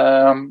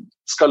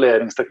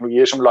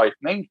 Skaleringsteknologier som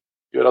Lightning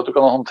gjør at du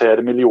kan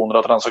håndtere millioner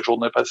av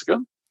transaksjoner per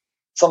sekund,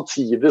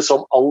 samtidig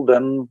som all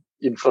den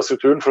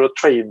infrastrukturen for å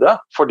trade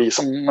for de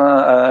som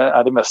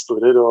er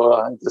investorer og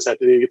er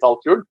interessert i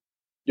digitalt gull,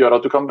 gjør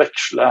at du kan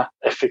veksle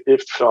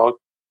effektivt fra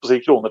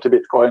kroner til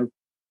bitcoin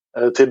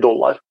til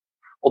dollar.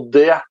 Og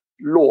det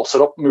låser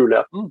opp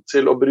muligheten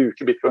til å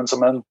bruke bitcoin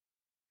som en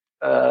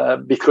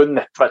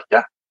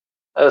bitcoin-nettverket,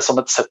 som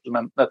et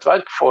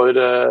settlement-nettverk for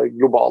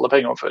globale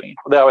pengeoverføringer.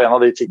 Og det er jo en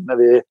av de tingene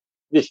vi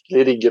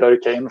virkelig rigger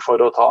Arcane for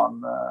å ta en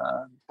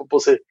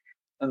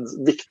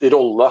viktig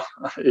rolle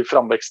i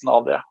framveksten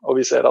av det. Og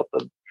vi ser at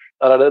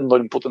der er det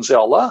enormt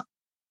potensiale.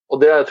 Og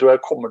det tror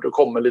jeg kommer til å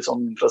komme litt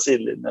sånn fra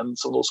sidelinjen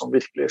som noe som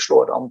virkelig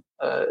slår an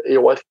i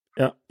år.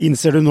 Ja,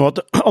 innser du nå at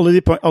alle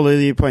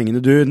de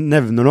poengene du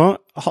nevner nå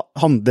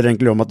handler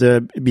egentlig om at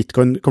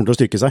Bitcoin kommer til å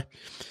styrke seg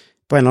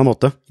på en eller annen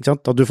måte, ikke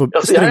sant? At du får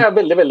jeg er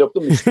veldig, veldig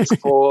optimistisk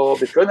på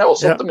Bitcoin. Jeg er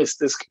også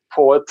optimistisk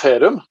på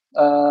Ethereum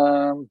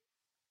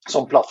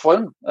som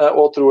plattform,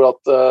 og tror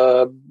at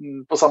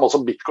på samme måte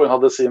som Bitcoin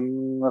hadde sin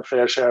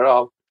fair share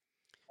av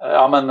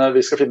men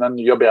vi skal finne en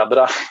ny og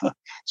bedre.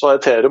 Så har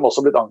Ethereum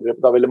også blitt angrepet.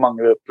 Det er veldig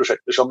mange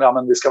prosjekter som,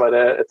 men vi skal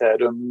være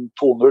Ethereum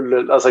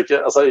 2.0.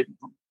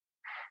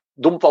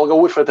 Dumt valg av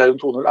ord, for Ethereum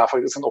 2.0 er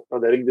faktisk en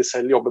oppgradering de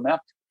selv jobber med.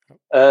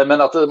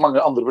 Men at mange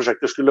andre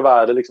prosjekter skulle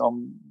være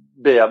liksom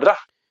bedre.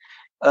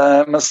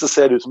 Mens det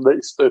ser ut som det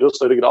i større og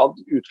større grad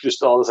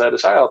utkrystalliserer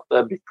seg at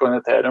Bitcoin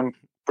og Ethereum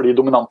blir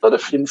dominante.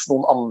 Det finnes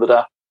noen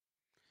andre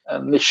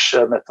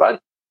nisjenettverk.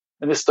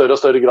 Men i større og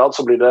større grad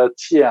så blir det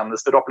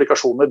tjenester og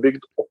applikasjoner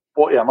bygd opp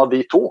på en av de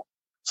 2,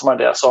 som er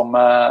det som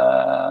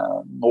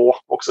nå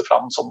vokser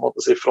fram som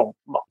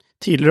fronten. Da.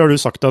 Tidligere har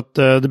du sagt at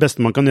det beste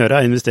man kan gjøre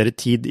er å investere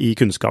tid i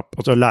kunnskap,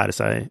 altså lære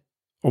seg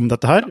om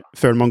dette her,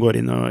 før man går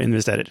inn og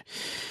investerer.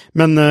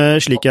 Men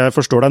slik jeg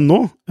forstår deg nå,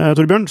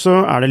 Torbjørn,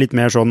 så er det litt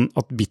mer sånn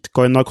at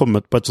Bitcoin har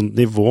kommet på et sånt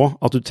nivå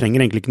at du trenger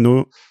egentlig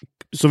ikke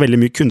så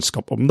veldig mye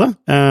kunnskap om det.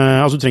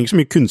 Altså du trenger ikke så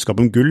mye kunnskap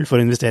om gull for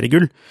å investere i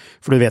gull,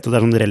 for du vet at det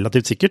er sånn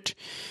relativt sikkert,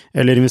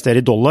 eller investere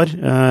i dollar.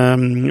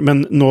 Men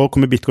nå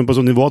kommer Bitcoin på et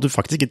sånt nivå at du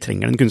faktisk ikke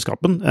trenger den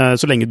kunnskapen,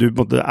 så lenge du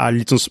er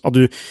litt sånn at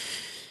du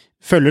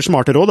følger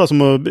smarte råd, som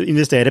å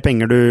investere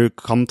penger du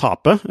kan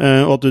tape,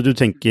 og at du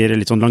tenker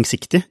litt sånn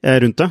langsiktig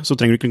rundt det, så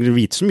trenger du ikke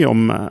vite så mye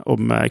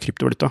om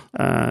kryptovaluta.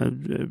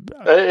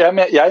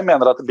 Jeg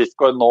mener at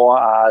Bitcoin nå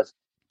er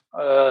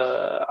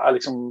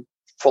liksom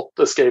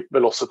fått escape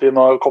velocity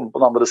når jeg kommer på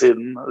den andre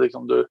siden.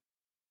 Liksom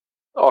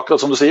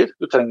akkurat som du sier,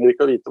 du trenger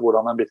ikke å vite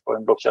hvordan en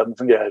Bitcoin-blokkjeden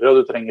fungerer, og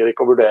du trenger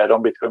ikke å vurdere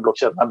om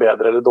Bitcoin-blokkjeden er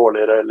bedre eller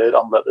dårligere eller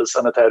annerledes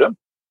enn Ethereum.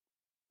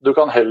 Du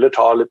kan heller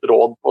ta litt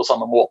råd på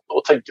samme måte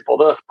og tenke på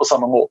det på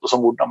samme måte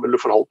som hvordan vil du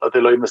forholde deg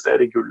til å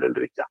investere i gull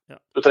eller ikke.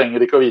 Du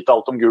trenger ikke å vite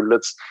alt om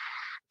gullets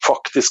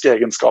faktiske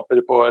egenskaper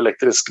på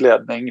elektrisk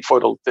ledning,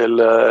 forhold til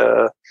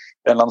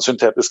en eller annen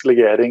syntetisk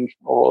legering,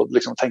 og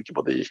liksom tenke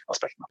på de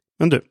aspektene.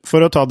 Men du,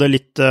 for å ta det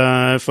litt,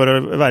 for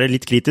å være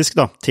litt kritisk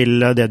da,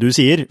 til det du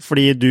sier,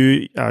 fordi du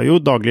jo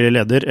daglig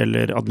leder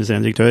eller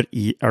administrerende direktør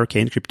i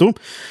Arcane Crypto,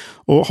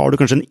 og har du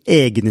kanskje en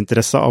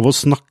egeninteresse av å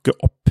snakke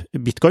opp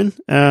Bitcoin?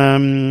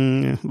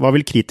 Hva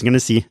vil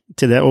kritikerne si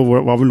til det, og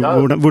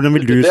hvordan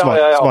vil du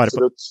svare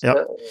på? Ja.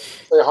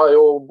 Jeg har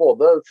jo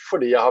både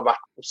fordi jeg har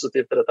vært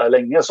positiv til dette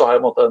lenge, så har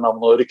jeg måttet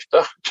navn og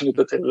rykte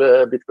knyttet til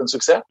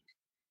Bitcoin-suksess.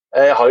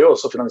 Jeg har jo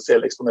også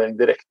finansiell eksponering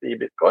direkte i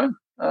Bitcoin.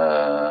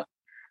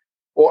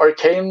 Og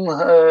Arcane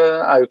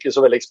jo ikke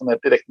så veldig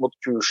eksponert direkte mot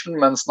kursen,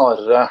 men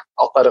snarere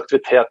at det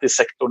aktivitet i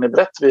sektoren i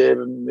bredt. Vi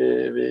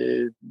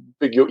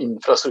bygger jo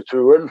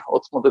infrastrukturen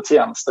og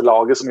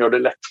tjenestelaget som gjør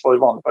det lett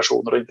for vanlige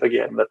personer å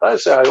interagere med dette.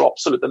 Så jeg har jo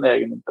absolutt en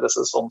egen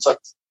interesse sånn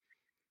sett.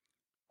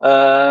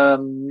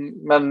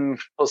 Men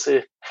å si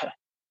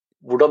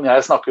hvordan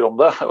jeg snakker om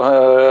det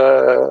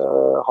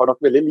har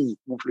nok veldig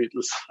liten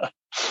innflytelse.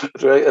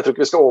 Jeg tror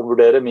ikke vi skal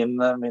overvurdere min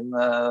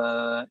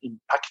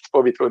impact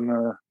på Bitcoin.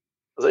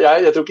 Altså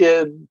jeg tror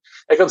ikke,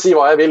 jeg kan si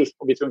hva jeg vil,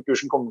 og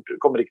Bitcoin-kursen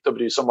kommer ikke til å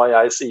bry seg om hva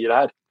jeg sier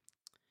her.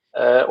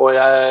 Og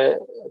jeg...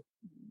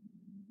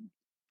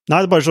 Nei,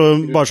 det bare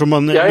så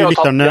man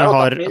lytterne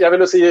har... Jeg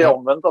vil jo si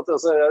omvendt, at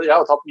jeg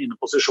har tatt mine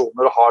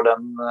posisjoner og har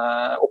den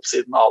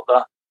oppsiden av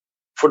det,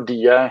 fordi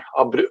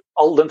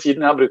all den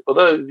tiden jeg har brukt på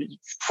det,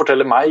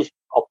 forteller meg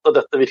at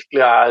dette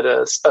virkelig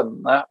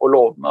spennende og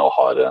lovende og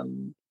har en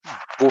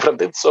god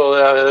fremtid. Så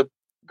jeg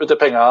putter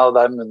pengene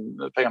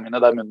mine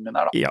der munnen min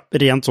da. Ja,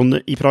 rent sånn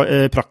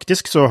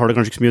praktisk så har det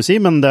kanskje ikke så mye å si,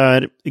 men det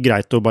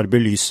greit å bare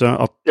belyse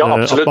at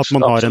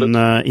man har en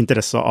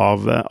interesse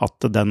av at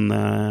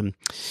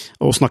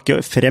å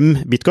snakke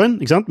frem Bitcoin,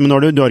 ikke sant? Men nå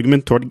har du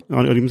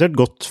argumentert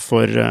godt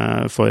for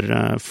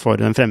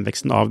den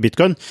fremveksten av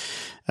Bitcoin.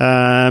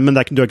 Men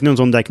det er ikke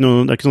sånn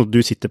at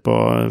du sitter på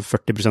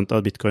 40%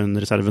 av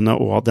Bitcoin-reservene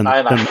og denne...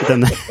 Jeg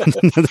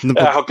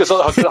har ikke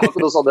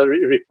noe sånne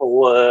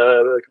Ripple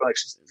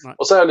connections.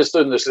 Og så har jeg lyst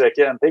til å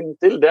understreke en ting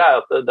til, det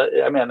at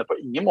jeg mener på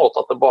ingen måte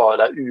at det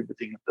bare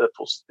ubetingete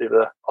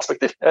positive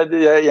aspekter.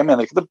 Jeg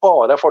mener ikke det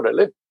bare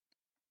fordeler.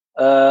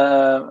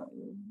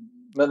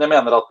 Men jeg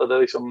mener at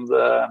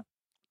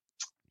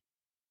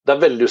det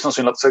veldig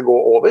usannsynlig at det skal gå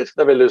over.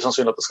 Det veldig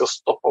usannsynlig at det skal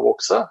stoppe å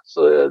vokse. Så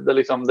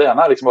det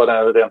ene bare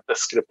rent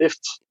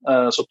deskriptivt.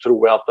 Så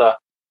tror jeg at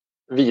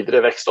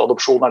videre vekst og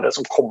adopsjon det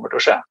som kommer til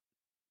å skje.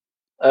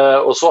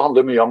 Og så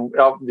handler det mye om,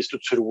 hvis du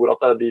tror at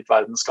det dit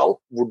verden skal,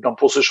 hvordan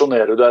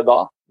posisjonerer du deg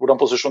da? Hvordan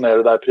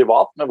posisjonerer du deg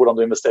privat med hvordan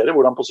du investerer?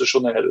 Hvordan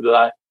posisjonerer du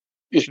deg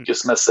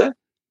yrkesmessig?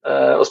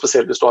 Og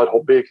spesielt hvis du har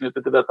hobby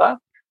knyttet til dette.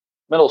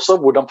 Men også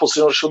hvordan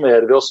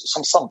posisjonerer vi oss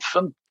som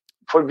samfunn?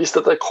 For hvis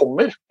dette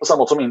kommer, på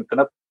samme måte som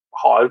internett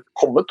har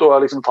kommet og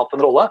har tatt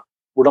en rolle,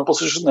 hvordan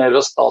posisjonerer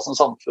vi oss da som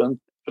samfunn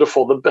for å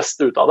få det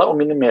beste ut av det og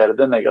minimere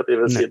de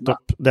negative sidene?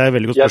 Nettopp. Det et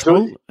veldig godt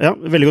spørsmål.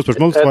 Veldig godt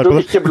spørsmål. Jeg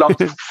tror ikke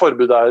blankt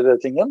forbud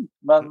tingen,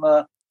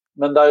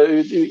 men det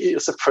jo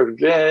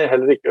selvfølgelig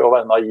heller ikke å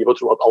være naiv og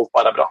tro at alt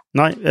bare bra.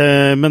 Nei,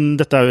 men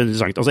dette jo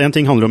interessant. Altså, en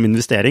ting handler om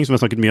investering, som jeg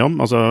har snakket mye om.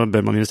 Altså,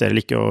 bør man investere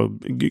eller ikke, og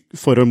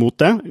for og mot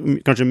det?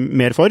 Kanskje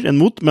mer for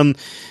enn mot, men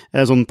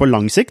sånn på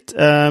lang sikt.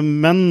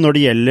 Men når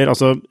det gjelder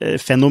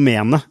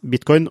fenomenet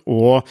Bitcoin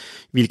og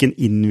hvilken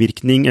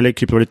innvirkning, eller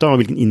kryptovaluta,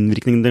 og hvilken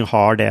innvirkning det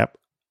har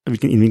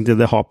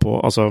på,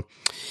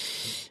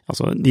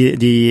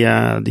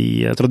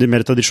 de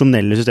mer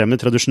tradisjonelle systemene,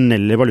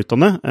 tradisjonelle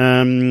valutaene,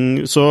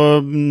 så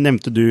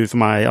nevnte du for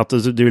meg at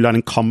du vil ha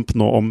en kamp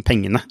nå om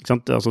pengene, ikke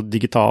sant? Altså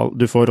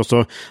du får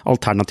også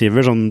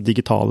alternativer, sånn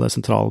digitale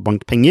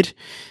sentralbankpenger,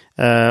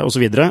 og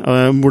så videre.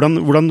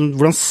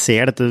 Hvordan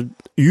ser dette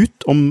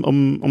ut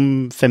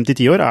om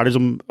 5-10 år?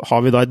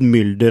 Har vi da et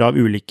mylder av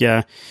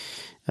ulike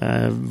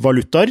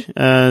valutaer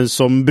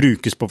som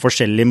brukes på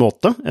forskjellig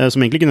måte,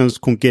 som egentlig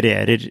ikke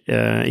konkurrerer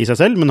i seg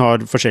selv, men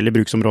har forskjellige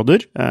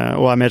bruksområder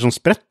og mer sånn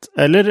spredt,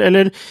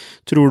 eller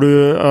tror du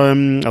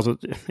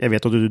jeg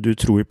vet at du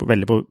tror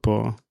veldig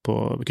på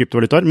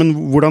kryptovalutaer, men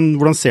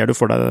hvordan ser du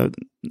for deg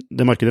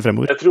det markedet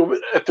fremover?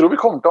 Jeg tror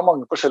vi kommer til å ha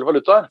mange forskjellige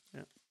valutaer,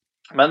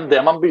 men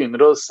det man begynner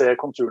å se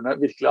konturene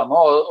virkelig av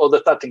nå, og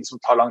dette ting som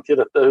tar lang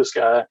tid. Dette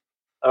husker jeg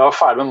var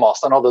ferdig med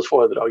masteren og hadde et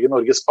foredrag i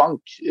Norges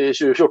Bank i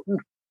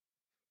 2014.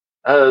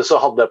 Så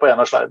hadde jeg på en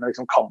av slidene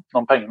kampen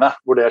om pengene,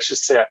 hvor det jeg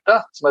skisserte,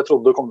 som jeg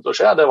trodde kom til å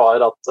skje, det var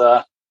at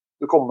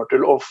du kommer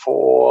til å få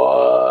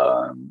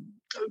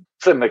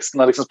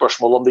fremveksten av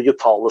spørsmål om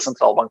digitale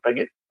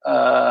sentralbankpenger.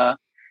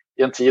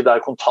 I en tid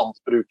der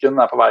kontantbruken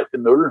på vei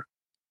til null,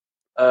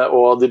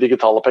 og de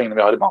digitale pengene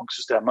vi har i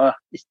banksystemet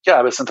ikke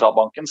ved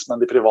sentralbankens,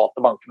 men de private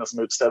bankene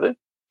som utsteder.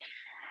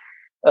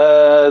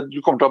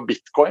 Du kommer til å ha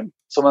bitcoin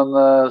som en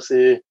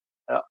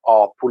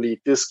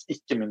apolitisk,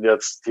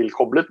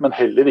 ikke-myndighetstilkoblet, men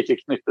heller ikke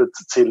knyttet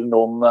til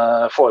noen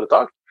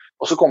foretak.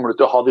 Og så kommer du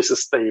til å ha disse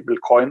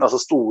stablecoin, altså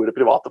store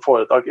private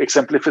foretak,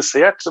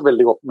 eksemplifisert så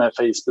veldig godt med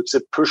Facebook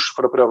sitt push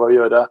for å prøve å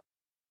gjøre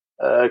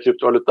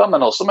kryptovaluta,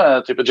 men også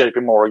med type JP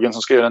Morgan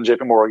som skal gjøre en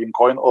JP Morgan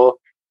coin, og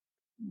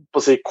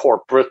på å si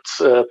corporate,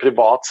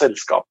 privat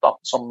selskap da,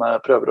 som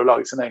prøver å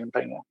lage sin egen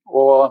penge.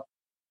 Og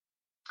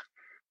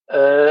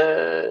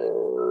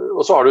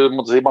Og så har du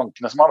måtte si,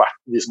 bankene som har vært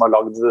de som har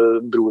lagd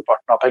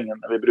brorparten av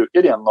pengene vi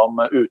bruker gjennom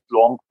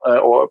utlån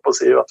og på å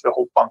si at vi har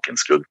holdt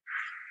bankinnskudd.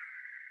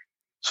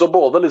 Så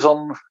både litt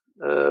sånn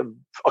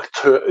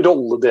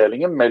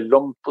rolledelingen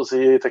mellom på å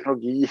si,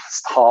 teknologi,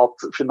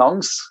 stat,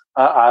 finans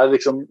er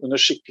liksom under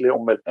skikkelig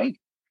omveltning.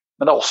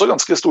 Men det er også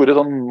ganske store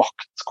sånn,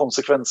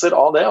 maktkonsekvenser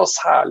av det, og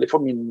særlig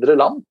for mindre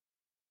land.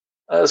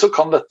 Så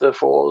kan dette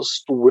få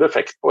stor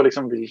effekt på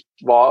liksom,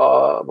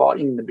 hva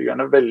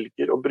innbyggerne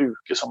velger å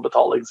bruke som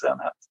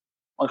betalingsenhet.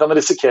 Man kan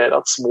risikere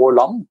at små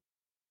land,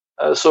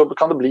 så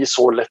kan det bli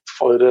så lett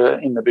for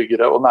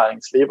innbyggere og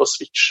næringsliv å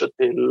switche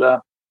til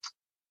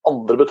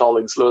andre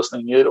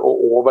betalingsløsninger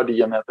og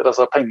verdienheter,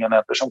 altså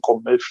pengeenheter som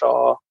kommer fra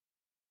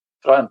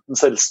enten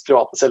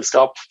private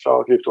selskap,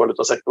 fra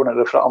kryptovalutasektoren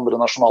eller fra andre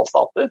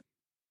nasjonalstater.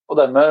 Og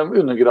dermed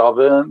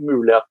undergrave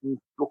muligheten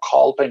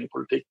lokal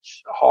pengepolitikk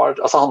har,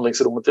 altså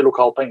handlingsrommet til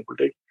lokal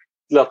pengepolitikk,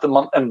 til at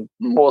man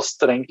enten må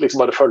strengt liksom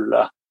bare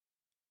følge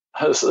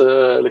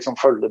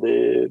de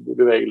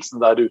bevegelsene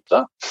der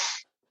ute,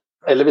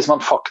 eller hvis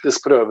man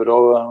faktisk prøver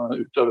å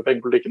utøve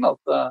pengepolitikken,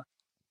 at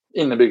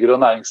innbyggere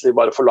og næringsliv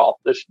bare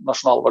forlater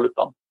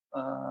nasjonalvalutaen.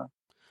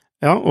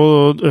 Ja,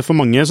 og for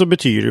mange så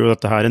betyr jo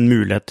dette her en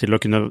mulighet til å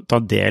kunne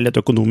ta del i et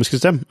økonomisk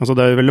system. Altså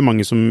det er jo veldig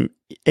mange som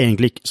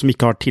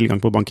ikke har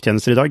tilgang på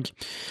banktjenester i dag,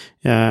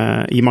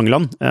 i mange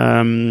land.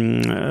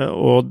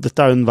 Og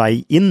dette er jo en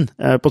vei inn,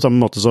 på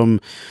samme måte som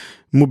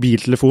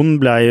mobiltelefonen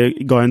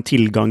ga en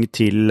tilgang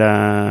til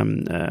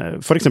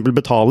for eksempel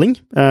betaling,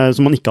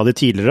 som man ikke hadde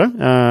tidligere,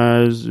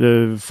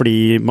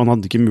 fordi man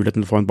hadde ikke mulighet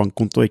til å få en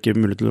bankkonto og ikke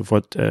mulighet til å få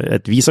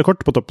et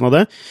visakort på toppen av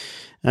det.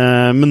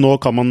 Men nå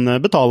kan man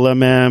betale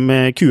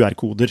med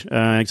QR-koder,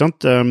 ikke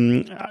sant?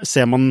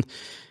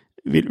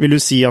 Vil du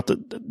si at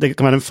det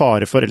kan være en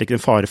fare for, eller ikke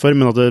en fare for,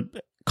 men at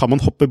kan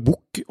man hoppe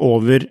bukk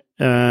over,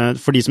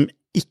 for de som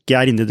ikke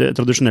er inne i det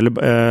tradisjonelle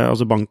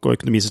altså bank- og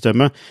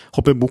økonomisystemet,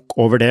 hoppe bukk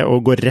over det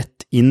og gå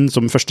rett inn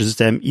som første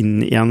system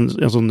inn i en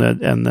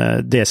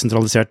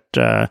desentralisert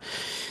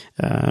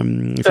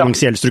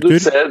finansiell struktur.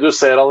 Du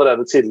ser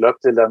allerede tilløp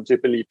til den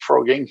type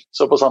leapfrogging.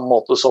 Så på samme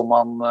måte som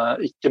man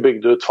ikke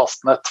bygde ut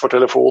fastnett for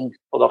telefon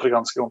på det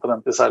afrikanske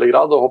kontinentet i særlig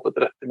grad og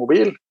hoppet rett i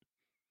mobil,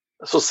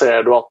 så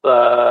ser du at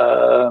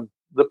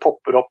det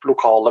popper opp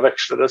lokale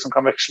vekslere som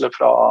kan veksle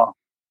fra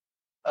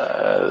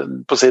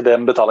på å si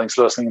den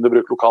betalingsløsningen du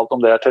bruker lokalt,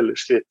 om det er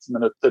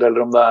tellerskrittminutter eller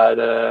om det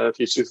er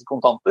fysiske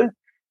kontanter,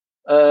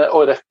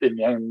 og rett inn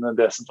i en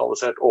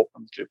desentralisert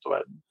åpen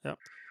kryptoverden. Ja.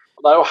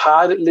 Det er jo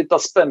her litt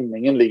av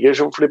spenningen ligger,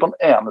 fordi på den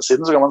ene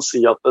siden så kan man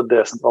si at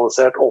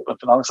desentralisert åpen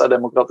finans er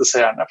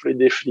demokratiserende, fordi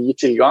de gir fri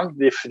tilgang,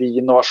 de gir fri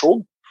innovasjon,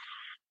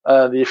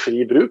 de gir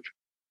fri bruk.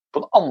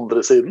 På den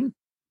andre siden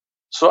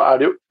så er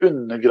det jo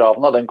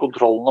undergravende av den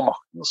kontrollen og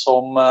makten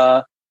som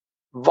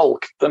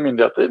valgte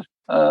myndigheter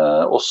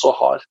også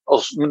har.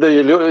 Men det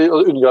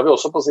undergraver jo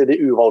også på å si de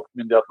uvalgte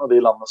myndighetene og de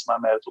landene som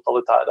er mer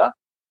totalitære.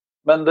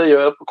 Men det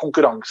gjør at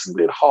konkurransen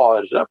blir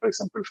hardere, for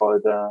eksempel for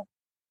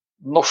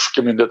norske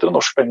myndigheter og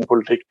norsk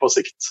pengepolitikk på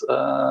sikt.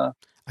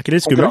 Er ikke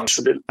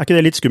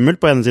det litt skummelt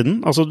på ene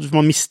siden? Altså,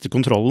 man mister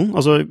kontrollen.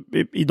 Altså,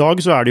 i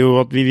dag så er det jo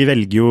at vi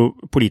velger jo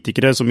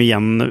politikere som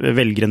igjen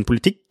velger en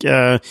politikk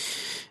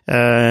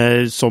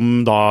som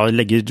da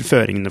legger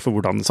føringene for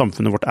hvordan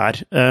samfunnet vårt er.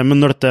 Men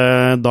når dette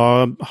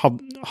da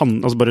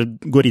altså bare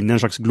går inn i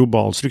en slags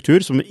global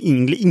struktur som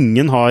egentlig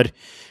ingen har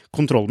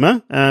kontroll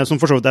med,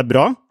 som for så vidt er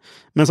bra,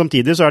 men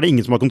samtidig så er det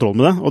ingen som har kontroll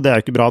med det, og det er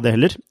jo ikke bra det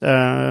heller.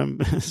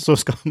 Så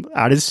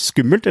er det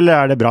skummelt, eller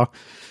er det bra?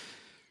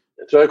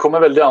 Jeg tror det kommer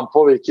veldig an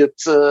på hvilket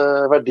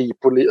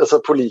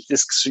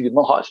politisk syn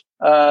man har.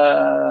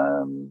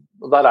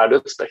 Og der er det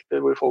et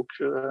spekter hvor folk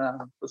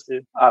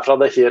er fra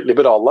det helt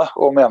liberale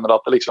og mener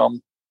at det liksom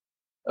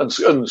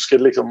ønsker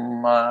liksom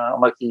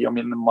anarki og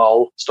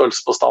minimal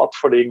størrelse på stat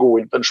fordi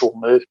gode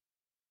intensjoner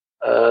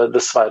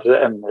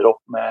dessverre ender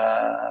opp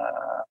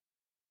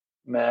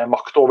med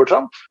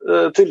maktovertramp,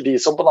 til de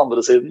som på den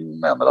andre siden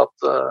mener at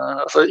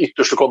altså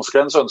ytterste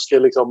konsekvens ønsker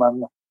liksom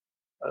en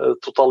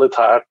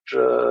totalitært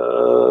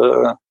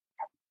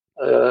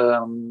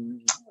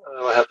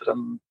hva heter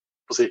den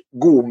på å si,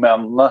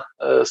 godmenende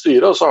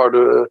styre, og så har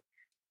du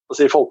på å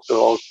si,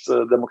 folkevalgt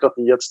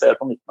demokrati et sted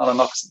på midten av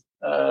den aksen.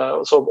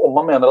 Så om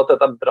man mener at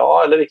dette er bra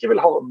eller ikke,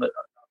 vil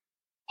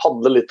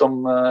handle litt om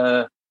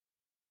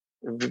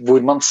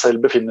hvor man selv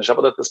befinner seg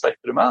på dette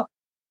spektrumet.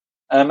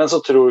 Men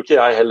så tror ikke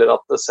jeg heller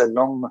at selv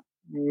om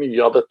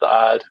mye av dette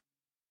er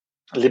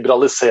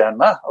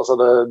liberaliserende, altså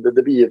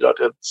det bidrar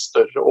til et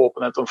større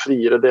åpenhet og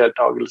friere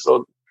deltakelse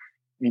og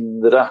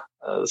mindre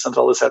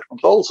sentralisert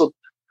kontroll, så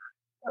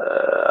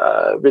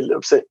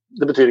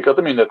det betyr ikke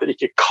at myndigheter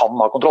ikke kan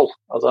ha kontroll.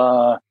 Altså,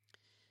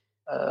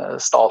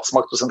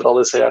 statsmakt og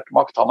sentralisert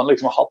makt har man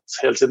liksom hatt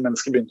helt siden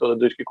mennesker begynte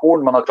å dyrke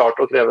korn. Man har klart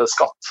å kreve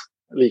skatt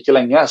like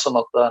lenge, sånn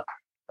at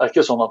det er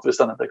ikke sånn at hvis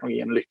denne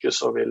teknologien lykkes,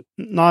 så vil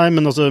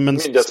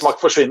myndighetsmakt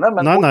forsvinne.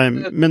 Men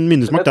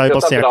myndighetsmakt er jo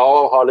basert... Det er bra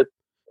å ha litt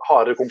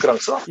hardere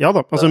konkurranse. Da. Ja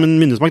da, altså, men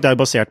myndighetsmakt er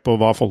jo basert på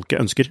hva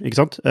folket ønsker, ikke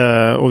sant?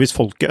 Og hvis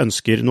folket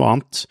ønsker noe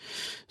annet,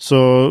 så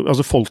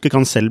altså folket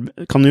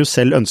kan jo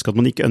selv ønske at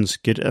man ikke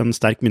ønsker en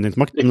sterk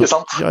myndighetsmakt. Ikke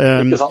sant?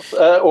 Ikke sant?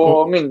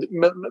 Og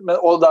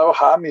det er jo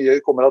her mye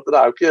kommer at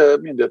det er jo ikke,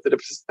 myndigheter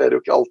representerer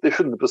jo ikke alltid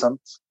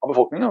 100% av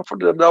befolkningen, for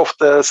det er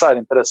ofte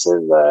særinteresser,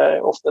 det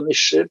er ofte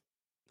nisjer.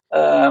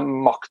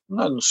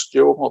 Makten ønsker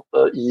jo på en måte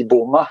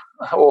iboende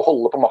å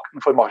holde på makten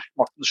for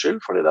maktens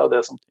skyld, fordi det er jo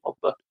det som på en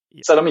måte,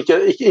 selv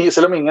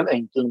om ingen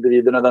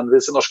enkeltindivider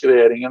nødvendigvis i norske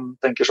regjeringen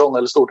tenker sånn,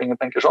 eller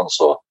Stortinget tenker sånn,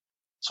 så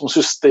som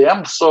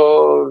system så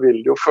vil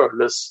det jo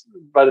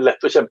være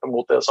lett å kjempe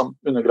mot det som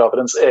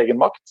undergraver ens egen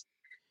makt.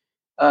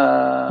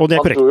 Og det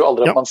er korrekt.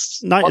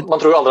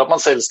 Man tror jo aldri at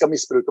man selv skal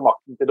misbruke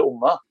makten til det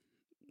onde.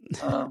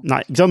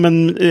 Nei, ikke sant, men,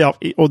 ja,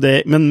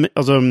 men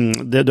altså,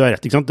 du har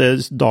rett, ikke sant?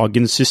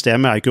 Dagens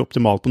system er jo ikke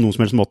optimalt på noen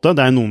som helst måte.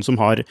 Det er noen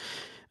som har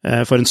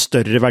for en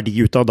større verdi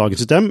ut av dagens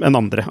system enn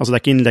andre. Altså,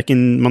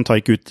 man tar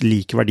ikke ut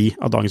like verdi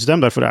av dagens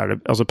system, derfor er det,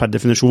 altså per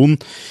definisjon,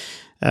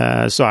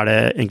 så er det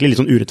egentlig litt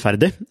sånn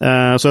urettferdig.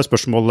 Så er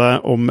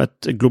spørsmålet om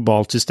et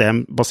globalt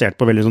system basert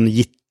på veldig sånn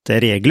gitte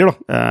regler, da.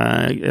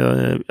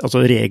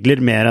 Altså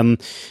regler mer enn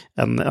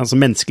altså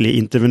menneskelig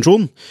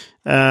intervensjon.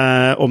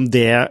 Om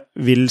det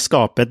vil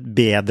skape et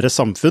bedre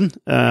samfunn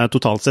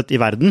totalt sett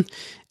i verden,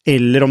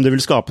 eller om det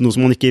vil skape noe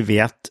som man ikke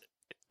vet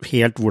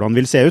helt hvordan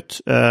vil se ut,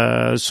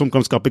 som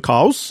kan skape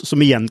kaos,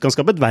 som igjen kan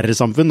skape et verre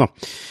samfunn, da.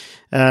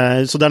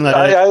 Så det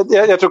er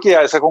jeg tror ikke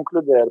jeg skal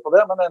konkludere på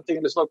det, men en ting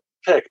jeg har lyst til å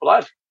peke på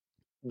der,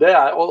 det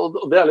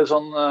er litt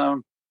sånn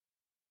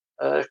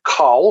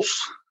kaos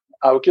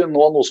er jo ikke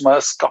noe som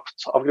er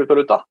skapt av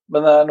kryptovaluta,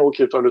 men det er noe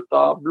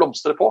kryptovaluta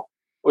blomstrer på.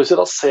 Og hvis vi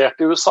da ser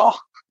til USA,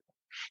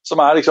 som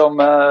er liksom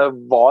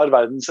var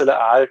verdens, eller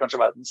er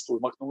kanskje verdens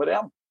stormakt nummer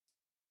 1,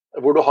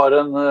 hvor du har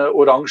en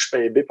oransje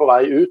baby på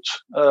vei ut,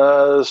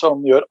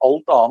 som gjør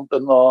alt annet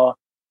enn å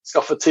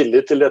skaffe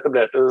tillit til de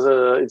etablerte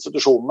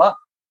institusjonene,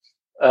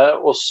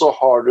 og så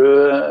har du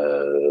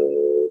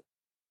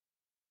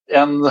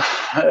en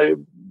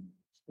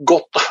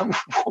godt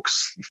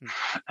voksen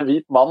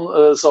hvit mann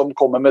som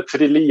kommer med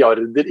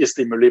trilliarder i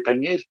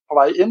stimulipenger på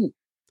vei inn,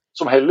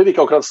 som heller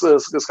ikke akkurat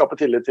skal skape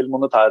tillit til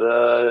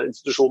monetære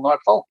institusjoner i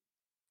hvert fall.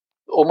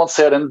 Og man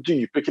ser den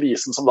dype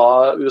krisen som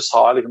da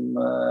USA er liksom,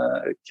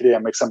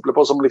 kremeksempler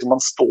på, som liksom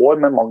man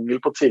står med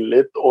mangel på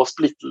tillit og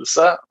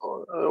splittelse,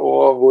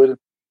 og hvor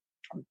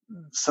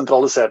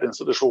sentraliserte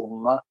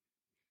institusjonene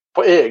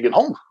på egen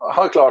hånd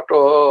har klart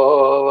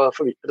å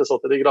forvitre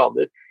så til de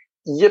grader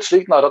i et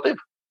slikt narrativ.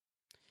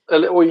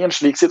 Og i en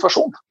slik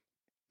situasjon,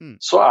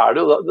 så er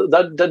det jo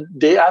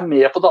det er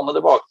med på å danne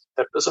det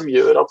bakteppet som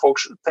gjør at folk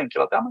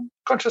tenker at ja, men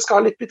kanskje jeg skal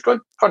ha litt bitcoin,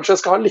 kanskje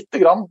jeg skal ha litt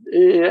grann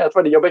i et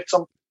verdiobjekt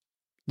som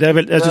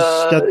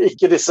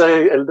ikke disse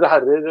eldre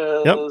herrer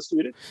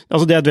styrer.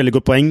 Altså det er et veldig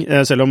godt poeng,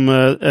 selv om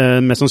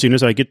mest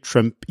sannsynlig så er det ikke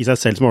Trump i seg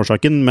selv som er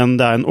årsaken, men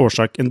det er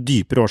en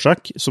dypere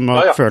årsak som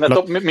har ført til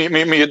at...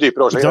 Mye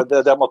dypere årsak.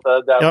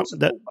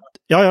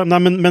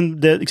 Men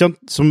det, ikke sant,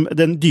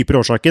 den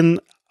dypere årsaken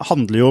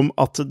handler jo om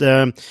at det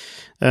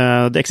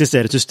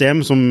eksisterer et system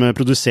som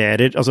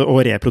produserer, altså,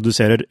 og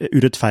reproduserer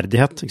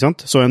urettferdighet, ikke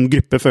sant? Så en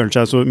gruppe føler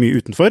seg så mye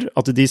utenfor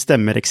at de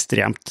stemmer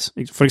ekstremt,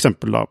 for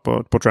eksempel da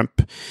på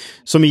Trump,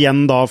 som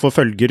igjen da får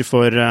følger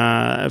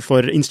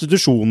for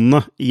institusjonene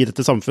i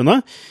dette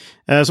samfunnet,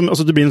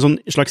 altså det blir en sånn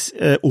slags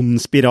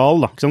ond spiral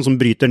da, ikke sant? Som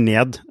bryter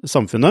ned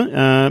samfunnet,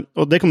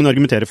 og det kan man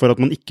argumentere for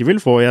at man ikke vil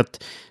få i et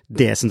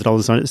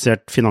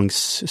desentralisert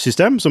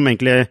finanssystem, som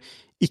egentlig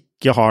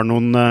ikke har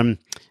noen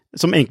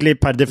som egentlig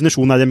per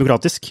definisjon er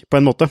demokratisk, på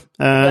en måte.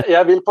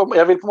 Jeg vil på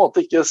en måte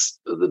ikke,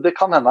 det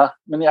kan hende,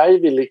 men jeg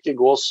vil ikke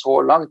gå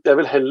så langt. Jeg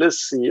vil heller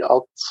si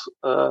at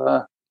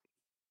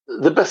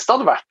det beste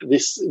hadde vært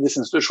hvis disse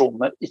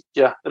institusjonene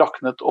ikke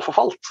raknet og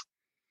forfalt.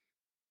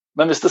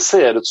 Men hvis det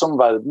ser ut som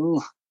verden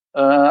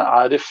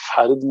er i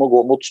ferd med å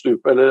gå mot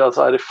stupet, eller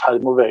altså er i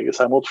ferd med å vege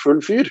seg mot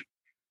full fyr,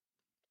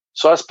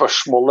 så er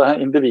spørsmålet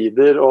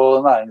individer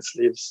og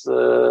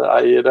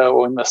næringslivseiere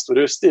og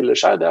investorer stiller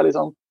seg, det er litt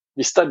sånn,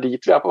 hvis det er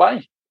dit vi er på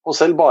vei, og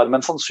selv bare med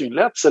en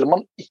sannsynlighet, selv om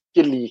man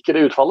ikke liker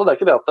det utfallet, det er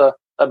ikke det at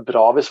det er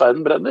bra hvis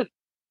verden brenner,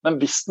 men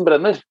hvis den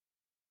brenner,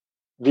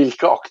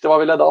 hvilke aktiva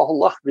vil jeg da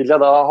holde? Vil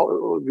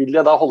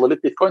jeg da holde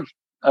litt bitcoin?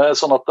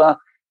 Sånn at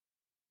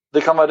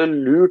det kan være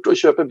lurt å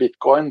kjøpe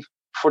bitcoin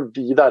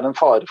fordi det er en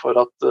fare for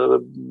at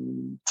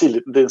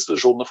tilliten til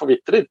institusjonene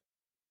forvitrer,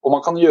 og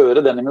man kan gjøre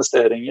den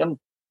investeringen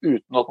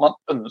uten at man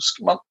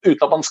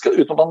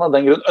av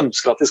den grunn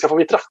ønsker at de skal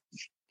forvitre.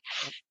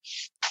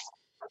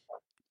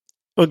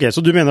 Ok,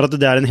 så du mener at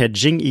det er en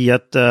hedging i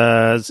et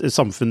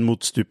samfunn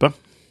mot stupet?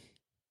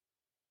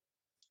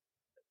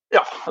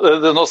 Ja,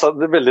 det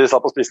er veldig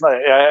satt på spissen. Nå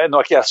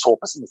er ikke jeg så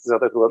pessimistisk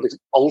at jeg tror at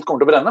liksom alt kommer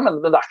til å brenne, men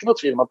det er ikke noe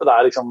tvil om at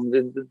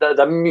det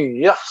er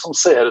mye som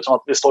ser ut som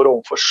at vi står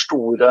overfor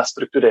store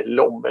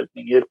strukturelle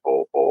omveltninger på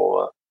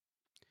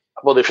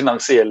både det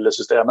finansielle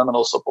systemet, men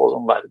også på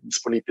sånn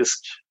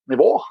verdenspolitisk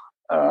nivå.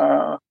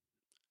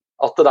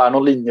 At det er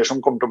noen linjer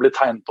som kommer til å bli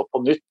tegnet opp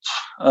på nytt,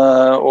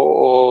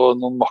 og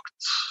noen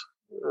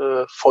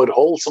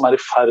forhold som i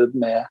ferd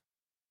med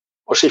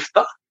å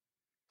skifte,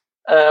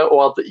 og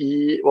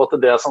at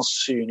det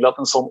sannsynlig at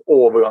en sånn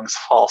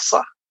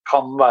overgangsfase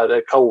kan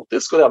være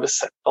kaotisk, og det har vi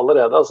sett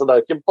allerede. Altså,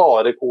 det ikke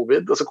bare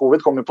covid. Altså,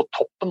 covid kom jo på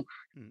toppen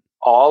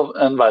av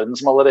en verden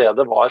som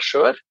allerede var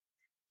skjør,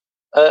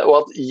 og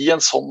at i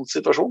en sånn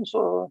situasjon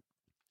så...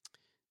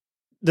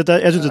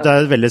 Jeg synes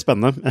dette veldig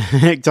spennende,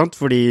 ikke sant?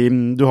 Fordi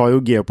du har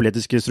jo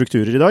geopolitiske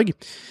strukturer i dag,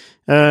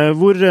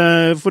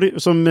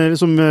 som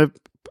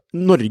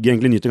Norge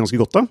egentlig nyter ganske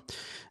godt av.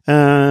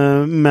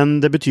 Men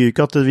det betyr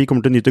ikke at vi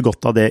kommer til å nyte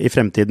godt av det i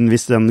fremtiden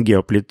hvis den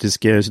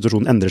geopolitiske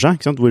situasjonen endrer seg,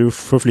 ikke sant? Hvor vi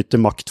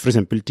forflytter makt for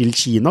eksempel til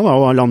Kina da,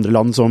 og alle andre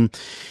land som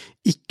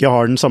ikke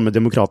har den samme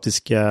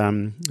demokratiske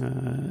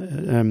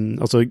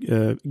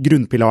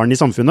grunnpilaren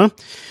i samfunnet.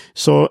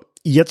 Så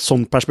i et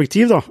sånt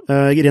perspektiv, da,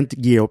 rent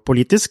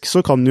geopolitisk,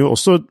 så kan jo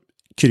også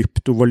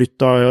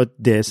kryptovaluta og et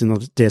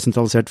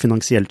desentralisert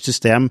finansielt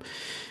system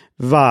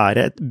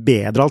være et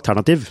bedre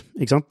alternativ,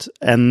 ikke sant,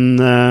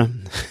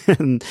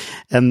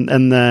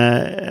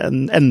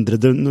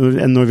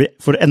 når vi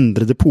får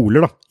endrede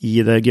poler da,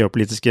 i det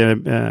geopolitiske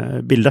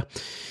bildet.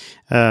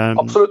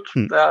 Absolutt.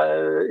 Det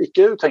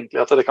ikke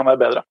utenkelig at det kan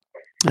være bedre.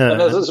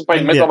 Men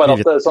poenget mitt var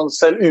at sånn,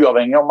 selv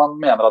uavhengig om man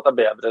mener at det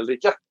bedre eller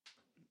ikke,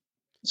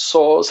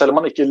 så selv om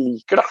man ikke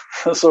liker det,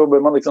 så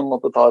bør man liksom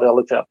måtte ta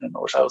realiteten inn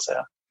over seg og se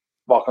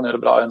hva kan gjøre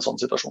bra i en sånn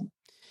situasjon.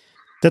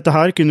 Dette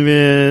her kunne vi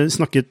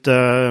snakket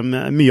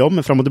mye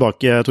om fram og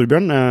tilbake,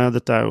 Torbjørn.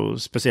 Dette jo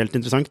spesielt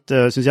interessant,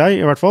 synes jeg,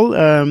 i hvert fall.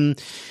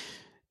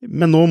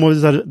 Men nå må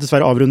vi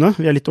dessverre avrunde.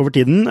 Vi litt over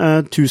tiden.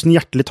 Tusen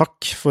hjertelig takk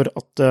for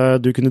at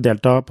du kunne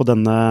delta på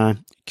denne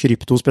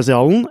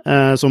kryptospesialen,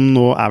 som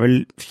nå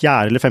vel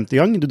 4. eller 5.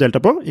 gang du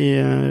deltar på i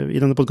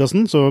denne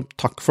podcasten, så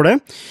takk for det.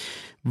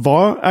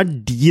 Hva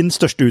din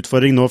største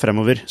utfordring nå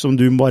fremover, som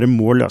du bare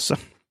må løse?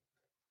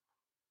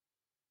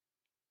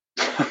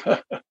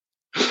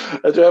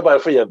 Jeg tror jeg bare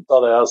får gjenta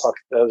det jeg har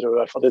sagt, jeg tror i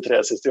hvert fall de 3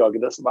 siste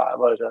gangene, som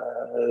bare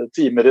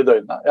timer i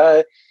døgnet.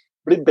 Jeg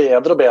blir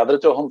bedre og bedre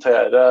til å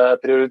håndtere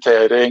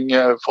prioritering,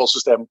 få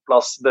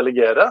systemplass,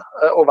 delegere,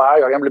 og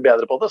hver gang jeg blir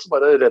bedre på det, så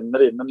bare renner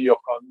det inn med nye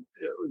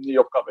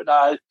oppgaver.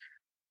 Det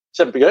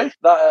kjempegøy.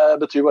 Det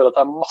betyr bare at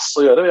det masse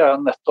å gjøre. Vi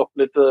nettopp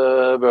blitt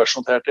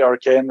børsnotert i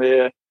Arcane. Vi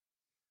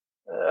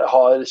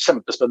har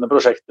kjempespennende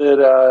prosjekter.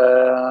 Jeg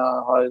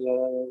har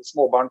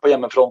småbarn på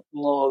hjemmefronten,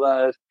 og det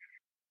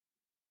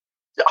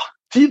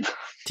tid.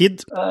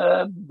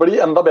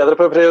 Bli enda bedre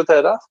på å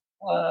prioritere.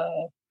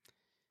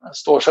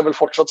 Står seg vel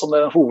fortsatt som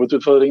det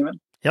hovedutfordringen min.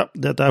 Ja,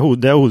 det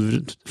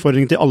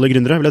hovedutfordringen til alle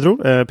gründere, vil jeg tro.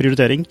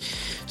 Prioritering.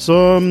 Så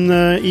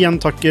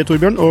igjen takk,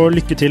 Torbjørn, og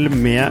lykke til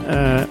med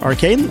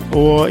Arcane,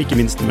 og ikke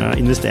minst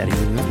med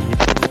investeringen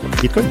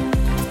i Bitcoin.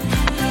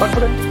 Takk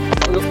for det.